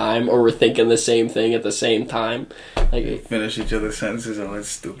same time, or we're thinking the same thing at the same time. Finish each other's sentences, all that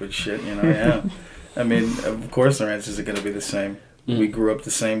stupid shit, yeah. I mean, of course our answers are going to be the same. We grew up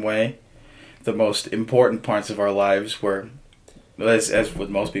the same way. The most important parts of our lives were, as with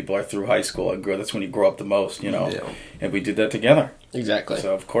most people, are through high school. That's when you grow up the most, Yeah. And we did that together. Exactly.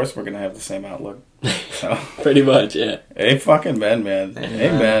 So, of course, we're going to have the same outlook. So. Pretty much, yeah. Hey, fucking man.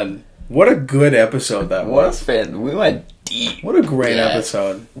 Amen. What a good episode that was. We went deep. What a great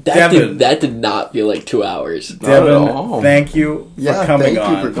episode. That did not feel like 2 hours. Devin, thank you for coming on.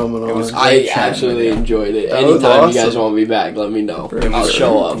 Thank you for coming on. It was I absolutely enjoyed it. Anytime you guys want me back, let me know. I'll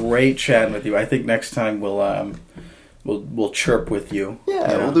show up. Great chatting with you. I think next time we'll chirp with you.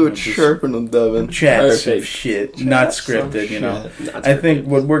 Yeah, we'll do a chirping with Devin. Chat some shit. Not scripted, I think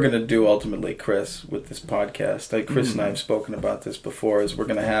what we're going to do ultimately, Chris, with this podcast, Chris and I have spoken about this before, is we're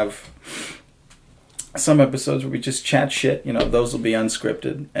going to have some episodes where we just chat shit. Those will be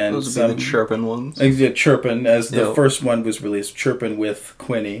unscripted. And those will be the chirping ones. Yeah, chirping, as the first one was released, chirping with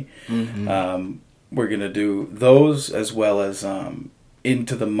Quinny. We're going to do those as well as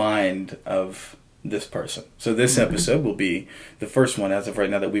into the mind of this person. So this episode will be the first one as of right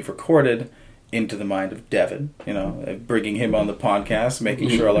now that we've recorded into the mind of Devin, bringing him on the podcast, making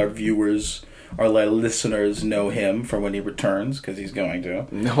sure all our viewers, our listeners know him for when he returns, because he's going to.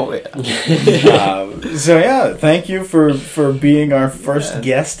 Oh, yeah. Thank you for being our first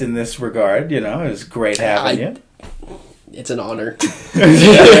guest in this regard. It was great having you. It's an honor. Great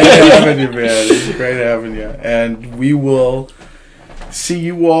having you, man. It's great having you. And we will see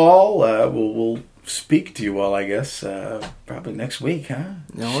you all. We'll speak to you all, I guess, probably next week, huh?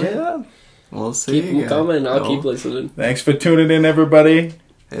 Oh, yeah. We'll see. Keep them coming. I'll keep listening. Thanks for tuning in, everybody.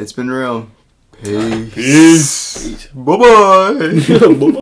 It's been real. Peace. Peace. Bye-bye.